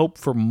two. I hope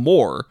for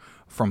more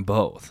from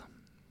both.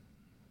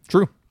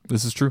 True.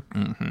 This is true.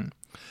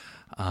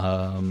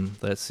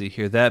 Let's see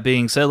here. That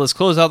being said, let's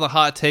close out the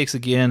hot takes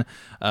again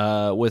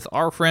with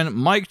our friend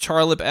Mike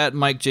Charlip at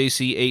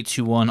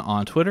MikeJC821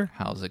 on Twitter.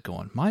 How's it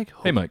going, Mike?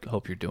 Hey, Mike.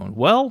 Hope you're doing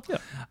well. Yeah.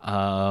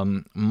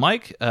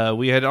 Mike,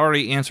 we had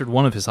already answered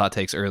one of his hot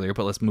takes earlier,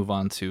 but let's move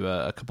on to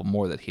a couple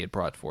more that he had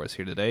brought for us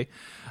here today.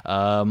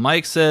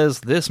 Mike says,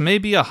 this may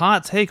be a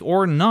hot take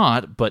or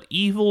not, but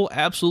Evil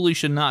absolutely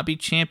should not be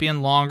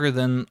champion longer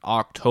than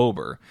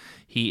October.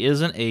 He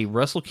isn't a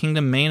Wrestle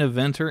Kingdom main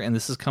eventer, and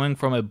this is coming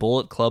from a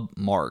Bullet Club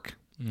mark.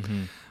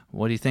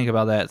 What do you think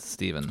about that,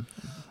 Steven?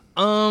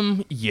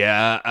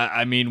 Yeah,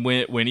 I mean,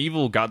 when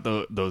Evil got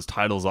those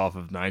titles off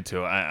of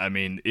Naito, I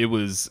mean, it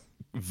was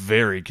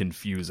very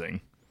confusing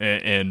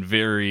and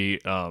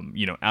very,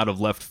 out of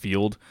left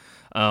field,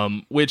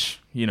 which,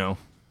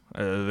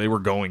 they were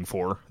going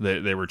for.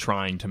 They were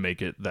trying to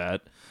make it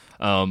that.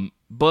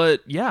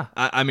 But yeah,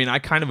 I mean, I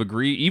kind of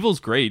agree. Evil's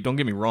great. Don't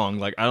get me wrong.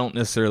 Like, I don't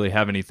necessarily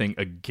have anything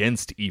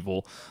against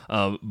Evil.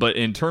 But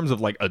in terms of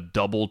like a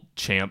double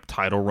champ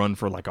title run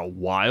for like a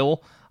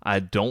while, I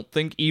don't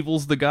think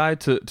Evil's the guy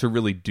to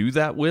really do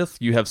that with.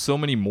 You have so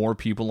many more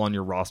people on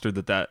your roster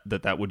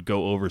that would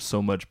go over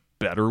so much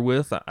better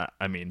with.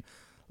 I mean,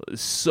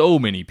 so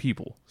many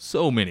people.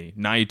 So many.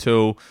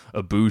 Naito,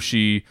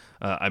 Ibushi,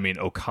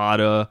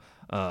 Okada,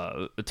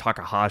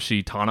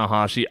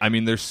 Tanahashi. I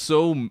mean, there's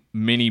so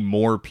many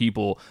more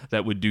people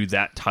that would do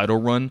that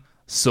title run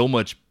so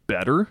much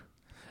better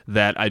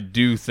that I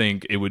do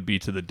think it would be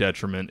to the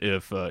detriment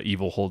if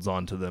Evil holds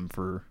on to them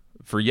for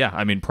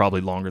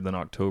probably longer than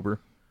October.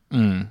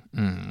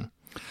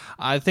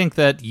 I think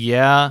that,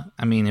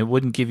 it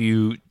wouldn't give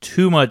you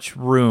too much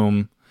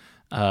room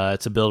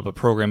to build up a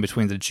program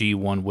between the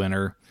G1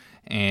 winner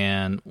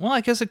and, well, I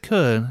guess it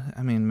could.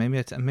 I mean, maybe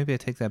I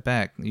take that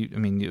back.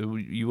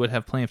 You would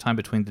have plenty of time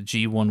between the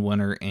G1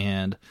 winner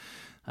and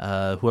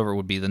whoever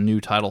would be the new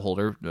title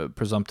holder,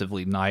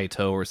 presumptively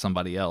Naito or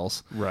somebody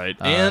else. Right.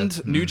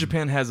 And New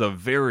Japan has a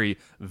very,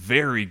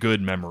 very good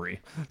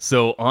memory.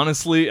 So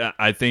honestly,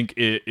 I think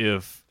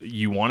if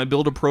you want to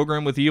build a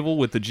program with Evil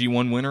with the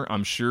G1 winner,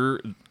 I'm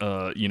sure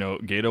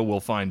Gato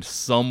will find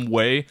some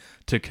way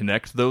to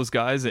connect those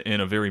guys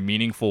in a very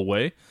meaningful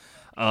way.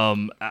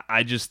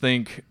 I just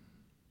think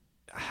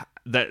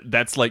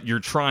that's like you're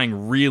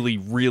trying really,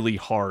 really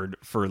hard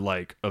for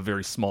like a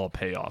very small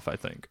payoff, I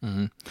think.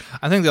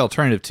 I think the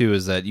alternative too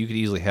is that you could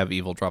easily have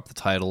Evil drop the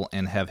title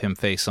and have him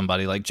face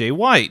somebody like Jay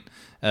White.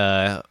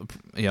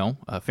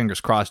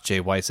 Fingers crossed, Jay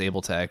White's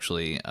able to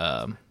actually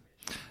go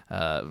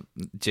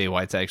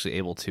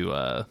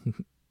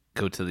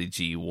to the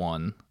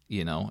G1,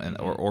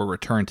 or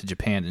return to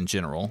Japan in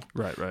general.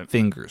 Right.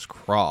 Fingers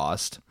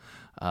crossed.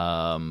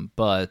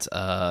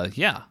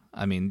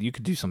 I mean, you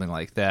could do something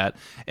like that,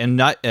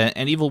 and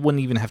Evil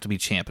wouldn't even have to be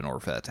champ in order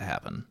for that to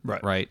happen.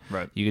 Right.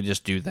 You could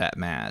just do that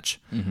match.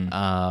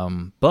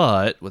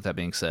 But with that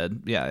being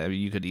said,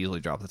 you could easily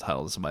drop the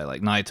title to somebody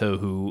like Naito,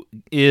 who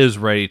is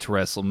ready to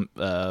wrestle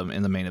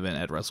in the main event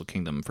at Wrestle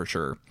Kingdom for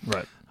sure.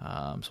 Right.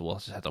 So we'll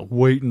just have to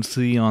wait and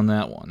see on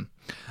that one.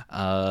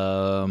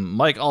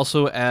 Mike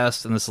also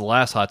asked, and this is the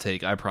last hot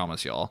take, I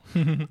promise y'all.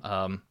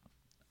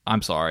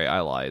 I'm sorry, I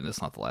lied.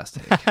 It's not the last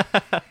take.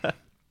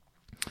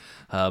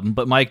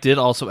 But Mike did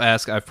also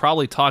ask, I've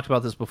probably talked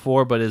about this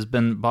before, but it has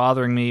been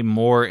bothering me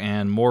more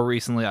and more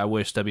recently. I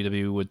wish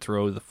WWE would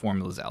throw the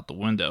formulas out the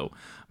window.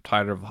 I'm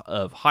tired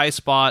of high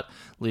spot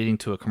leading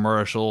to a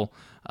commercial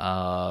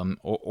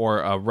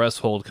or a rest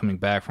hold coming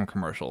back from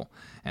commercial.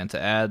 And to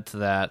add to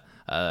that,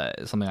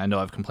 something I know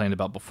I've complained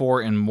about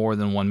before in more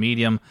than one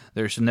medium,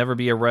 there should never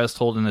be a rest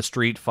hold in a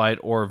street fight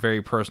or a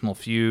very personal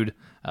feud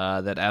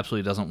that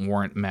absolutely doesn't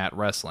warrant mat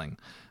wrestling.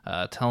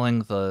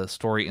 Telling the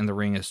story in the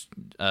ring is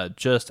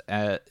just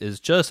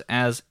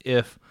as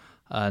if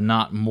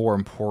not more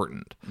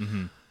important.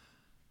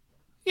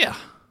 Yeah.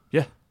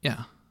 There's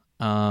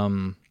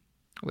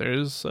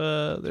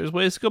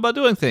ways to go about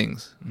doing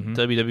things.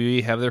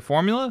 WWE have their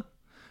formula.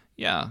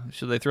 Yeah.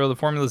 Should they throw the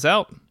formulas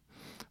out?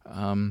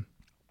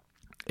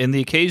 In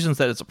the occasions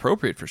that it's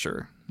appropriate, for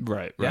sure.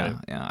 Right. Yeah.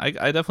 I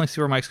definitely see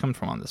where Mike's coming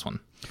from on this one.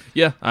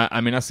 Yeah,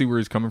 I mean, I see where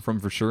he's coming from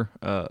for sure.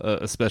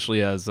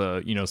 Especially as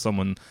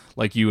someone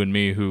like you and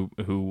me who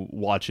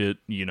watch it,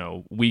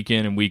 week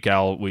in and week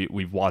out.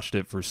 We've watched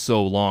it for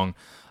so long,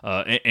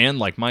 and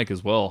like Mike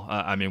as well.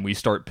 I mean, we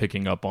start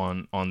picking up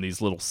on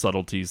these little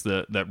subtleties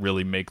that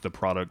really make the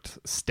product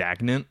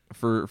stagnant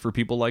for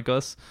people like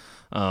us.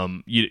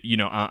 I'm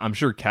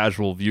sure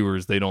casual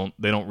viewers they don't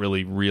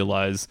really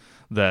realize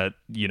that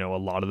a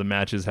lot of the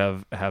matches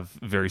have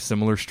very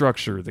similar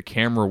structure. The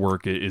camera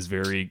work is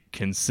very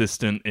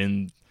consistent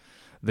in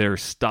their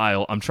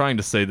style. I'm trying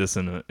to say this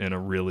in a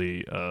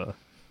really I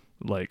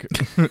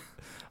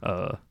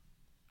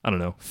don't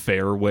know,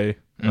 fair way.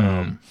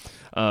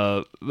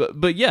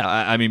 But yeah,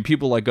 I mean,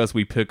 people like us,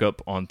 we pick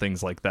up on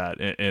things like that,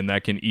 and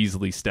that can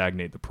easily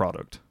stagnate the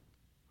product.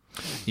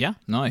 Yeah,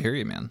 no, I hear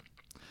you, man.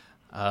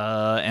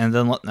 And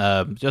then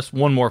just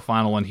one more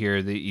final one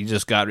here that you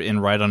just got in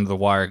right under the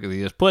wire.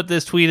 You just put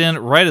this tweet in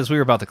right as we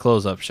were about to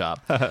close up shop.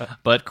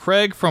 But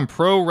Craig from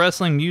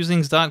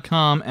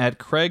ProWrestlingMusings.com at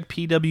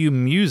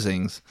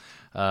CraigPWMusings.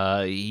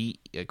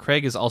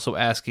 Craig is also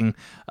asking,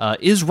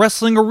 is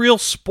wrestling a real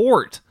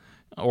sport?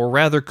 Or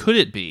rather, could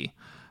it be?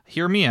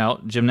 Hear me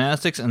out.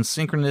 Gymnastics and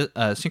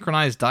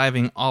synchronized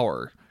diving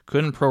are.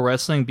 Couldn't pro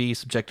wrestling be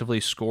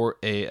subjectively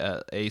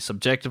a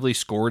subjectively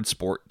scored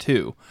sport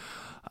too?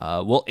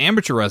 Well,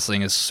 amateur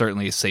wrestling is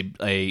certainly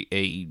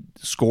a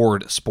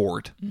scored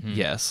sport.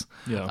 Yes.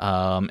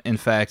 Yeah. In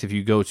fact, if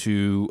you go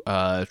to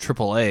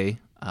AAA,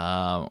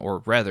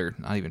 or rather,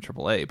 not even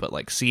AAA, but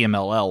like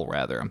CMLL,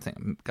 rather,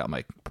 got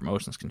my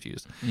promotions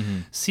confused.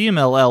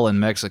 CMLL in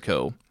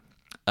Mexico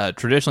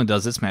traditionally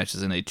does its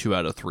matches in a 2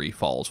 out of 3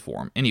 falls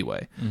form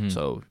anyway.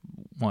 So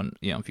one,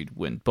 if you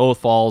win both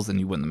falls, then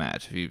you win the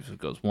match. If it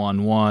goes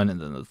 1-1,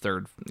 and then the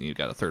third, you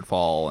got a third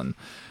fall, and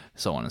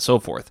so on and so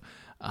forth.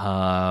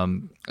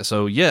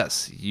 So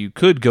yes, you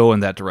could go in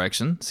that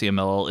direction.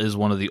 CMLL is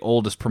one of the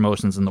oldest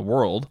promotions in the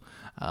world.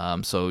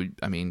 So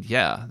I mean,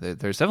 yeah,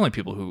 there's definitely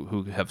people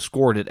who have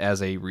scored it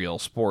as a real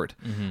sport.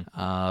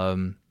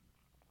 But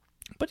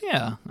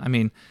yeah, I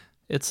mean,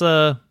 it's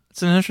an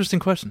interesting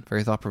question,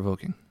 very thought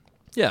provoking.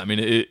 Yeah, I mean,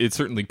 it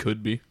certainly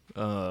could be.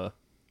 I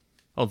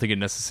don't think it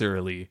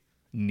necessarily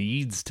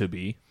needs to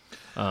be.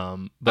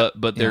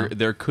 But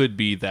there could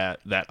be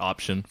that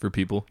option for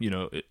people.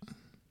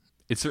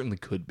 It certainly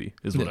could be,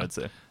 is what I'd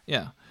say.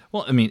 Yeah.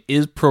 Well, I mean,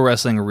 is pro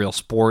wrestling a real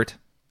sport?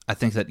 I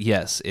think that,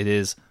 yes, it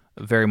is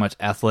very much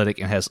athletic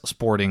and has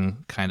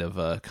sporting kind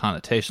of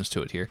connotations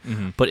to it here,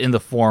 but in the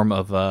form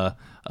of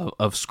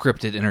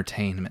scripted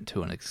entertainment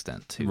to an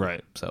extent, too.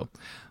 Right. So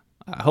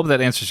I hope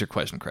that answers your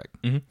question, Craig.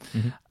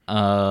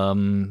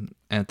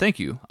 And thank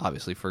you,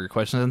 obviously, for your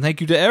questions, and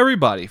thank you to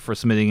everybody for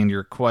submitting in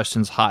your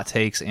questions, hot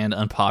takes, and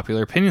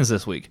unpopular opinions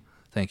this week.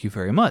 Thank you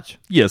very much.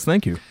 Yes,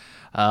 thank you.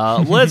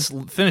 Let's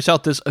finish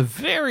out this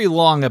very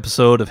long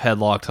episode of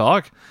Headlock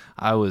Talk.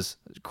 I was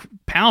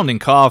pounding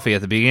coffee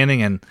at the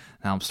beginning, and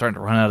now I'm starting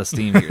to run out of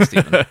steam here,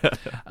 Stephen.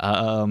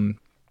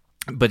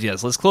 But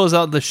yes, let's close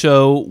out the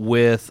show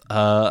with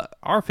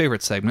our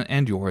favorite segment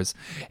and yours,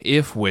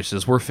 If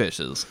Wishes Were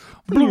Fishes.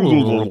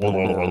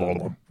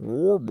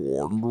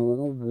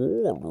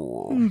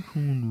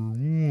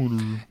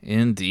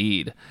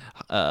 Indeed.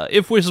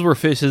 If Wishes Were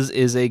Fishes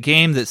is a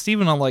game that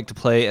Steve and I like to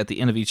play at the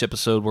end of each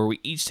episode where we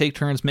each take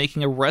turns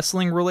making a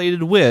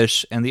wrestling-related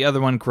wish, and the other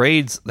one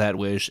grades that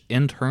wish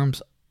in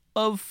terms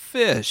of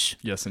fish.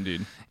 Yes,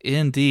 indeed.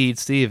 Indeed,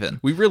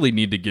 Steven. We really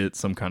need to get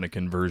some kind of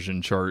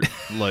conversion chart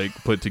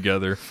put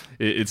together.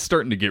 It's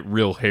starting to get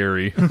real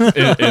hairy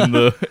in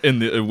the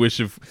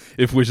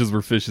If Wishes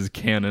Were Fishes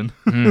canon.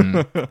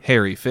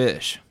 Hairy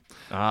fish.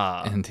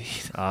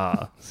 Indeed.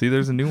 See,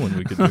 there's a new one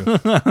we could do.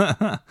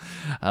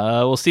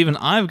 Well, Steven,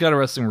 I've got a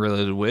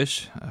wrestling-related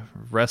wish.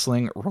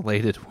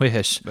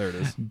 There it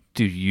is.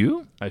 Do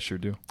you? I sure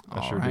do.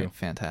 All right,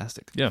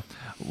 fantastic. Yeah.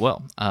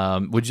 Well,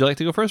 would you like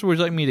to go first, or would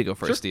you like me to go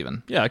first,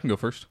 Steven? Yeah, I can go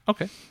first.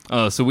 Okay.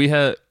 So we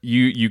had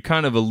you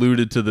kind of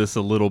alluded to this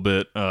a little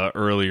bit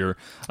earlier,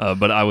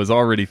 but I was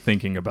already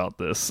thinking about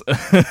this.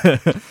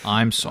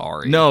 I'm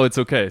sorry. No, it's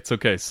okay. It's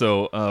okay.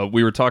 So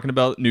we were talking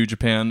about New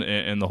Japan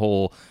and the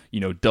whole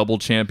double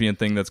champion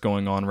thing that's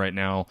going on right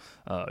now.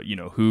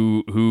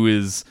 Who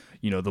is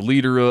the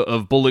leader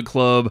of Bullet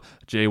Club.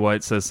 Jay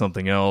White says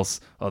something else.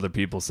 Other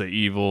people say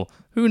Evil.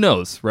 Who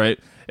knows, right?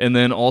 And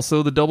then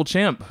also the double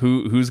champ.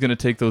 Who's going to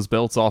take those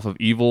belts off of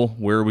Evil?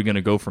 Where are we going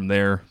to go from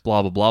there?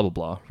 Blah, blah, blah, blah,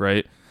 blah,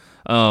 right?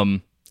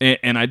 And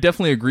I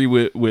definitely agree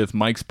with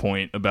Mike's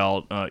point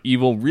about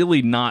Evil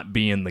really not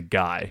being the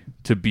guy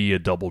to be a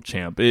double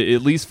champ,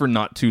 at least for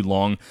not too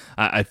long.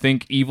 I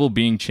think Evil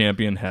being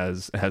champion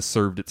has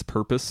served its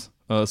purpose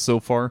so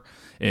far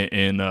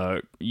in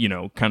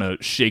kind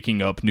of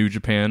shaking up New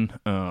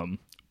Japan.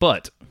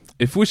 But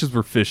if Wishes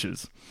Were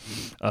Fishes,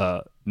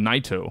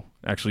 Naito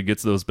actually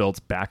gets those belts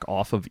back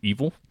off of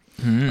Evil,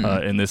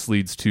 and this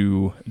leads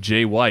to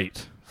Jay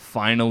White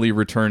finally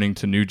returning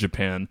to New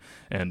Japan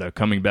and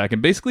coming back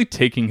and basically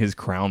taking his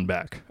crown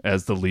back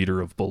as the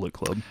leader of Bullet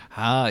Club.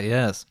 Ah,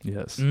 yes.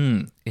 Yes.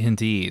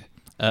 Indeed.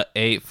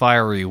 A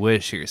fiery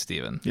wish here,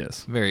 Steven.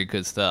 Yes. Very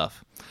good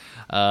stuff.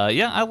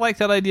 Yeah, I like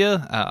that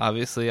idea.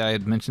 Obviously, I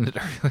had mentioned it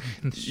earlier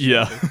in the show.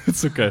 Yeah,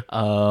 it's okay.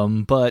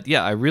 But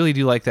yeah, I really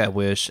do like that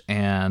wish,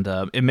 and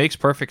it makes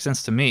perfect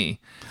sense to me.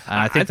 And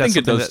I think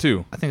it does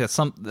too. I think that's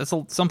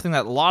something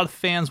that a lot of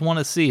fans want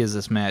to see is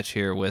this match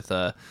here with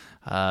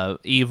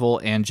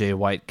Evil and Jay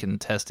White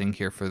contesting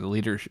here for the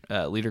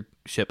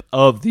leadership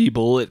of the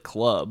Bullet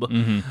Club.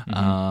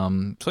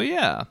 So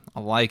yeah, I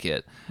like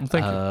it. Well,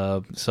 thank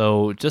you.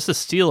 So just to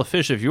steal a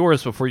fish of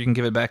yours before you can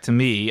give it back to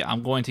me,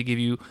 I'm going to give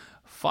you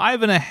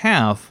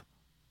 5.5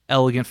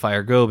 Elegant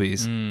Fire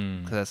Gobies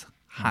because that's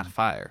hot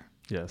fire.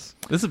 Yes,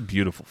 this is a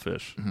beautiful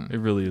fish. It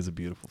really is a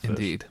beautiful fish.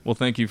 Indeed. Well,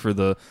 thank you for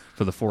the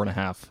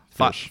 4.5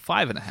 fish.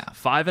 5.5.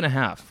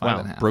 5.5.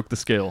 Wow, 5.5. broke the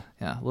scale.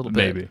 Yeah, a little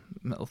bit. Maybe.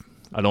 No.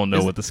 I don't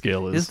know what the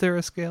scale is. Is there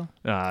a scale?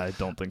 I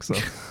don't think so.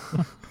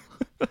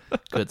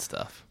 Good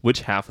stuff.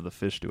 Which half of the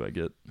fish do I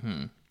get?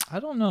 I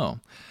don't know.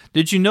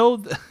 Did you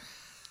know?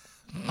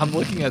 I'm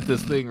looking at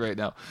this thing right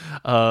now.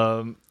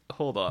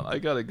 Hold on. I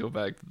got to go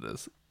back to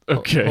this.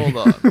 Okay. Hold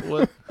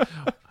on.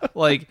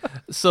 What?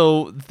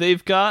 So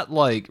they've got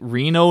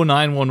Reno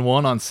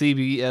 911 on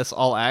CBS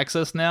All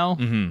Access now.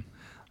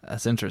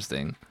 That's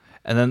interesting.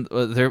 And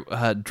then they're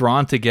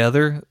Drawn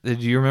Together.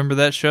 Did you remember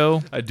that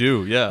show? I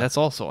do, yeah. That's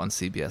also on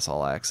CBS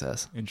All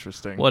Access.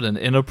 Interesting. What an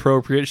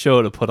inappropriate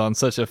show to put on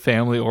such a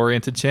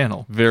family-oriented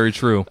channel. Very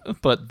true.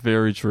 But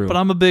Very true.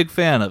 I'm a big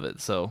fan of it,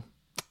 so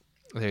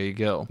there you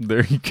go.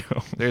 There you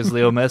go. There's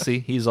Leo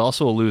Messi. He's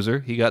also a loser.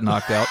 He got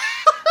knocked out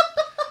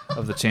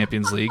of the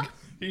Champions League.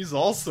 He's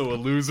also a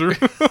loser.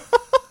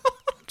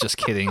 Just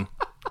kidding.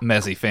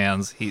 Messi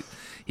fans,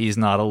 he's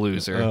not a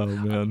loser. Oh,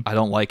 man. I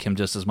don't like him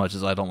just as much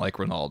as I don't like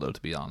Ronaldo,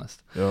 to be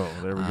honest. Oh,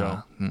 there we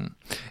go.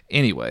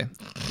 Anyway,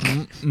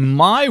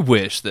 my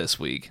wish this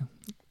week,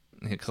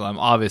 because I'm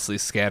obviously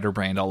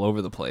scatterbrained all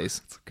over the place,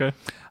 It's okay.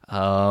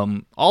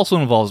 also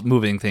involves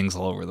moving things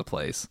all over the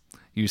place.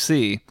 You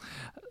see,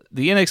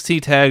 the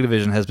NXT Tag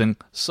Division has been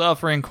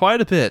suffering quite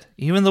a bit,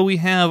 even though we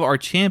have our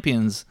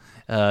champions,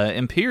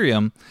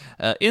 Imperium,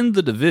 in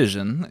the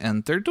division,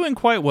 and they're doing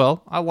quite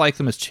well. I like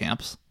them as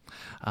champs.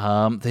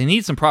 They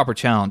need some proper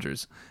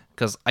challengers,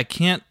 because I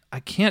can't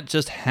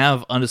just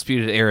have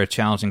Undisputed Era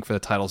challenging for the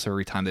titles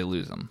every time they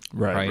lose them.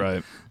 Right.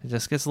 It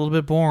just gets a little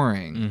bit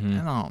boring.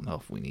 I don't know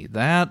if we need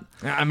that.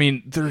 I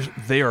mean,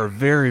 they are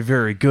very,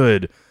 very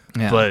good,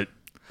 Yeah. but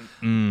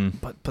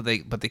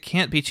they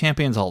can't be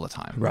champions all the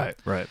time.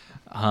 right.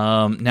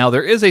 Now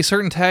there is a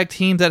certain tag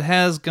team that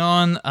has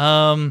gone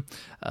a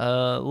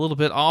little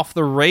bit off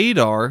the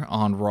radar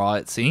on Raw,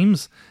 it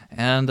seems,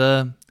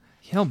 and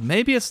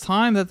maybe it's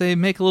time that they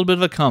make a little bit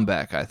of a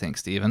comeback, I think,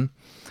 Steven.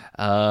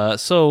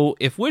 So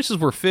if Wishes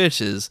Were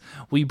Fishes,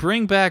 we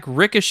bring back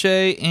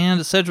Ricochet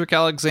and Cedric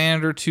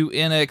Alexander to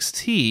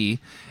NXT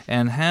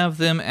and have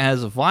them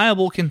as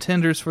viable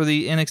contenders for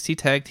the NXT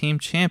Tag Team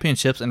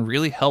Championships and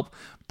really help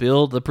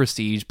build the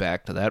prestige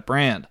back to that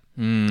brand.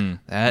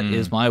 That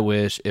is my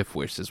wish if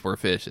Wishes Were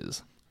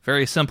Fishes.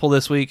 Very simple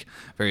this week,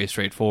 very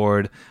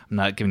straightforward. I'm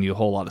not giving you a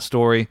whole lot of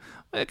story.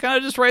 It kind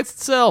of just writes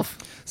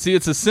itself. See,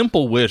 it's a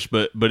simple wish,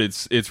 but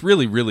it's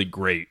really, really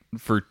great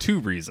for two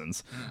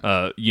reasons.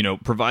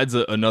 Provides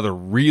another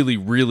really,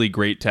 really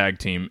great tag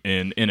team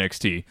in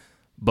NXT,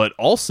 but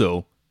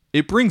also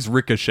it brings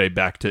Ricochet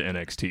back to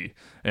NXT.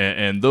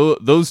 And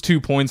those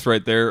 2 points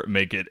right there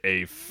make it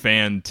a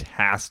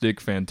fantastic,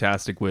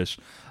 fantastic wish.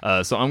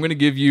 So I'm going to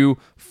give you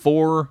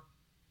 4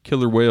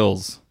 killer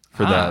whales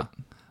for that.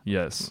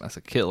 Yes. That's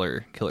a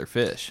killer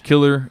fish.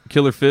 Killer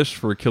fish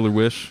for a killer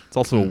wish. It's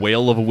also a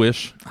whale of a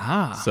wish.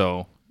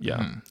 So,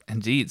 yeah.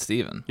 Indeed,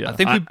 Steven. Yeah. I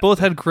think we both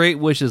had great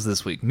wishes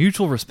this week.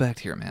 Mutual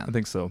respect here, man. I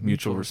think so.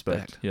 Mutual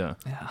respect. Yeah.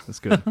 That's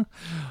good.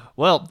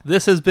 Well,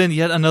 this has been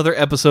yet another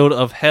episode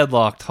of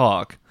Headlock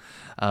Talk.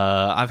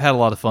 I've had a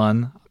lot of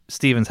fun.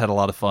 Steven's had a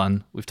lot of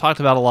fun. We've talked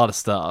about a lot of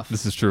stuff.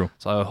 This is true.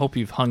 So I hope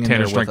you've hung in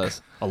Tanner's there with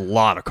us. A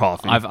lot of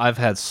coffee. I've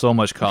had so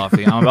much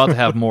coffee. I'm about to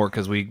have more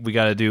because we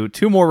got to do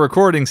 2 more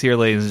recordings here,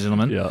 ladies and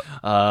gentlemen.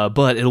 Yeah.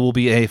 But it will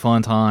be a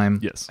fun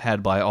time. Yes.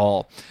 Had by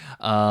all.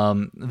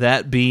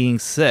 That being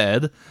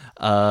said,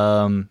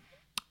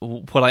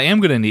 what I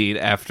am going to need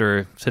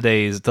after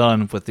today's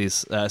done with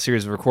these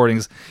series of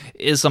recordings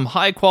is some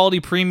high quality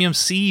premium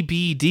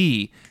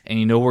CBD. And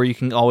you know where you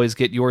can always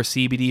get your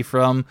CBD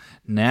from?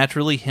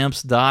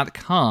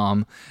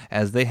 naturallyhemps.com,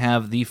 as they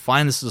have the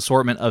finest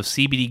assortment of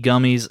CBD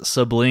gummies,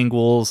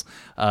 sublinguals,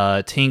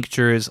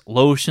 tinctures,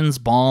 lotions,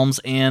 balms,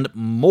 and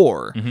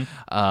more.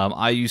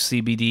 I use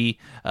CBD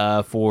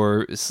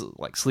for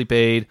like sleep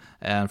aid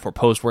and for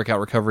post-workout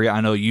recovery.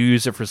 I know you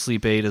use it for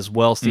sleep aid as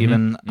well,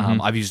 Steven.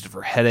 I've used it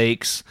for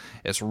headaches.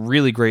 It's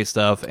really great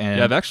stuff. And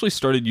yeah, I've actually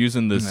started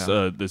using this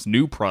this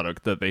new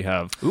product that they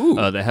have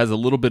that has a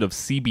little bit of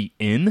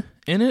CBN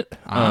in it,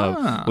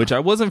 which I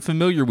wasn't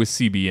familiar with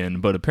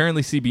CBN, but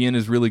apparently CBN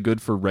is really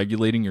good for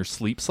regulating your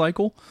sleep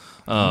cycle.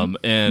 So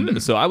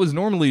I was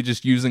normally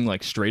just using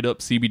like straight up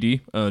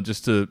CBD,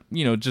 just to,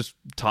 just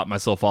top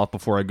myself off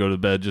before I go to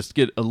bed, just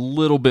get a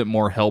little bit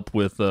more help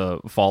with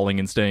falling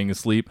and staying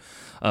asleep.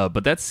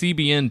 But that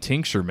CBN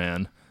tincture,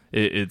 man,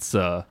 it's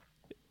the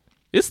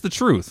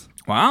truth.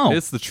 Wow.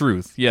 It's the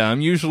truth. Yeah,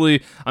 I'm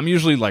usually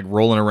like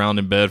rolling around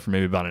in bed for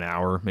maybe about an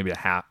hour, maybe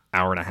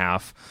hour and a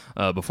half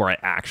before I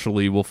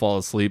actually will fall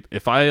asleep.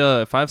 If I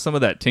have some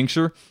of that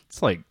tincture,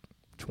 it's like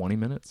 20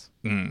 minutes.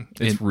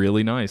 It's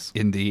really nice.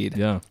 Indeed.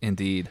 Yeah.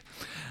 Indeed.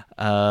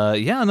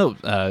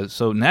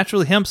 So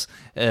Naturally Hemps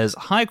is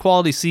high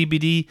quality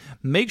CBD.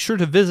 Make sure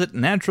to visit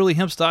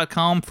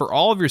naturallyhemps.com for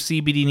all of your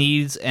CBD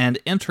needs and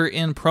enter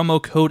in promo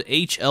code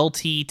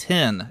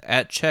HLT10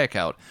 at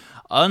checkout.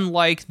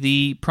 Unlike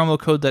the promo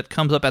code that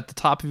comes up at the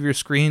top of your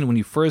screen when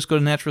you first go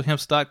to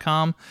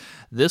naturallyhemps.com,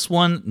 this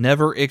one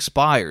never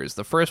expires.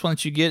 The first one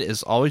that you get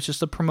is always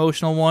just a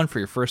promotional one for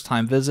your first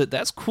time visit.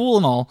 That's cool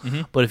and all,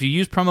 but if you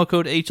use promo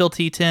code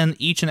HLT10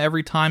 each and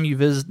every time you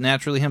visit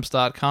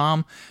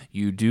naturallyhemps.com,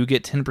 you do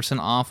get 10%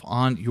 off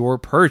on your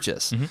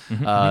purchase.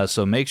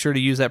 So make sure to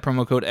use that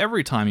promo code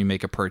every time you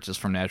make a purchase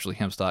from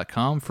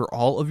naturallyhemps.com for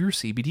all of your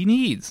CBD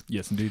needs.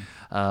 Yes, indeed.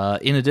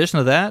 In addition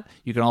to that,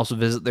 you can also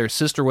visit their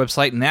sister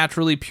website,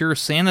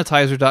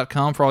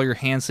 naturallypuresanitizer.com, for all your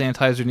hand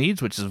sanitizer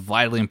needs, which is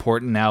vitally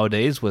important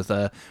nowadays with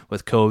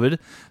COVID.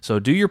 So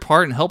do your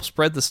part and help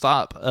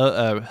stop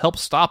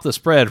the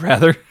spread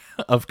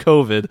of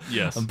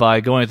COVID by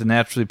going to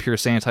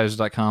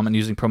naturallypuresanitizer.com and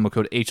using promo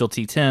code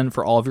HLT10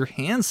 for all of your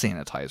hand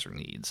sanitizer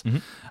needs.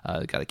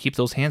 Got to keep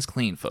those hands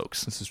clean,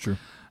 folks. This is true.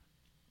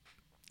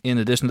 In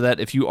addition to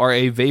that, if you are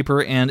a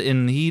vapor and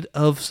in need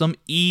of some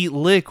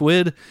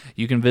e-liquid,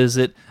 you can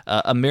visit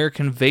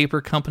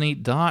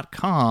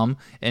AmericanVaporCompany.com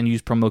and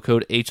use promo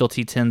code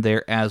HLT10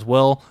 there as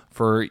well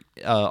for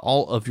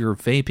all of your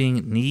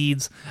vaping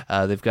needs.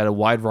 They've got a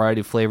wide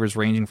variety of flavors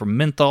ranging from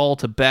menthol,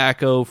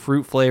 tobacco,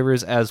 fruit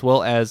flavors, as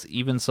well as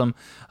even some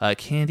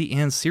candy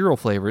and cereal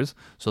flavors.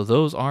 So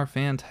those are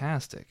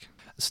fantastic.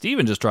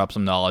 Steven just dropped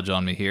some knowledge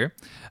on me here.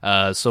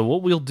 So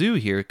what we'll do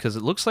here, because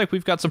it looks like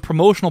we've got some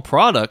promotional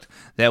product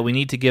that we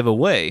need to give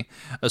away.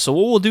 So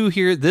what we'll do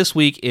here this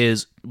week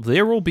is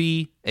there will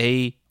be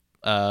a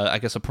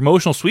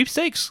promotional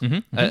sweepstakes,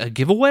 a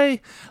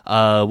giveaway.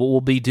 What we'll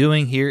be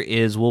doing here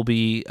is we'll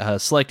be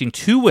selecting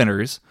 2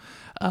 winners.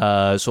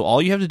 So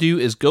all you have to do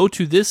is go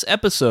to this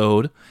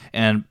episode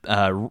and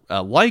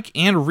like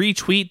and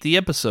retweet the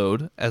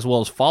episode, as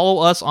well as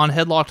follow us on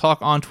Headlock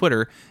Talk on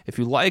Twitter. If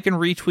you like and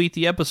retweet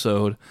the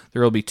episode,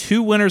 there will be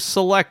 2 winners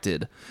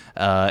selected,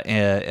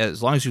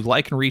 as long as you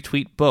like and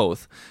retweet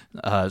both.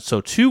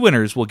 So 2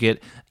 winners will get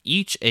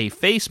each a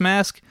face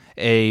mask,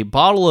 a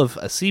bottle of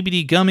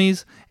CBD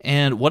gummies,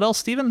 And what else,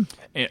 Steven?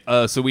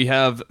 So we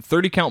have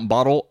 30-count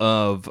bottle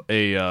of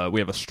we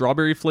have a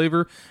strawberry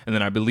flavor, and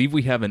then I believe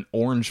we have an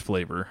orange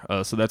flavor.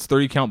 So that's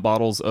 30-count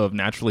bottles of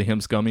Naturally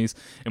Hemp's gummies,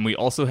 and we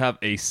also have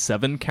a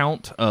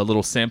 7-count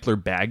little sampler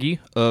baggie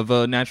of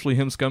Naturally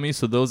Hemp's gummies.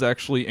 So those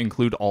actually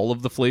include all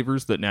of the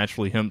flavors that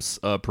Naturally Hemp's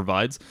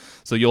provides.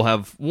 So you'll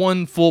have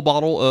one full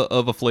bottle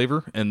of a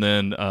flavor, and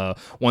then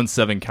one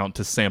 7-count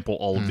to sample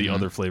all of the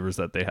other flavors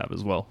that they have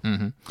as well.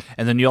 And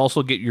then you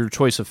also get your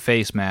choice of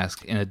face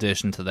mask in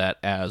addition to that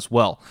as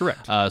well.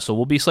 Correct. So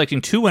we'll be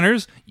selecting 2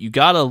 winners. You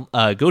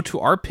gotta go to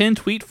our pinned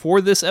tweet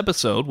for this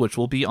episode, which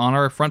will be on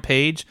our front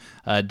page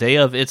day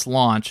of its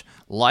launch.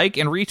 Like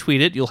and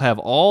retweet it. You'll have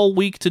all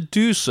week to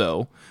do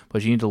so,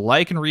 but you need to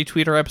like and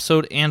retweet our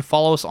episode and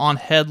follow us on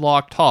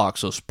Headlock Talk.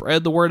 So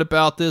spread the word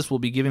about this. We'll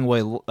be giving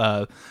away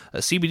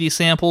CBD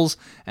samples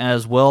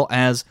as well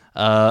as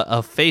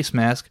a face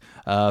mask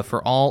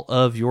for all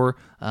of your,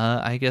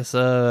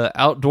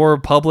 outdoor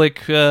public,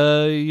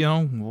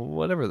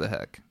 whatever the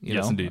heck.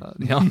 Yes, indeed.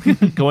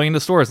 Going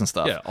into stores and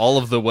stuff. Yeah, all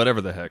of the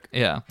whatever the heck.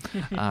 Yeah.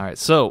 All right.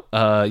 So,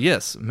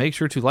 yes, make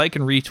sure to like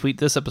and retweet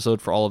this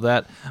episode for all of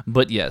that.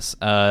 But yes,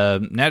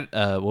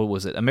 what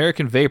was it?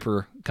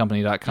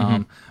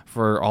 AmericanVaporCompany.com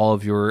for all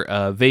of your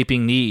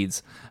vaping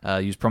needs.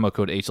 Use promo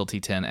code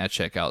HLT10 at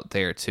checkout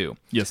there too.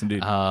 Yes, indeed.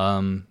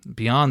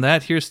 Beyond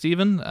that, here,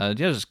 Steven,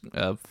 just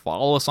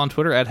follow us on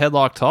Twitter at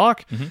Headlock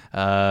Talk.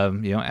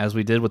 As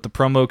we did with the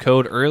promo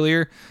code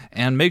earlier,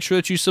 and make sure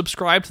that you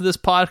subscribe to this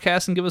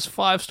podcast and give us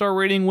 5-star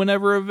rating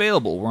whenever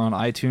available. We're on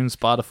iTunes,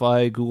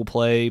 Spotify, Google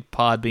Play,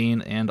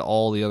 Podbean, and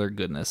all the other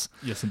goodness.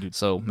 Yes, indeed.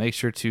 So make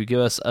sure to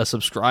give us a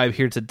subscribe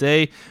here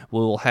today.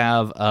 We'll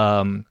have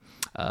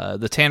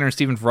the Tanner and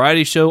Steven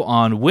Variety Show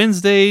on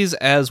Wednesdays,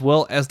 as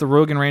well as the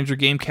Rogan Ranger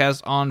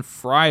Gamecast on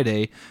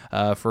Friday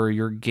for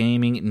your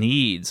gaming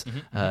needs.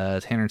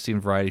 Tanner and Steven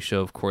Variety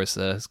Show, of course,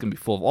 is going to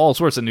be full of all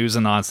sorts of news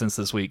and nonsense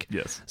this week.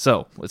 Yes.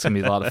 So it's going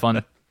to be a lot of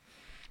fun.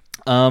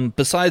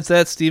 Besides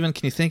that, Steven,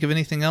 can you think of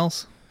anything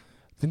else?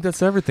 I think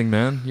that's everything,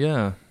 man.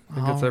 Yeah. I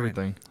think that's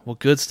everything. Well,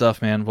 good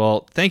stuff, man.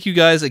 Well, thank you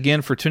guys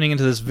again for tuning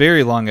into this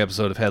very long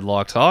episode of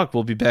Headlock Talk.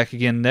 We'll be back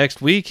again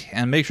next week,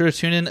 and make sure to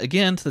tune in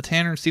again to the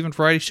Tanner and Steven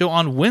Variety Show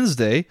on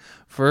Wednesday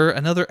for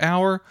another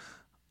hour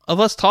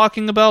of us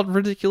talking about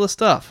ridiculous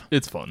stuff.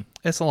 It's fun.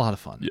 It's a lot of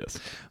fun. Yes.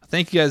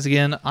 Thank you guys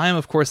again. I am,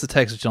 of course, the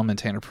Texas gentleman,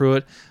 Tanner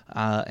Pruitt,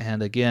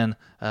 and again,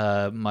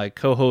 my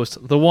co-host,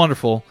 the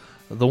wonderful,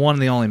 the one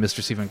and the only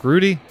Mr. Stephen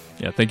Grudy.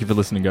 Yeah, thank you for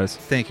listening, guys.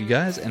 Thank you,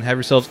 guys, and have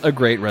yourselves a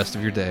great rest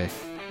of your day.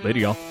 Later,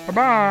 y'all.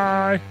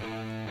 Bye-bye.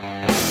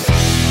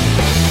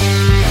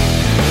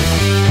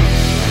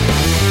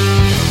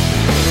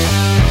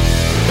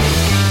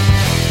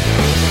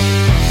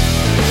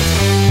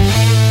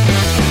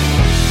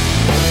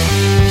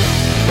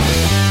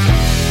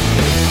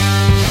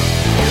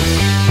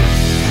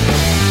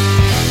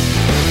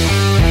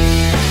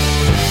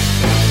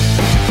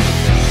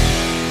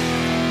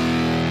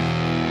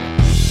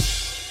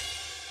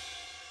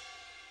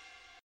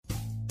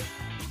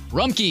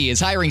 Rumpke is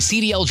hiring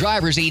CDL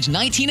drivers age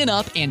 19 and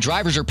up, and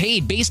drivers are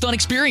paid based on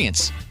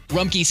experience.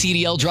 Rumpke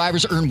CDL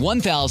drivers earn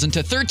 $1,000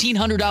 to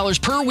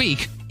 $1,300 per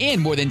week,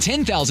 and more than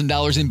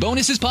 $10,000 in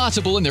bonuses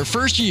possible in their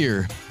first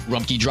year.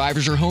 Rumpke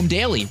drivers are home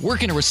daily,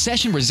 work in a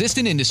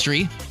recession-resistant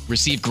industry,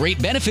 receive great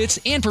benefits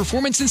and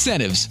performance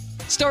incentives.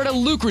 Start a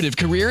lucrative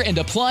career and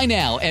apply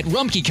now at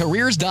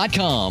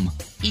RumpkeCareers.com.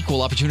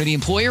 Equal opportunity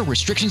employer,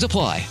 restrictions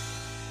apply.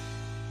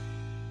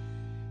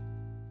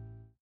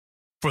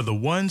 For the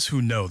ones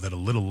who know that a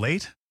little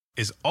late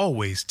is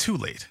always too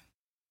late,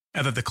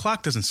 and that the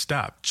clock doesn't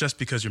stop just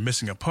because you're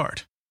missing a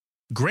part,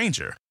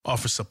 Grainger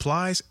offers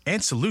supplies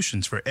and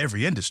solutions for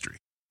every industry.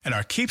 And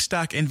our Keep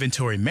Stock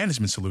inventory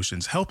management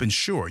solutions help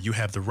ensure you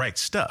have the right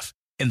stuff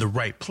in the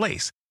right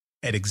place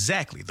at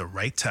exactly the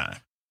right time.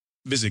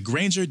 Visit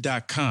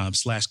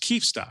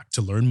Grainger.com/keepstock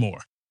to learn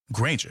more.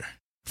 Grainger,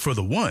 for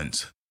the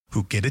ones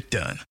who get it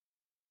done.